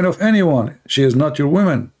the women of anyone. She is not your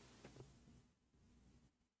woman.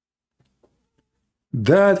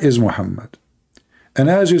 That is Muhammad. And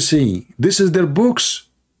as you see, this is their books.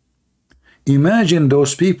 Imagine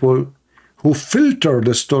those people who filter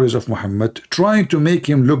the stories of Muhammad, trying to make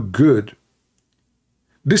him look good.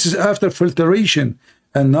 This is after filtration,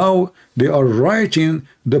 and now they are writing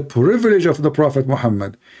the privilege of the Prophet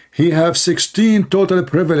Muhammad. He have 16 total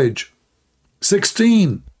privilege.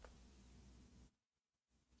 16.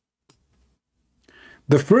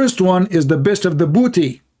 The first one is the best of the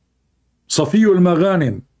booty. Safiyul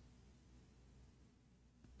Maghanim.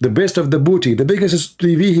 The best of the booty, the biggest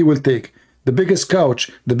TV he will take, the biggest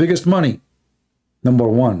couch, the biggest money. Number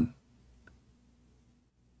one.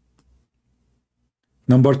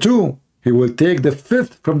 Number two, he will take the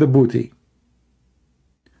fifth from the booty.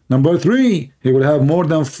 Number three, he will have more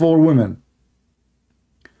than 4 women.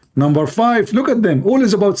 Number 5, look at them, all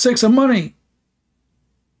is about sex and money.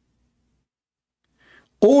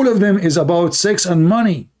 All of them is about sex and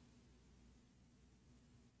money.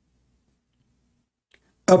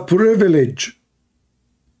 A privilege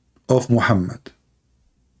of Muhammad.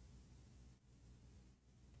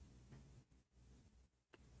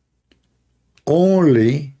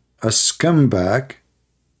 Only a scumbag,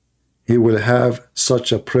 he will have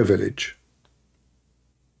such a privilege.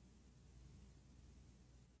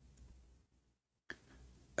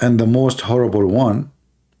 And the most horrible one,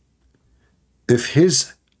 if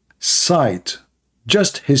his sight,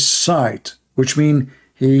 just his sight, which means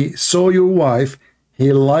he saw your wife,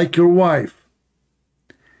 he liked your wife,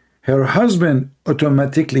 her husband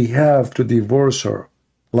automatically have to divorce her,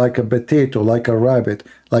 like a potato, like a rabbit,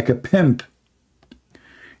 like a pimp.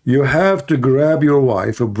 You have to grab your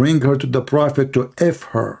wife and bring her to the Prophet to F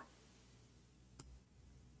her.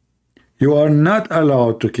 You are not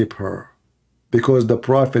allowed to keep her because the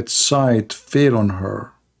Prophet's sight fell on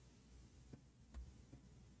her.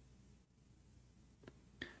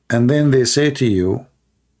 And then they say to you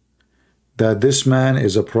that this man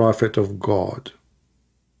is a prophet of God.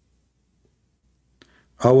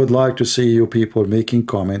 I would like to see you people making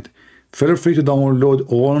comment. Feel free to download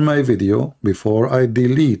all my video before I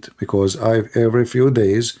delete, because every few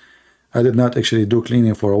days I did not actually do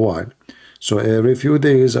cleaning for a while. So every few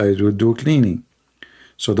days I will do cleaning.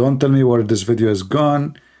 So don't tell me where this video is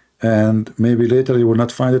gone, and maybe later you will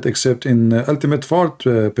not find it except in Ultimate Fart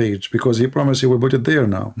page, because he promised he will put it there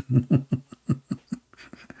now.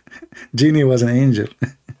 Genie was an angel.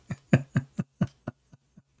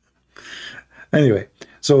 Anyway,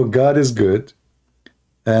 so God is good,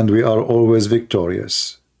 and we are always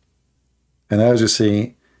victorious. And as you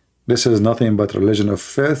see, this is nothing but religion of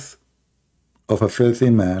filth, of a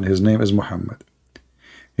filthy man. His name is Muhammad.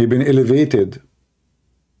 He's been elevated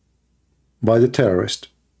by the terrorist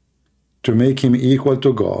to make him equal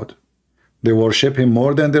to God. They worship him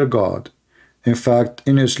more than their God. In fact,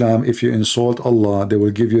 in Islam, if you insult Allah, they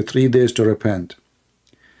will give you 3 days to repent.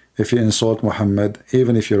 If you insult Muhammad,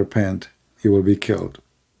 even if you repent, you will be killed.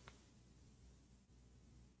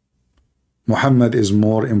 Muhammad is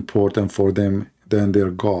more important for them than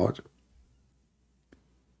their God.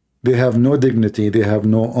 They have no dignity, they have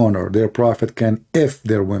no honor. Their prophet can F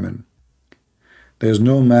their women. There is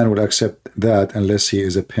no man will accept that unless he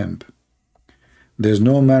is a pimp. There's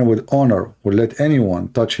no man with honor will let anyone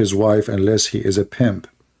touch his wife unless he is a pimp.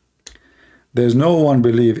 There's no one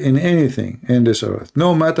believe in anything in this earth,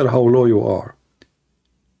 no matter how low you are.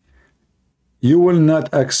 You will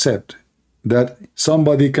not accept that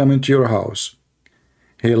somebody come into your house,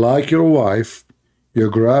 he like your wife, you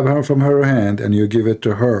grab her from her hand and you give it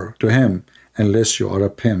to her, to him, unless you are a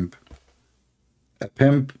pimp. A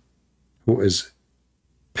pimp who is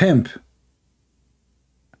pimp,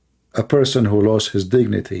 a person who lost his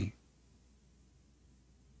dignity.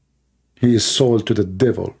 He is sold to the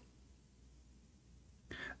devil.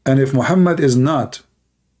 And if Muhammad is not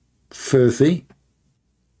filthy,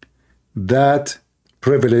 that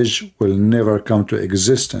privilege will never come to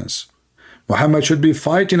existence. Muhammad should be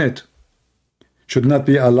fighting it, should not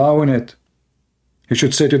be allowing it. He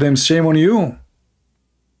should say to them, shame on you.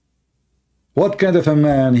 What kind of a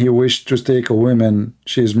man he wished to take a woman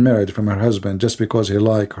she is married from her husband just because he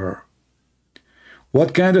like her?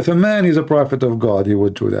 What kind of a man is a prophet of God he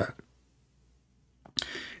would do that?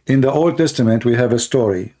 In the Old Testament we have a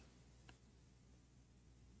story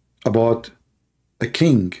about a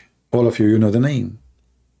king. All of you know the name.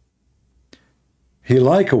 He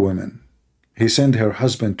like a woman. He sent her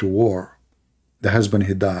husband to war. The husband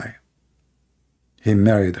he died. He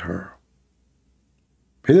married her.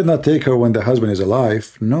 He did not take her when the husband is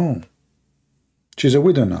alive. No. She's a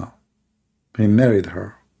widow now. He married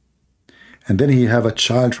her. And then he have a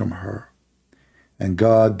child from her. And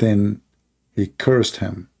God then, he cursed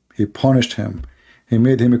him. He punished him. He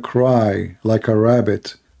made him cry like a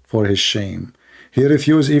rabbit for his shame. He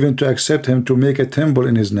refused even to accept him to make a temple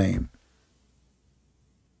in his name.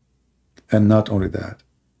 And not only that,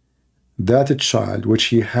 that child which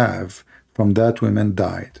he have from that woman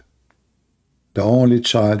died. The only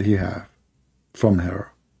child he have from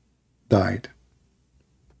her died.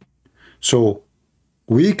 So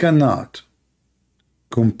we cannot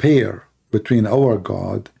compare between our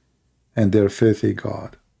God and their filthy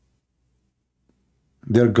God.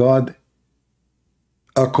 Their God,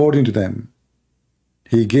 according to them,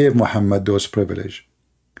 he gave Muhammad those privileges.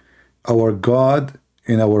 Our God,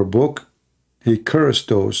 in our book, he cursed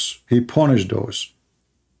those, he punished those,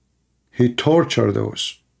 he tortured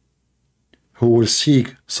those who will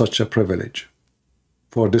seek such a privilege,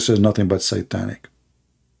 for this is nothing but satanic.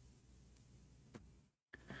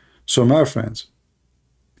 So my friends,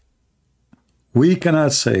 we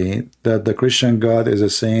cannot say that the Christian God is the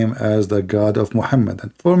same as the God of Muhammad,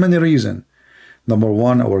 and for many reasons. Number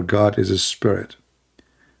one, our God is a spirit.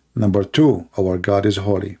 Number two, our God is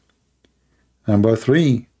holy. Number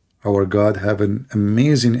three, our God have an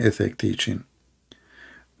amazing ethic teaching.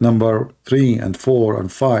 Number 3 and 4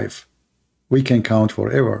 and 5, we can count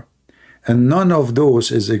forever. And none of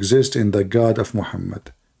those exist in the God of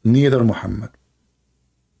Muhammad, neither Muhammad.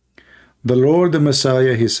 The Lord, the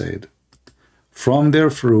Messiah, he said, from their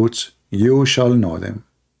fruits you shall know them.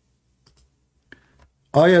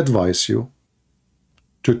 I advise you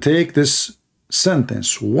to take this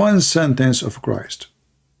sentence, one sentence of Christ,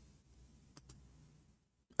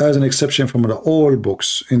 as an exception from all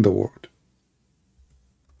books in the world,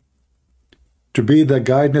 to be the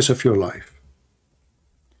guidance of your life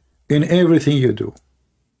in everything you do.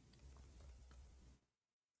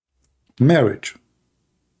 Marriage,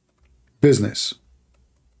 business,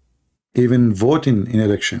 even voting in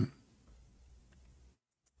election,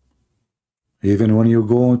 even when you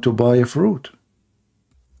go to buy a fruit.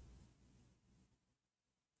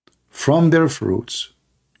 From their fruits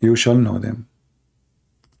you shall know them.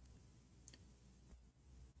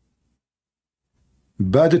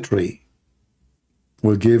 Bad tree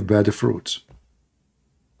will give bad fruits,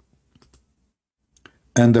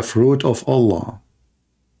 and the fruit of Allah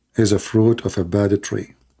is a fruit of a bad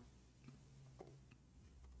tree.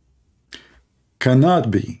 Cannot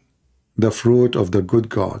be the fruit of the good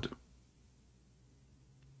God.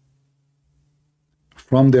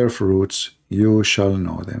 From their fruits you shall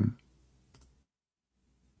know them.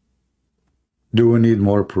 Do we need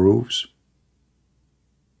more proofs?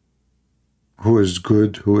 Who is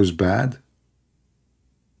good, who is bad?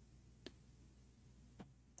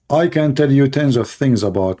 I can tell you tens of things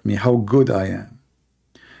about me, how good I am.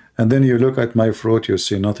 And then you look at my fruit, you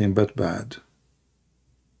see nothing but bad.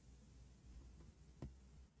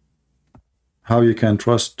 How you can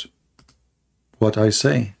trust what I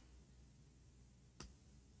say?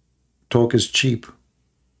 Talk is cheap.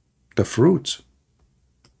 The fruits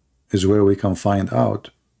is where we can find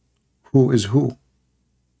out who is who.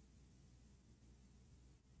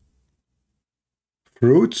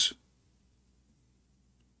 Fruits,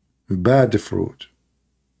 bad fruit,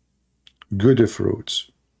 good fruits,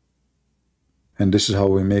 And this is how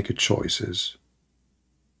we make choices.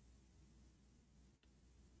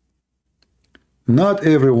 Not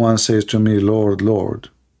everyone says to me, Lord, Lord,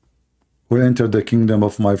 will enter the kingdom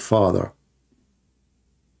of my Father.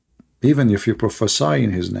 Even if you prophesy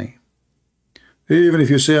in his name. Even if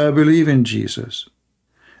you say, I believe in Jesus.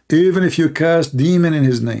 Even if you cast demon in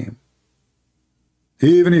his name.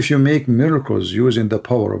 Even if you make miracles using the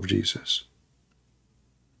power of Jesus.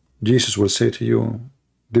 Jesus will say to you,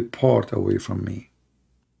 depart away from me.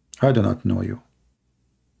 I do not know you.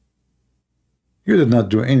 You did not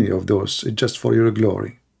do any of those, it's just for your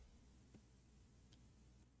glory.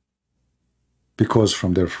 Because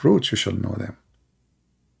from their fruits you shall know them.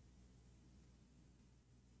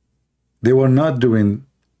 They were not doing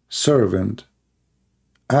servant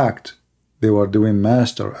act, they were doing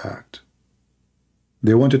master act.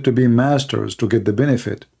 They wanted to be masters to get the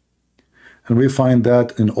benefit. And we find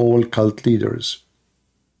that in all cult leaders.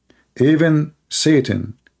 Even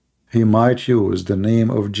Satan, he might use the name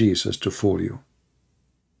of Jesus to fool you.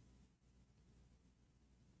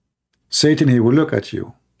 Satan, he will look at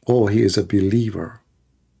you. Oh, he is a believer.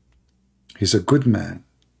 He's a good man.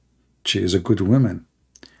 She is a good woman.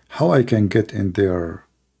 How I can get in their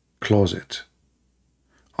closet?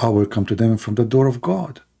 I will come to them from the door of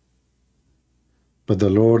God. But the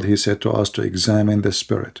Lord, he said to us to examine the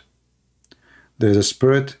spirit. There is a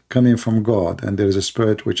spirit coming from God, and there is a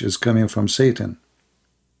spirit which is coming from Satan.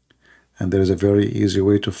 And there is a very easy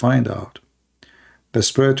way to find out. The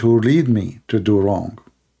spirit who lead me to do wrong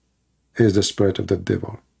is the spirit of the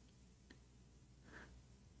devil.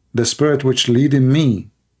 The spirit which leading me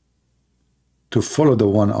to follow the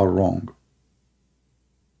one are wrong,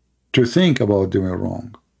 to think about doing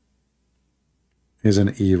wrong, is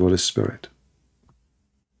an evil spirit.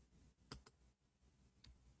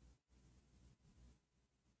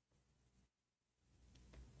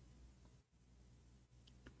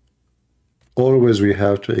 Always we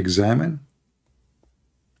have to examine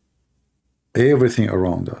everything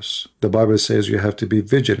around us. The Bible says you have to be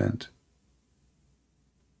vigilant.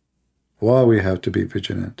 Why we have to be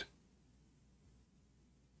vigilant?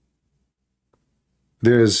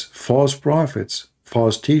 There's false prophets,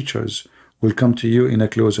 false teachers will come to you in the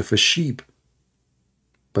clothes of a sheep,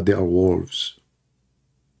 but they are wolves.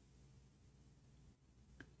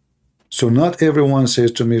 So not everyone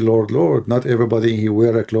says to me, Lord, Lord. Not everybody he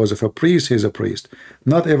wear a clothes of a priest, he is a priest.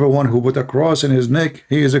 Not everyone who put a cross in his neck,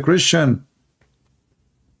 he is a Christian.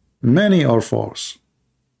 Many are false.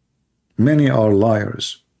 Many are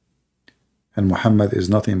liars. And Muhammad is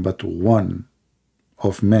nothing but one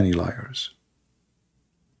of many liars.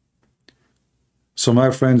 So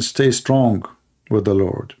my friends, stay strong with the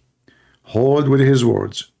Lord. Hold with his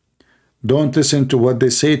words. Don't listen to what they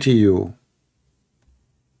say to you.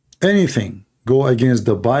 Anything go against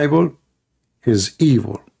the Bible is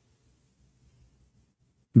evil.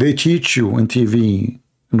 They teach you on TV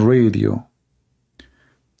and radio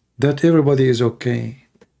that everybody is okay.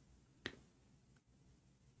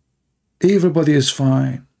 Everybody is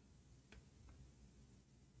fine.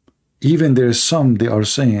 Even there's some, they are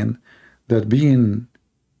saying that being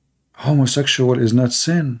homosexual is not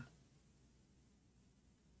sin.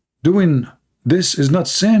 Doing this is not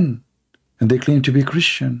sin. And they claim to be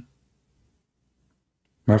Christian.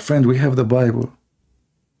 My friend, we have the Bible.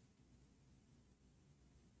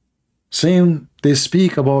 Same, they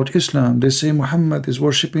speak about Islam. They say Muhammad is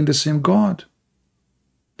worshiping the same God.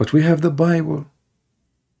 But we have the Bible.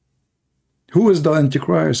 Who is the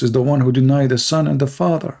Antichrist? Is the one who denied the Son and the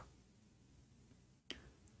Father.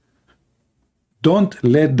 Don't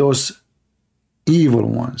let those evil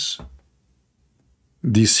ones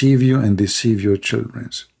deceive you and deceive your children.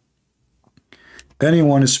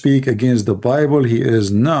 Anyone speak against the Bible, he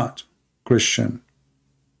is not Christian.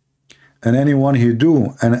 And anyone who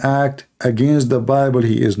do and act against the Bible,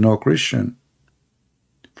 he is no Christian.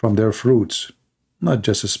 From their fruits, not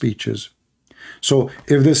just speeches. So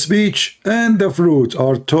if the speech and the fruits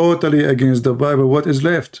are totally against the Bible, what is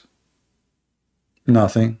left?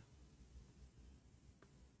 Nothing.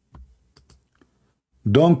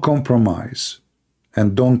 Don't compromise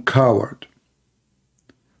and don't coward.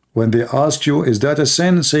 When they ask you, is that a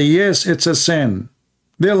sin? Say, yes, it's a sin.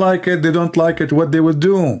 They like it, they don't like it, what they will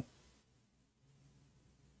do.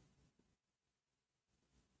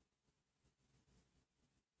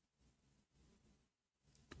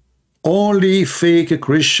 Only fake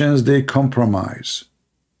Christians, they compromise.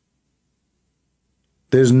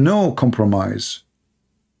 There's no compromise.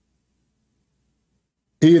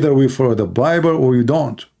 Either we follow the Bible or we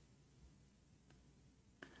don't.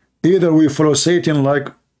 Either we follow Satan like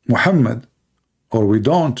Muhammad or we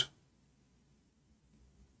don't.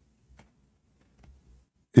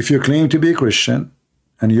 If you claim to be a Christian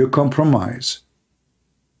and you compromise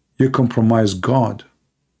God.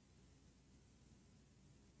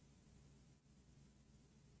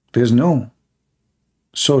 There's no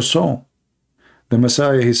so. The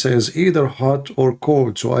Messiah, he says, either hot or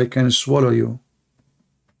cold, so I can swallow you.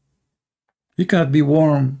 You cannot be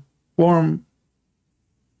warm. Warm,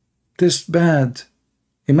 this bad.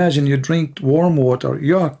 Imagine you drink warm water,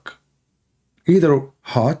 yuck. Either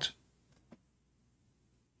hot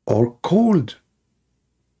or cold.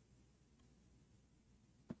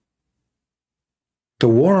 The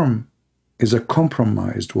warm is a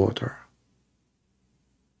compromised water.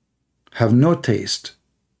 Have no taste,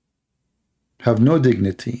 have no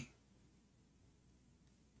dignity,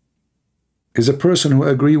 is a person who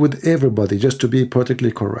agree with everybody just to be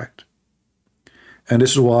politically correct. And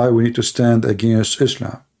this is why we need to stand against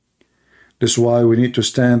Islam. This is why we need to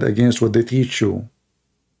stand against what they teach you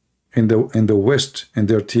in the West, in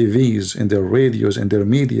their TVs, in their radios, in their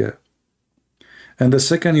media. And the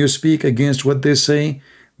second you speak against what they say,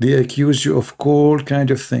 they accuse you of all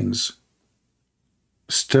kinds of things.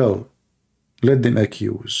 Still, let them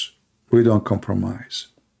accuse. We don't compromise.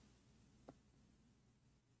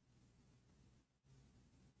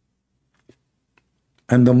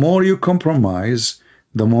 And the more you compromise,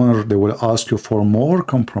 the more they will ask you for more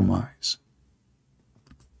compromise.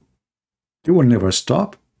 You will never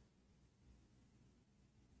stop.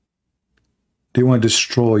 They want to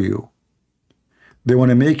destroy you. They want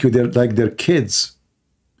to make you like their kids.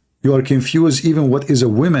 You are confused even what is a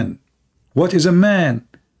woman, what is a man,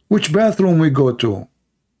 which bathroom we go to.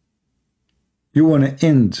 You want to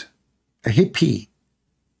end a hippie,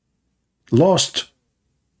 lost,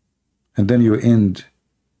 and then you end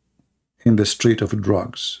in the street of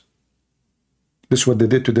drugs. This is what they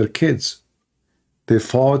did to their kids. They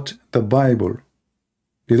fought the Bible.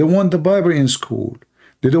 They don't want the Bible in school.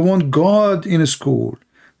 They don't want God in school.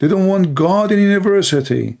 They don't want God in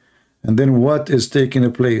university. And then what is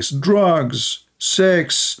taking place? Drugs,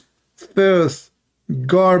 sex, filth,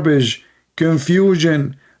 garbage,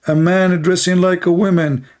 confusion, a man dressing like a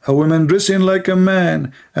woman dressing like a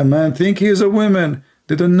man think he is a woman.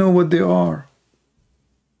 They don't know what they are.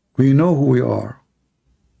 We know who we are.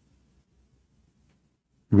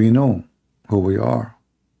 We know who we are.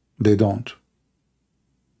 They don't.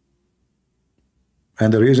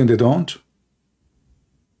 And the reason they don't?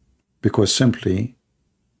 Because simply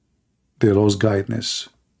they lost guidance.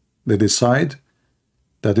 They decide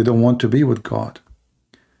that they don't want to be with God.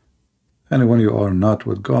 And when you are not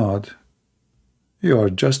with God, you are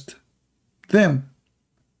just them.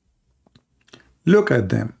 Look at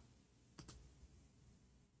them.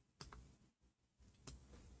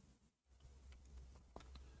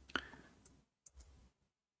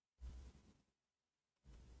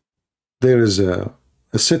 There is a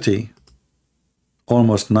city,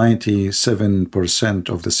 almost 97%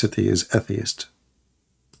 of the city is atheist.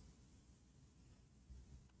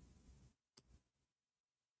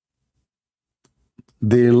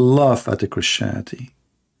 They laugh at the Christianity.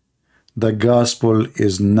 The gospel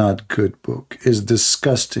is not good book. It's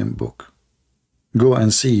disgusting book. Go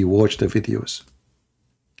and see, watch the videos.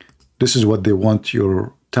 This is what they want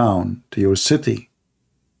your town, to your city.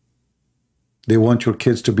 They want your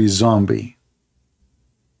kids to be zombie.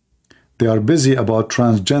 They are busy about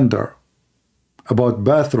transgender, about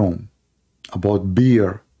bathroom, about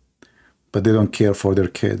beer, but they don't care for their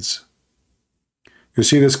kids. You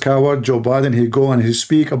see this coward, Joe Biden, he go and he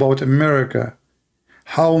speak about America,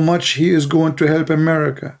 how much he is going to help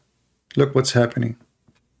America. Look what's happening.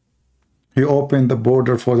 He opened the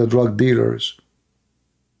border for the drug dealers.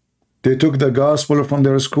 They took the gospel from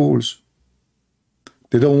their schools.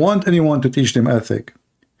 They don't want anyone to teach them ethic.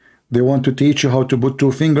 They want to teach you how to put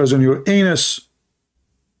 2 fingers on your anus.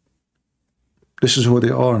 This is who they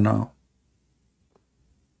are now.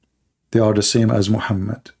 They are the same as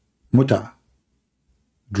Muhammad. Muta.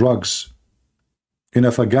 Drugs. In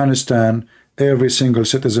Afghanistan, every single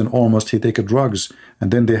citizen almost he take drugs,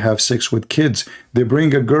 and then they have sex with kids. They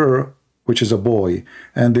bring a girl, which is a boy,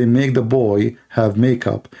 and they make the boy have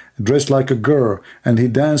makeup, dressed like a girl, and he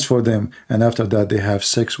dance for them, and after that they have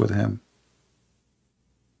sex with him.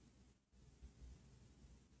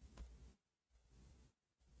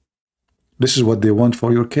 This is what they want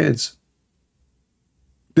for your kids.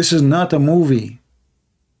 This is not a movie.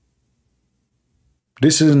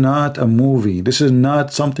 This is not a movie. This is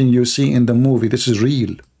not something you see in the movie. This is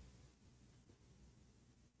real.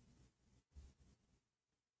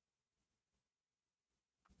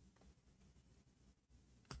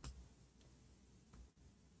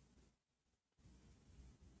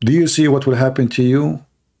 Do you see what will happen to you?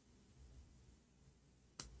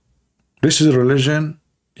 This is a religion?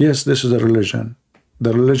 Yes, this is a religion.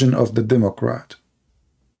 The religion of the Democrat.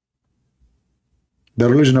 The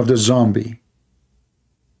religion of the zombie.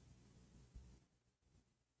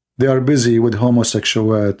 They are busy with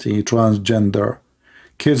homosexuality, transgender.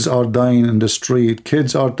 Kids are dying in the street.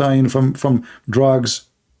 Kids are dying from drugs.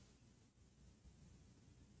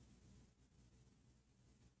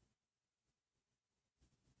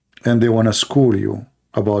 And they want to school you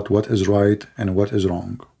about what is right and what is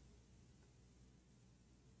wrong.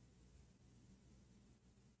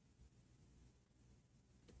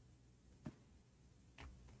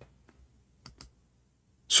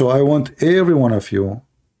 So I want every one of you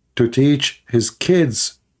to teach his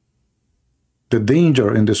kids the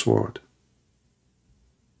danger in this world.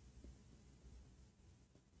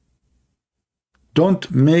 Don't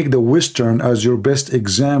make the Western as your best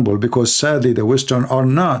example, because sadly the Western are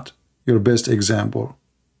not your best example.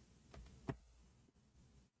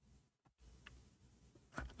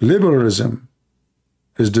 Liberalism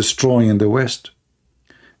is destroying the West,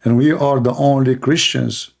 and we are the only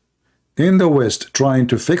Christians in the West trying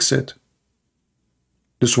to fix it.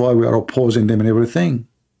 That's why we are opposing them in everything.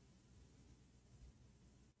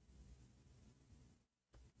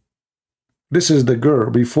 This is the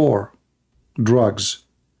girl before drugs.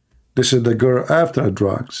 This is the girl after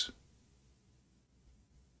drugs.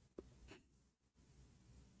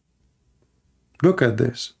 Look at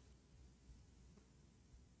this.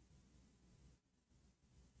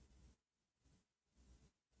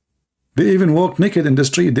 They even walk naked in the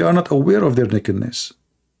street. They are not aware of their nakedness.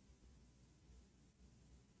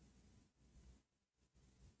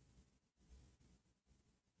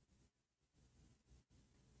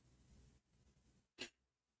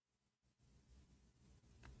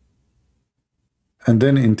 And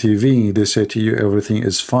then in TV, they say to you everything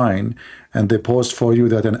is fine, and they post for you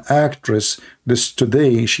that an actress, this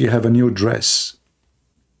today, she have a new dress.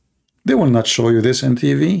 They will not show you this in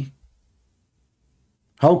TV.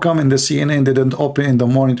 How come in the CNN they didn't open in the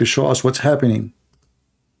morning to show us what's happening?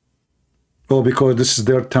 Well, because this is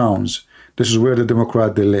their towns. This is where the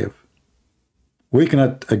Democrat they live. We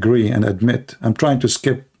cannot agree and admit. I'm trying to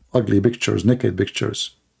skip ugly pictures, naked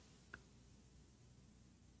pictures.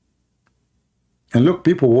 And look,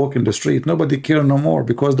 people walk in the street. Nobody care no more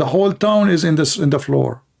because the whole town is in the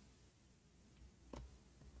floor.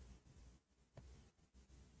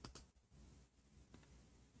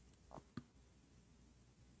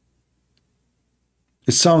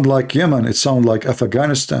 It sounds like Yemen. It sounds like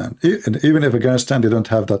Afghanistan. And even Afghanistan, they don't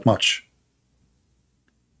have that much.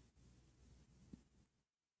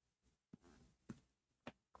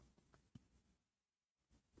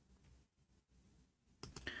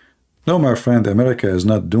 No, my friend, America is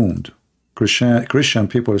not doomed. Christian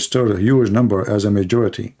people is still a huge number as a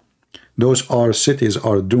majority. Those cities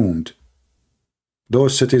are doomed.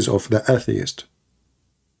 Those cities of the atheist.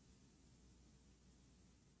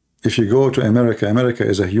 If you go to America, America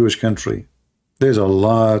is a huge country. There's a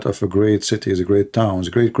lot of great cities, great towns,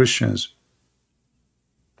 great Christians.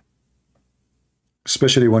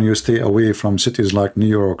 Especially when you stay away from cities like New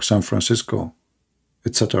York, San Francisco,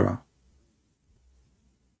 etc.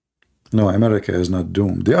 No, America is not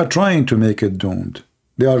doomed. They are trying to make it doomed.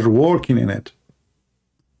 They are working in it.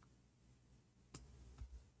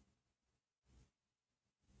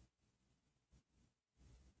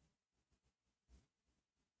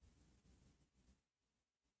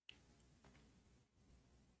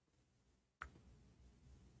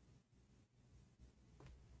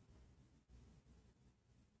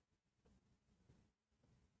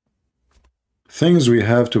 Things we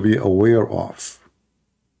have to be aware of.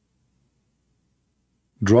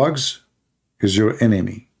 Drugs is your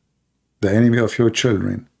enemy, the enemy of your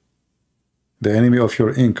children, the enemy of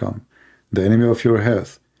your income, the enemy of your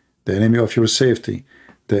health, the enemy of your safety,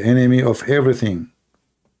 the enemy of everything.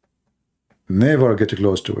 Never get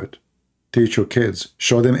close to it. Teach your kids,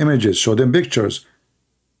 show them images, show them pictures.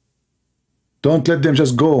 Don't let them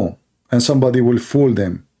just go and somebody will fool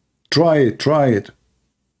them. Try it, try it.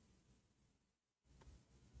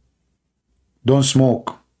 Don't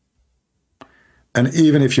smoke. And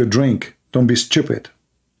even if you drink, don't be stupid.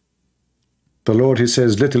 The Lord, he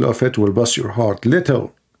says, little of it will bust your heart.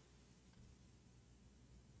 Little.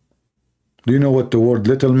 Do you know what the word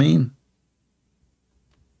little mean?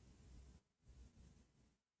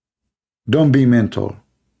 Don't be mental.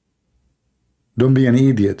 Don't be an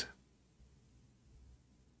idiot.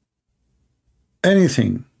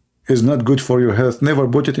 Anything is not good for your health. Never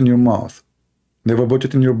put it in your mouth. Never put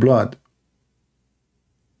it in your blood.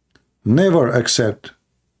 Never accept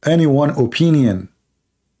any one opinion.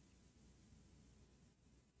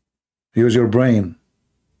 Use your brain.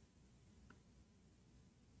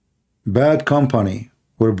 Bad company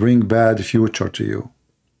will bring bad future to you.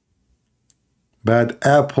 Bad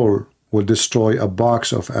apple will destroy a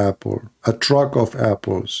box of apple, a truck of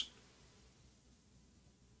apples.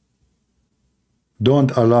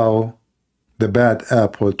 Don't allow the bad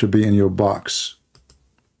apple to be in your box.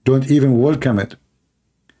 Don't even welcome it.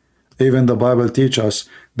 Even the Bible teaches us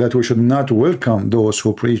that we should not welcome those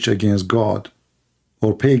who preach against God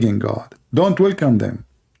or pagan God. Don't welcome them.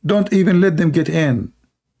 Don't even let them get in.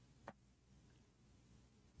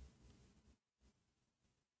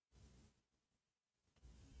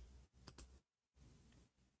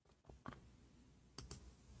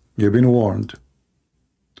 You've been warned.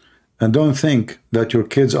 And don't think that your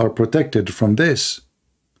kids are protected from this.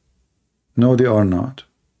 No, they are not.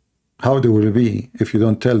 How they will be if you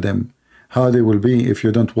don't tell them? How they will be if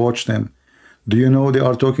you don't watch them? Do you know they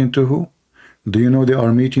are talking to who? Do you know they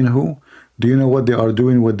are meeting who? Do you know what they are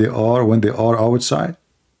doing, what they are when they are outside?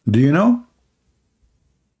 Do you know?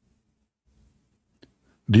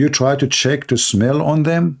 Do you try to check to smell on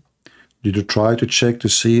them? Did you try to check to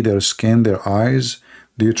see their skin, their eyes?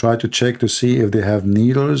 Do you try to check to see if they have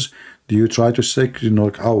needles? Do you try to check,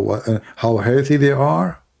 how healthy they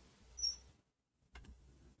are?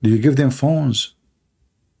 Do you give them phones?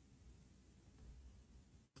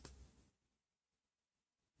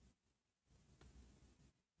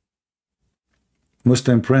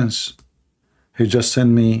 Muslim Prince, he just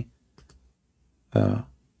sent me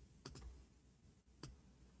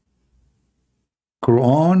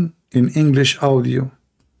Quran in English audio.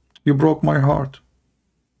 You broke my heart.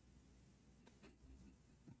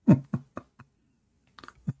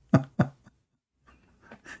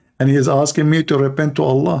 And he is asking me to repent to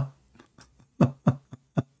Allah.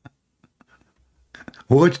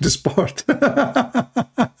 Watch this part.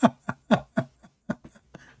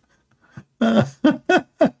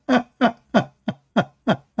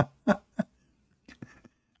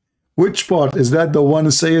 Which part? Is that the one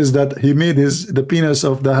that says that he made the penis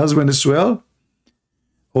of the husband swell?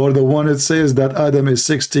 Or the one that says that Adam is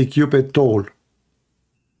 60 cubits tall?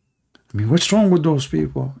 I mean, what's wrong with those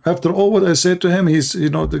people? After all what I said to him, he's,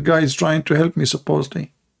 the guy is trying to help me,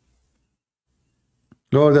 supposedly.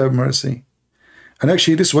 Lord have mercy. And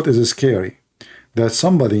actually, this is what is scary. That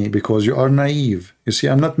somebody, because you are naive, you see,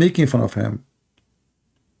 I'm not making fun of him.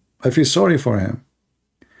 I feel sorry for him.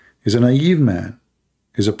 He's a naive man.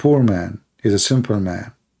 He's a poor man. He's a simple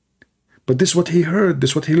man. But this is what he heard. This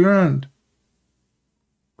is what he learned.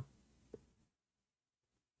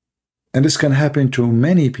 And this can happen to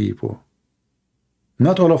many people.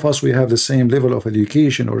 Not all of us, we have the same level of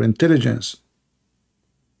education or intelligence.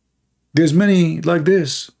 There's many like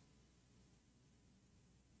this.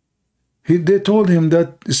 They told him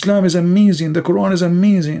that Islam is amazing, the Quran is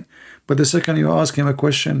amazing. But the second you ask him a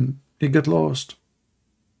question, he get lost.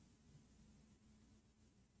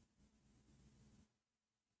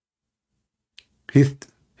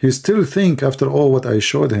 He still think after all what I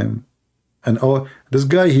showed him. And this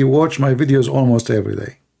guy, he watched my videos almost every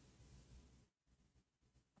day.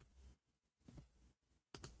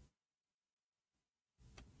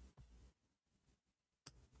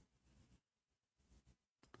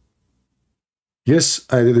 Yes,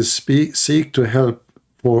 I did seek to help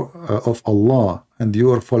of Allah and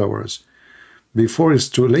your followers before it's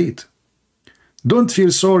too late. Don't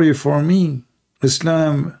feel sorry for me.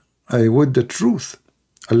 Islam, I would the truth.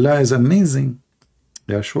 Allah is amazing.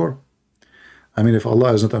 Yeah, sure. I mean, if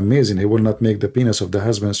Allah is not amazing, he will not make the penis of the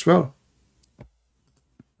husband swell.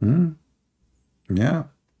 Yeah.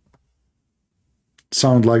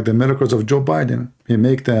 Sound like the miracles of Joe Biden. He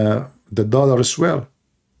make the dollar swell.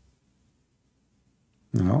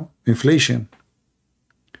 Inflation.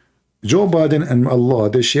 Joe Biden and Allah,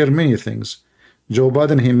 they share many things. Joe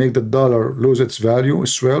Biden, he make the dollar lose its value,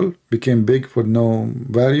 swell, became big for no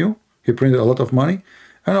value. He printed a lot of money.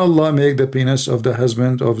 And Allah make the penis of the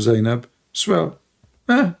husband of Zainab swell.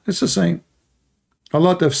 It's the same. A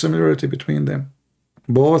lot of similarity between them.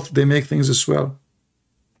 Both, they make things swell.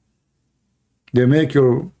 They make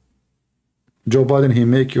Joe Biden, he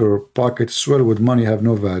make your pocket swell with money have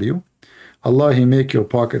no value. Allah, he make your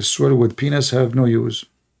pocket swell with penis have no use.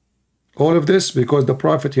 All of this because the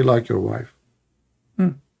Prophet, he like your wife.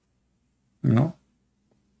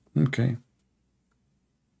 Okay.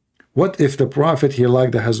 What if the Prophet, he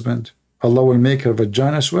like the husband? Allah will make her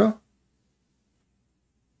vagina swell?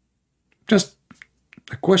 Just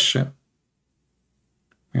a question.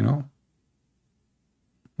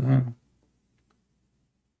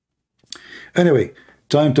 Anyway,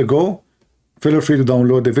 time to go. Feel free to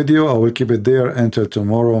download the video. I will keep it there until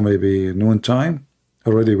tomorrow, maybe noontime.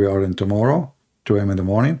 Already we are in tomorrow, 2 a.m. in the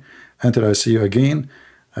morning. Until I see you again,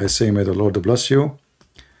 I say, may the Lord bless you.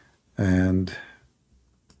 And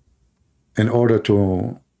in order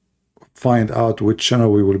to find out which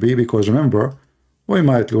channel we will be, because remember, we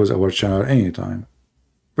might lose our channel anytime.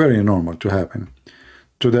 Very normal to happen.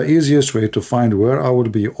 To the easiest way to find where I will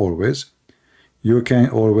be always, you can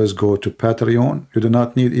always go to Patreon. You do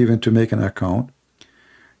not need even to make an account.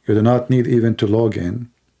 You do not need even to log in.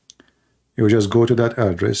 You just go to that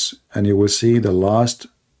address and you will see the last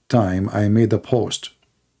time I made a post.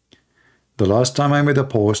 The last time I made a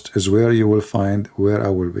post is where you will find where I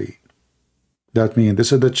will be. That means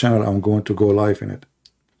this is the channel I'm going to go live in it.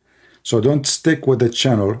 So don't stick with the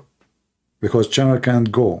channel, because channel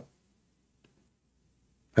can't go.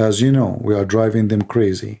 As you know, we are driving them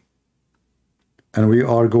crazy. And we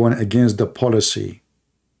are going against the policy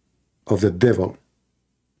of the devil.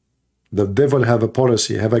 The devil have a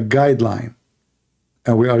policy, have a guideline.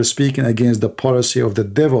 And we are speaking against the policy of the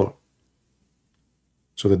devil.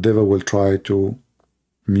 So the devil will try to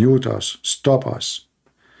mute us, stop us.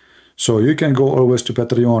 So you can go always to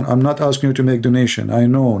Patreon. I'm not asking you to make donation. I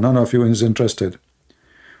know none of you is interested.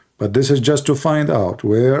 But this is just to find out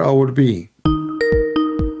where I will be.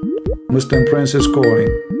 Muslim Prince is calling.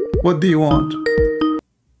 What do you want?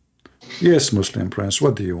 Yes, Muslim Prince,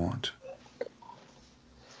 what do you want?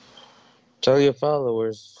 Tell your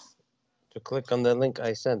followers to click on the link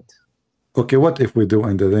I sent. Okay, what if we do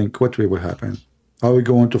in the link? What will happen? Are we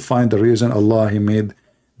going to find the reason Allah He made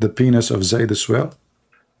the penis of Zayd as well?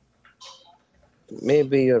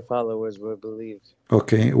 Maybe your followers will believe.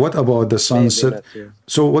 Okay, what about the sunset?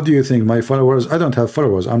 So what do you think? My followers, I don't have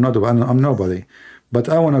followers. I'm nobody. But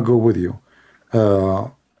I want to go with you.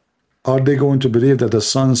 Are they going to believe that the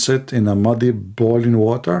sun set in a muddy, boiling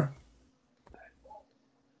water?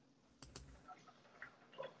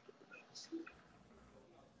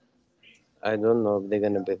 I don't know if they're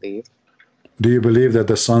going to believe. Do you believe that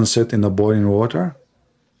the sun set in the boiling water?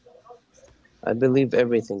 I believe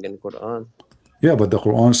everything in Quran. Yeah, but the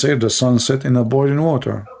Quran said the sun set in the boiling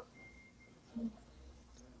water.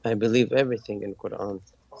 I believe everything in Quran.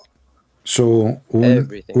 So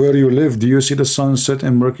where you live, do you see the sun set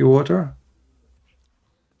in murky water?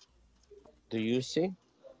 Do you see?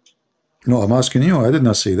 No, I'm asking you. I did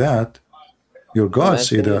not see that. Your God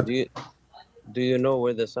see that. Do you know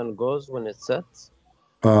where the sun goes when it sets?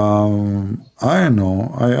 I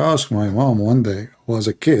know. I asked my mom one day, was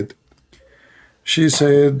a kid. She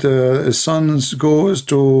said the sun goes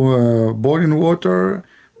to boiling water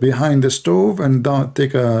behind the stove and don't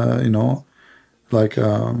take a, like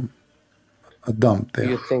a dump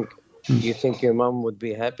there. You think your mom would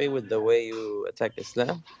be happy with the way you attack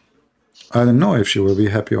Islam? I don't know if she will be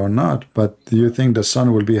happy or not, but do you think the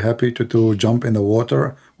sun will be happy to jump in the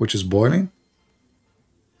water which is boiling?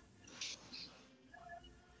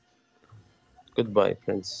 Goodbye,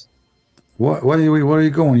 Prince. Where are you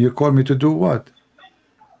going? You called me to do what?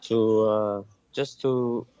 Just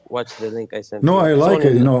to watch the link I sent. No, you. I like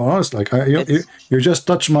it. Honestly, you just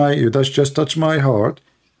touch my heart,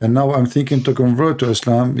 and now I'm thinking to convert to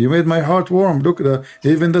Islam. You made my heart warm. Look,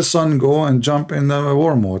 even the sun go and jump in the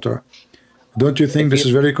warm water. Don't you think this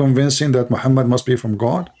is very convincing that Muhammad must be from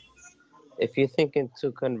God? If you're thinking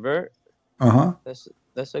to convert,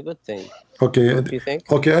 that's a good thing. Okay. Don't you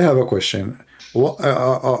think? Okay, I have a question.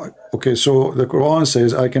 Okay, so the Quran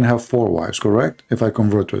says I can have 4 wives, correct? If I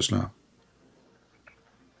convert to Islam.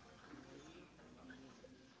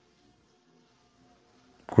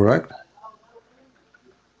 Correct?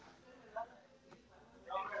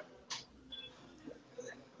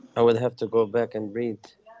 I would have to go back and read.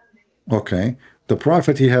 Okay. The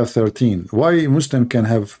Prophet, he have 13. Why Muslim can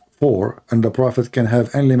have 4 and the Prophet can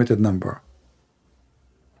have unlimited number?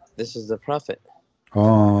 This is the Prophet.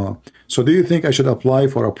 So do you think I should apply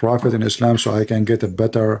for a Prophet in Islam so I can get a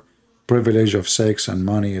better privilege of sex and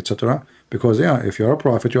money, etc.? Because, yeah, if you're a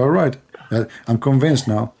Prophet, you are right. I'm convinced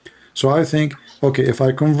now. So I think, okay, if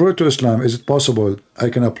I convert to Islam, is it possible I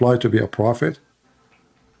can apply to be a Prophet?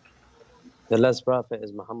 The last Prophet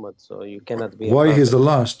is Muhammad, so you cannot be a Why prophet. he's the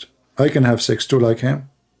last? I can have sex too like him.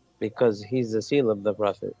 Because he's the seal of the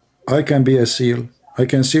Prophet. I can be a seal. I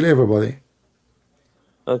can seal everybody.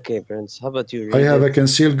 Okay, Prince. How about you read I can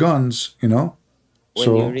seal guns, When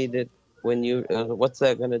you read it, what's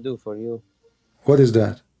that gonna do for you? What is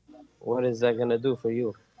that? What is that gonna do for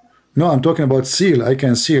you? No, I'm talking about seal. I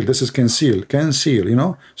can seal. This is can seal.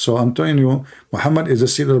 So I'm telling you, Muhammad is the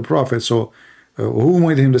seal of the Prophet. So who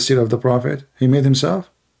made him the seal of the Prophet? He made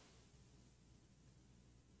himself?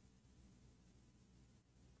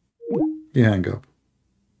 He hang up.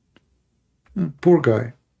 Poor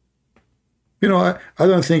guy. I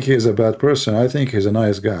don't think he's a bad person. I think he's a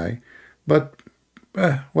nice guy. But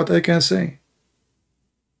what I can say?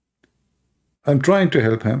 I'm trying to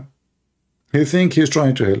help him. He think he's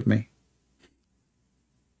trying to help me.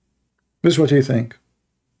 This is what he think.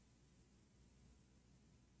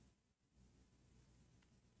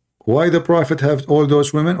 Why the prophet have all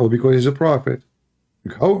those women? Oh, because he's a prophet.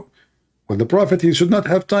 How? Well, the prophet, he should not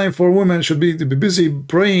have time for women. Should be busy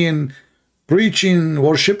praying, preaching,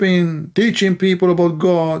 worshiping, teaching people about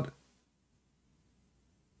God.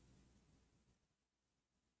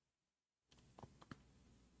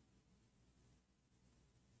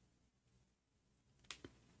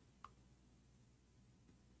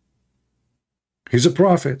 He's a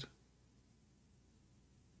prophet.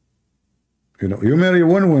 You know, you marry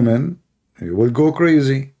one woman, you will go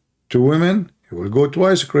crazy. 2 women, you will go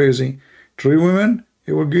twice crazy. 3 women,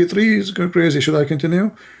 you will get 3 crazy. Should I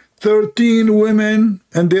continue? 13 women,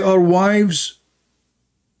 and they are wives.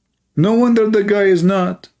 No wonder the guy is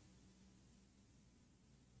not.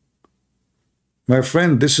 My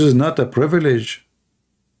friend, this is not a privilege.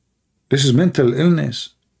 This is mental illness.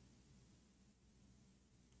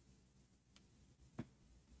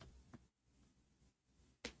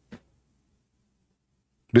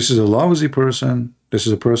 This is a lousy person. This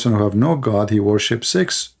is a person who have no God. He worships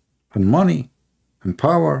sex and money and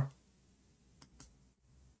power.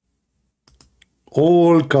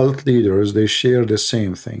 All cult leaders, they share the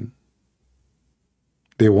same thing.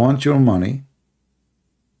 They want your money.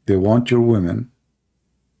 They want your women.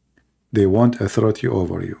 They want authority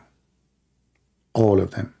over you. All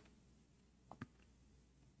of them.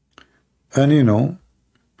 And you know,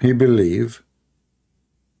 he believe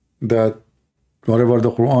that whatever the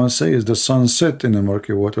Quran says, the sun set in the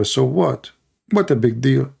murky water, so what? What a big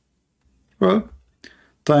deal. Well,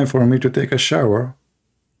 time for me to take a shower.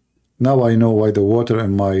 Now I know why the water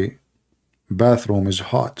in my bathroom is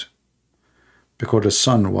hot. Because the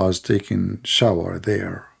sun was taking shower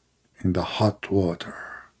there in the hot water.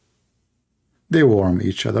 They warm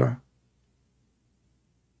each other.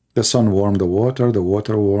 The sun warmed the water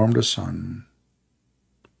warmed the sun.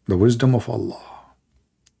 The wisdom of Allah.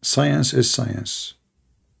 Science is science.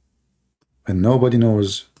 And nobody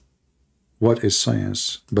knows what is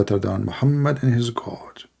science better than Muhammad and his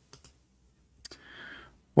God.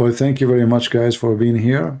 Well, thank you very much, guys, for being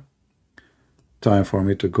here. Time for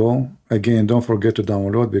me to go. Again, don't forget to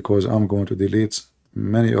download because I'm going to delete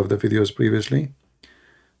many of the videos previously.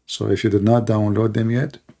 So if you did not download them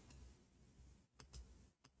yet,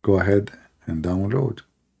 go ahead and download.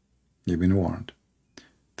 You've been warned.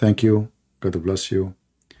 Thank you. God bless you.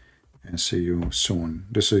 And see you soon.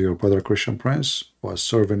 This is your brother Christian Prince, was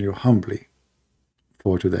serving you humbly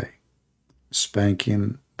for today,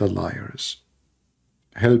 spanking the liars,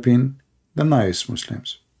 helping the nice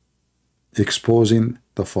Muslims, exposing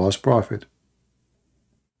the false prophet,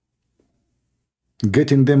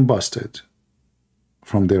 getting them busted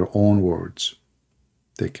from their own words.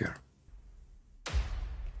 Take care.